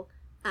Savile,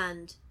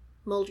 and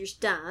Mulder's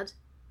dad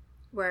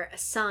were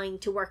assigned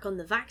to work on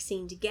the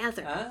vaccine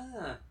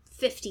together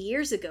 50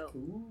 years ago.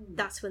 Ooh.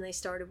 That's when they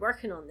started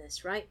working on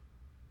this, right?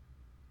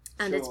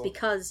 And it's Sure.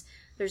 because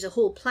there's a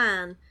whole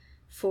plan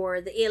for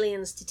the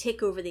aliens to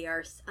take over the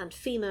Earth, and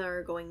FEMA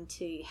are going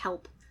to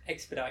help.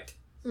 Expedite.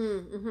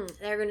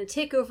 They're going to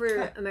take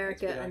over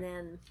America Expedite. and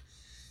then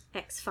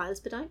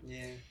X-Files Bedite.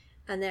 Yeah.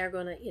 And they're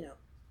going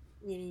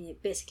to,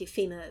 basically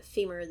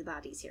FEMA are the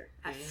baddies here,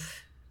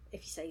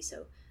 if you say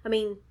so. I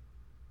mean,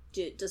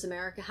 does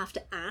America have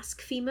to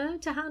ask FEMA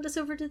to hand us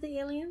over to the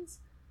aliens?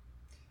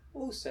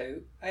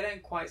 Also, I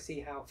don't quite see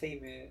how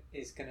FEMA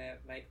is going to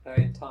make the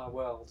entire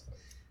world.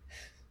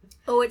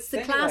 Oh, it's the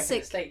They only work in the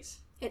classic. States.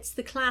 It's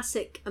the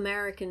classic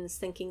Americans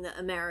thinking that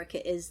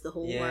America is the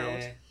whole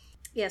world. Yeah.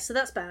 Yeah, so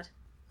that's bad.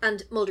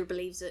 And Mulder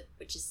believes it,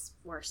 which is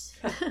worse.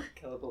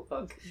 Gullible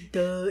fuck.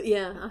 Duh.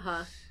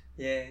 Yeah,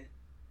 Yeah.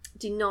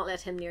 Do not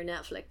let him near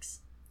Netflix,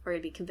 or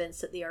he'll be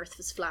convinced that the Earth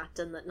was flat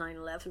and that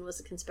 9/11 was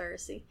a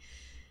conspiracy.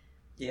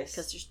 Yes.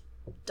 Because there's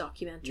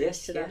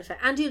documentaries to that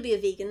effect. And he'll be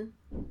a vegan.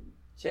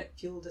 Jet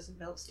fuel doesn't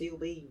melt steel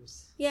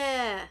beams.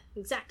 Yeah,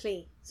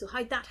 exactly. So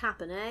how'd that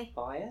happen, eh?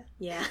 Fire?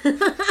 Yeah.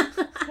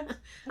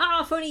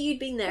 If only you'd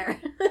been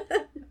there.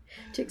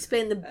 To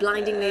explain the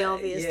blindingly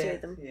obvious to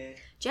them. Yeah.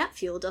 Jet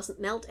fuel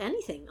doesn't melt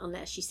anything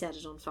unless you set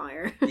it on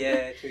fire.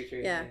 Yeah, true.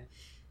 Yeah.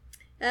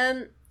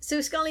 So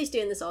Scully's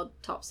doing this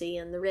autopsy,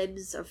 and the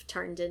ribs have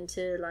turned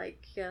into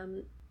like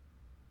it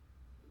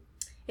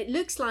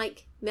looks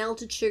like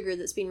melted sugar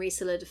that's been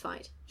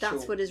resolidified.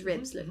 That's what his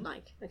ribs look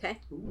like.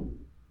 Okay. Ooh.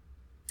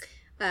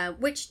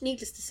 Which,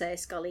 needless to say,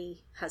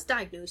 Scully has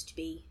diagnosed to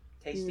be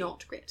Tasty.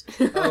 not great.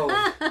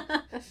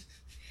 Oh.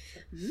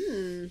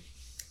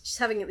 She's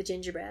having it with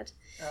gingerbread.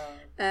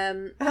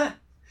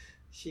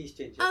 She's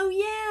ginger. Oh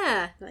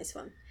yeah, nice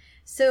one.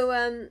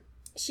 So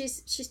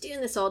she's doing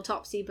this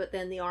autopsy, but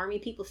then the army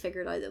people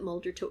figured out that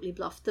Mulder totally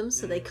bluffed them,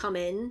 so they come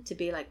in to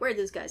be like, where'd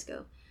those guys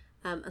go?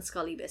 And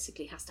Scully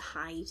basically has to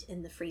hide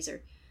in the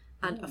freezer,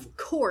 and of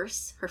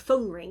course her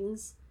phone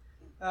rings.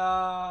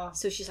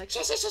 So she's like,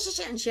 shh,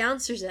 and she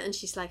answers it, and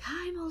she's like,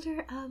 hi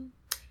Mulder, can't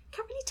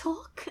really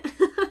talk.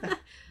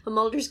 And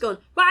Mulder's going,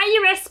 why are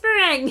you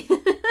whispering?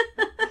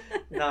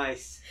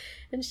 Nice.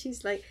 And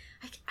she's like,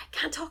 I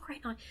can't talk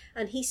right now.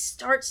 And he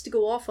starts to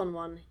go off on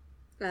one,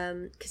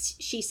 because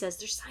she says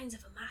there's signs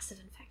of a massive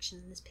infection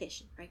in this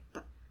patient, right?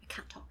 But I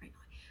can't talk right now.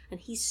 And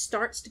he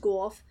starts to go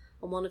off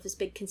on one of his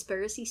big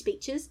conspiracy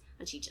speeches,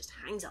 and she just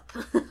hangs up.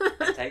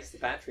 And takes the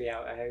battery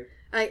out, I hope.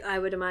 I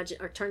would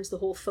imagine, or turns the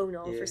whole phone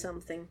off or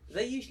something.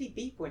 They usually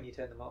beep when you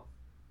turn them off.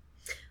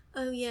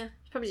 Oh yeah,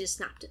 she probably just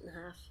snapped it in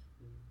half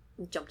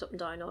and jumped up and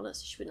down on it,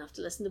 so she wouldn't have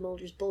to listen to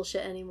Mulder's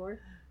bullshit anymore.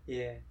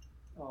 Yeah.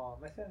 Oh,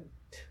 my phone.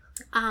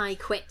 I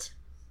quit.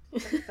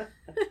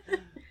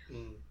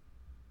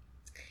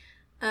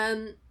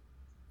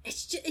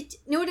 It's just,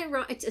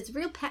 it's a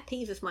real pet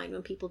peeve of mine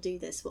when people do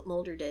this, what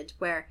Mulder did,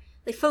 where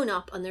they phone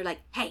up and they're like,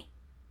 hey,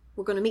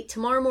 we're going to meet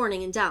tomorrow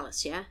morning in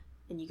Dallas, yeah?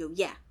 And you go,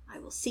 yeah, I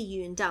will see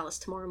you in Dallas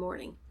tomorrow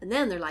morning. And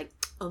then they're like,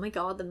 oh my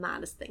god, the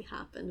maddest thing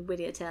happened, what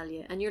do I tell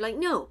you? And you're like,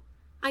 no,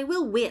 I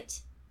will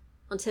wait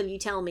until you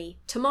tell me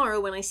tomorrow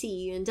when I see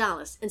you in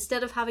Dallas,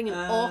 instead of having an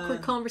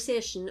awkward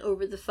conversation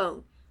over the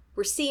phone.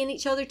 We're seeing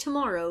each other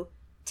tomorw,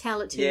 tell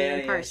it to me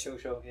in person.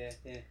 Sure, yeah.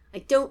 I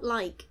don't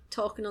like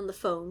talking on the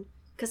phone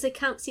because I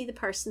can't see the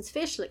person's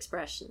facial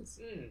expressions.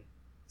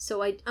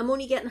 So I'm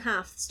only getting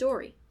half the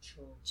story.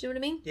 Sure. Do you know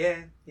what I mean?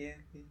 Yeah.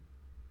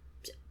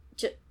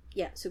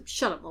 Yeah, so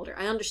shut up, Mulder.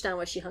 I understand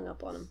why she hung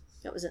up on him.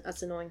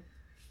 That's annoying.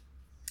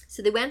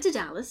 So they went to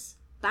Dallas,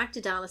 back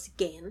to Dallas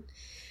again,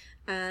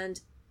 and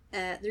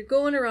they're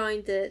going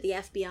around the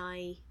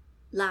FBI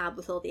lab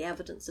with all the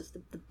evidence of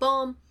the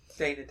bomb.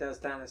 Dana does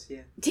Dallas,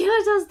 yeah.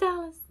 Dana does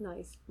Dallas.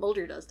 Nice.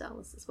 Mulder does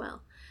Dallas as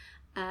well.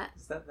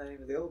 Is that the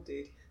name of the old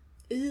dude?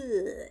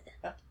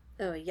 Ugh.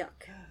 Oh,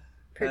 yuck.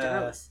 Poor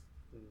Dallas.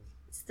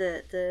 It's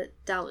the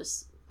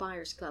Dallas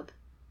Buyers Club.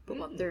 But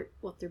what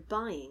they're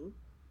buying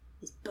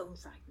is bone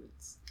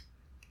fragments.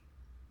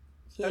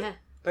 Yeah.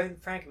 Bone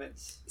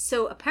fragments.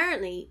 So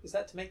apparently... Is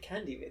that to make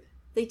candy with?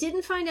 They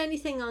didn't find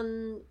anything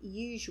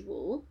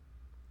unusual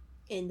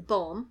in the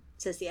bomb,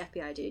 says the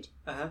FBI dude.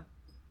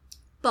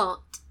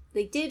 But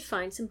they did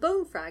find some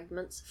bone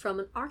fragments from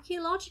an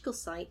archaeological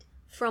site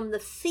from the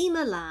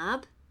FEMA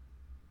lab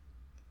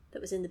that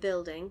was in the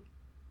building.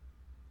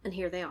 And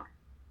here they are.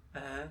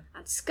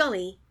 And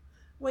Scully...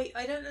 Wait,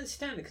 I don't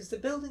understand, because the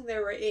building they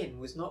were in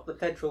was not the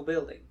federal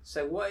building.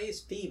 So what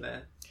is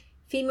FEMA?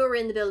 FEMA were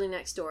in the building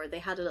next door. They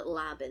had a little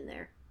lab in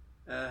there.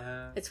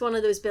 It's one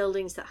of those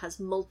buildings that has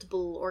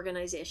multiple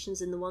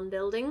organisations in the one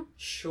building.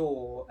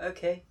 Sure,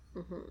 okay.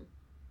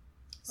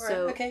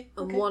 So, right, okay.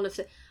 And one of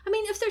the... I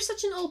mean, if they're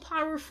such an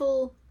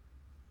all-powerful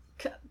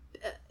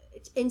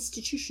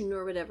institution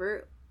or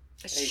whatever,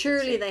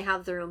 surely they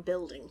have their own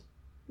building.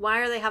 Why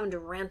are they having to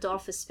rent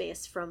office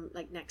space from,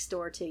 like, next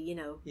door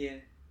to,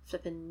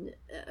 flipping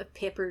a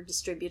paper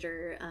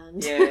distributor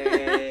and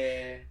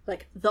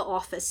like the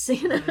office,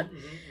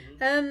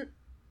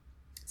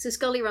 So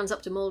Scully runs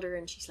up to Mulder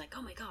and she's like,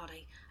 oh my god,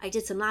 I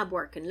did some lab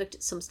work and looked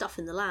at some stuff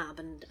in the lab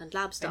and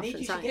lab stuff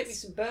and science. I need you to get me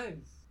some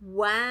bone.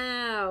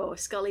 Wow,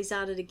 Scully's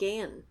at it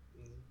again.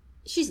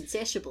 She's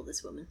insatiable,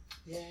 this woman.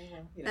 Yeah,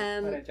 I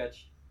don't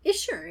judge. Yeah,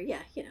 sure,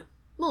 yeah,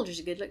 Mulder's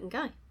a good looking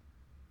guy.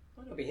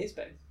 Might not be his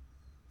bone.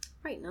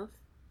 Right enough.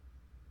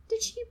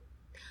 Did she...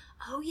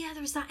 Oh yeah,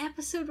 there was that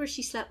episode where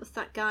she slept with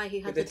that guy who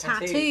had the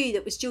tattoo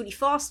that was Jodie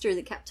Foster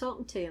that kept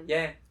talking to him.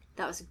 Yeah.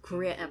 That was a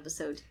great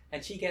episode.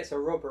 And she gets a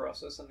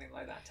Roboros or something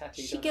like that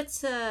tattooed. She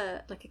gets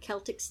a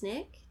Celtic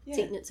snake. It's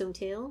eating its own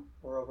tail.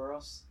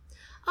 Roboros.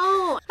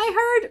 Oh,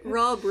 I heard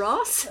Rob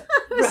Ross.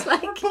 I was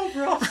like, Bob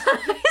Ross.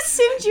 I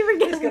assumed you were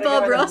getting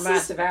Bob Ross.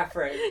 Massive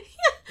afro.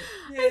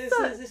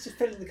 Let's just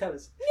fill in the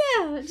colours.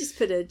 Yeah, just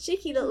put a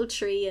cheeky little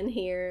tree in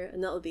here,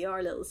 and that'll be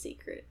our little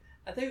secret.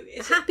 Although,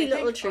 happy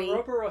little tree.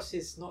 Ouroboros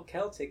is not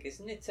Celtic,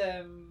 isn't it?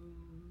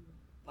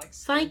 Like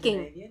Viking.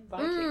 Scandinavian?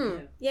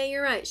 Viking, yeah,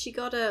 you're right. She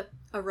got a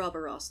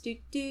Ouroboros.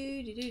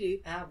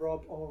 Our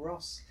Rob or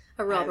Ross.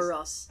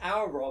 Ouroboros.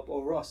 Our Rob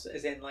or Ross,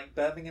 as in like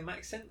Birmingham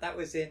accent. That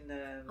was in.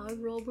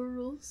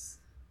 Ouroboros.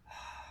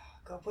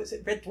 God, what's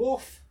it? Red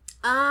Dwarf.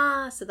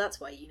 Ah, so that's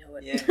why you know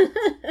it. Yeah.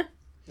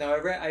 No,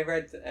 I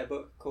read a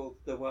book called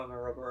The Worm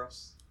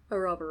Ouroboros.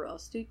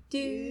 Ouroboros.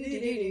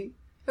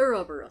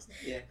 Ouroboros.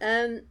 Yeah.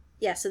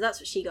 Yeah, so that's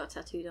what she got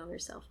tattooed on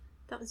herself.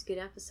 That was a good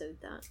episode,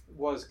 that.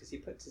 Was, because he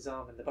puts his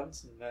arm in the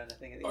Bunsen burner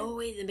thing at the end. Oh,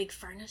 in the big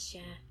furnace,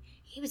 yeah.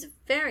 He was a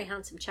very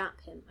handsome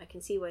chap, him. I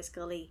can see why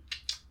Scully...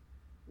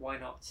 Why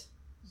not?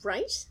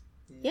 Right?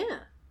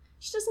 Yeah.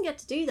 She doesn't get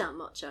to do that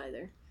much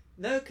either.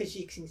 No, because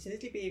she's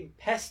continually being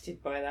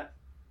pestered by that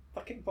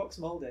fucking Fox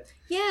Mulder.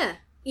 Yeah.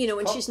 You know,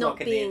 when she's not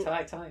being... the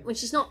entire time. When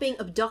she's not being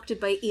abducted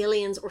by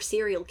aliens or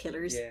serial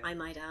killers, I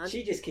might add.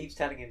 She just keeps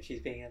telling him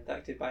she's being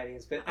abducted by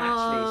aliens, but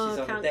actually she's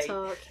on a date.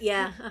 Talk.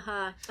 Yeah,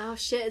 Oh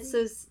shit, it's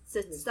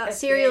that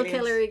serial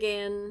killer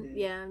again.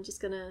 Yeah, I'm just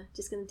gonna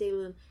deal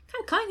with him.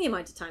 Can't count the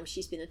amount of times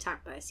she's been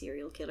attacked by a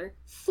serial killer.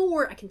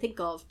 4 I can think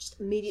of, just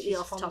immediately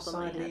off the top of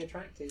my head.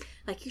 Attractive.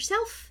 Like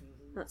yourself.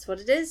 Mm-hmm. That's what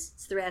it is.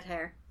 It's the red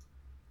hair.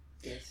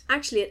 Yes.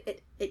 Actually,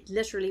 it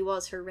literally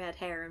was her red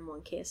hair in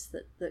one case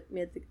that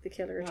made the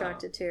killer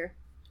attracted to her.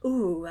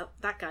 Ooh, well,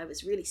 that guy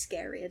was really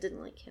scary. I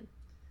didn't like him.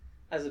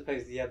 As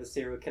opposed to the other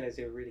serial killers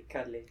who were really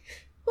cuddly.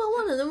 Well,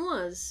 one of them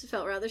was. I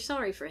felt rather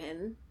sorry for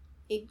him.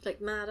 He had,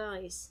 like, mad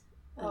eyes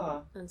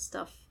and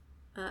stuff.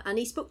 And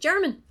he spoke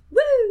German.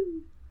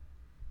 Woo!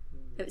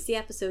 It was the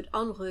episode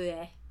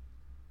Enroué.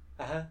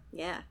 Uh-huh.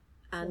 Yeah.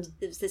 And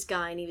there was this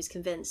guy, and he was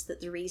convinced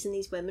that the reason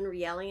these women were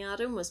yelling at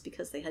him was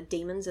because they had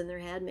demons in their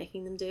head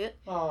making them do it.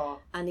 Oh.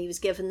 And he was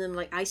giving them,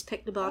 like, ice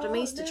pick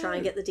lobotomies to try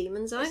and get the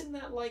demons out. Isn't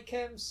that like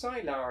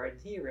Sylar in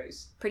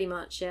Heroes? Pretty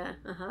much, yeah.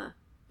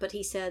 But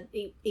he said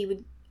he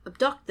would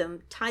abduct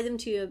them, tie them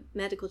to a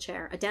medical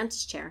chair, a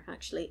dentist chair,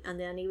 actually, and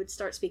then he would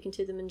start speaking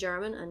to them in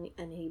German,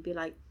 and he'd be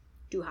like,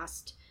 Du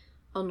hast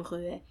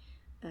Unruhe,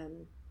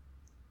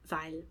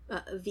 weil,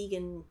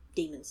 vegan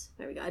demons.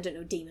 There we go. I don't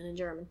know demon in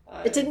German.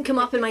 It didn't come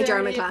up in my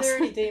German class. If there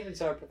are any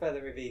demons, I prefer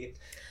them vegan.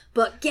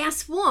 But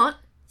guess what?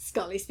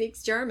 Scully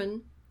speaks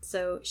German,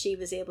 so she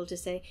was able to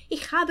say,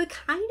 Ich habe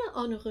keine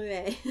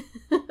Unruhe.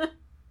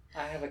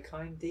 I have a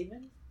kind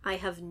demon? I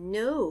have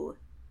no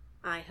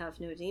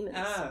demons.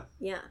 Ah.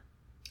 Yeah.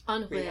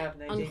 Unruhe. We have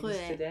no demons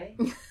today?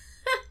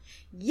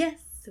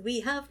 Yes, we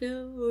have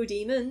no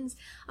demons.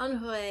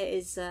 Unruhe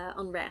is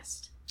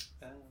unrest.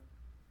 Oh.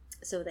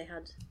 So they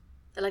had...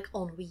 like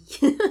ennui.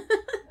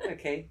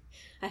 Okay.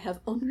 I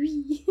have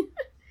ennui.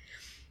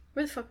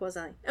 Where the fuck was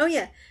I? Oh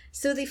yeah.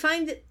 So they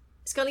find that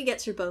Scully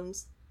gets her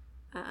bones,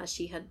 as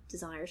she had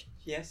desired.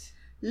 Yes.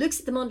 Looks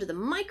at them under the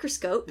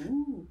microscope.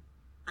 Ooh.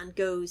 And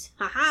goes,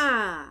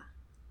 ha!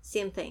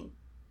 Same thing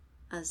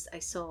as I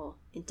saw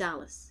in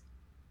Dallas.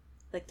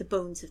 Like the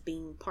bones have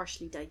been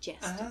partially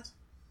digested. Uh-huh.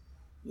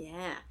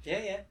 Yeah. Yeah.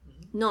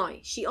 Mm-hmm. Now,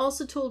 she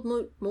also told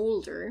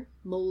Mulder.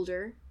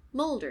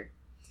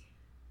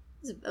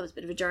 That was a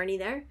bit of a journey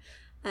there.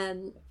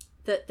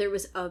 That there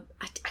was I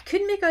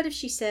couldn't make out if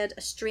she said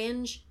a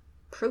strange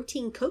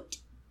protein coat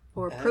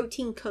or a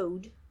protein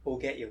code. Or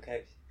get your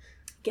coat.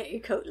 Get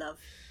your coat, love.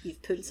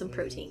 You've pulled some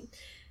protein.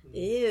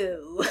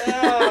 Ew.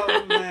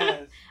 Oh,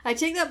 man. I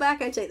take that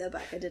back. I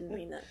didn't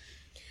mean that.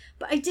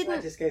 But I didn't...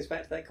 That just goes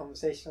back to that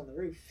conversation on the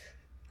roof.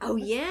 Oh,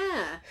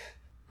 yeah.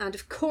 And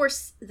of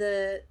course,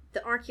 the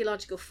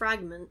archaeological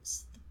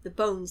fragments, the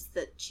bones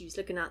that she was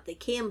looking at, they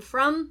came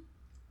from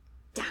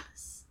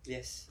Dallas.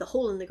 Yes. The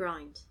hole in the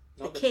ground.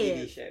 Not the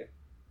cave. TV show.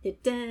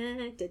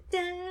 Then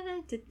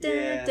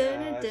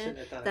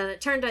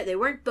it turned out they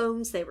weren't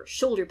bones, they were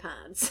shoulder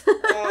pads.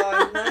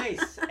 Oh,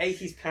 nice.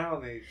 80s power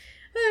move.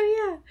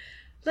 Oh, yeah.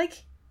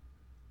 Like,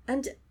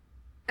 and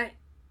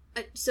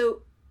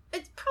so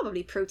it's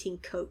probably protein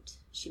coat,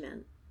 she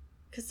meant.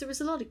 Because there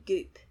was a lot of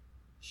goop.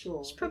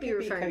 Sure. She's probably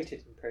referring be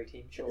coated in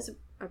protein, sure. It was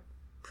a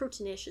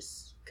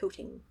proteinaceous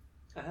coating.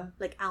 Uh-huh.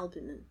 Like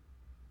albumin.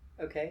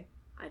 Okay.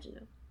 I don't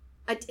know.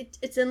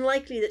 It's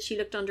unlikely that she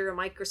looked under a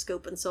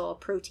microscope and saw a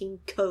protein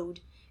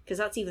code, because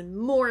that's even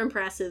more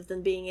impressive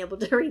than being able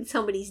to read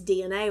somebody's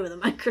DNA with a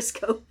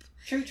microscope.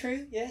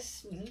 True,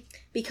 yes. Mm-hmm.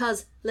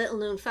 Because, little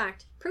known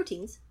fact,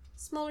 proteins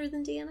smaller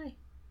than DNA.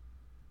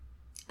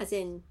 As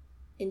in,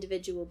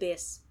 individual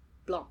base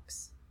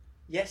blocks.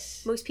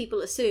 Yes. Most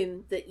people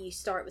assume that you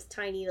start with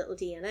tiny little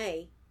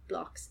DNA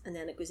blocks and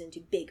then it goes into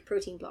big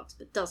protein blocks,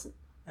 but doesn't.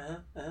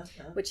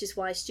 Which is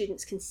why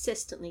students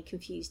consistently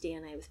confuse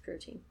DNA with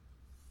protein.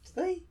 Do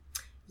they?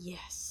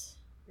 Yes.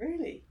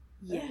 Really?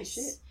 Yes. Holy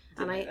shit.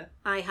 And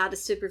I had a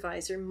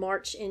supervisor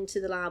march into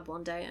the lab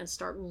one day and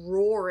start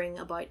roaring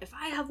about, if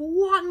I have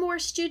one more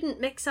student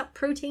mix up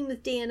protein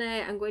with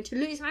DNA, I'm going to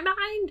lose my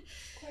mind.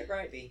 Quite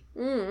rightly.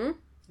 I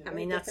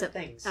mean, that's a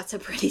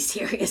pretty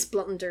serious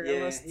blunder, I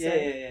must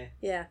say.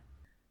 Yeah.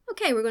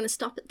 Okay, we're going to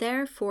stop it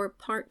there for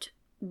part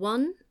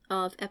 1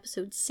 of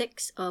episode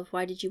 6 of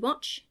Why Did You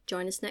Watch?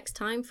 Join us next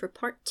time for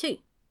part 2.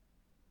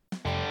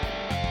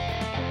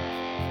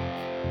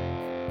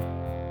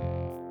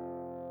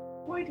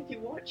 why did you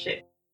watch it?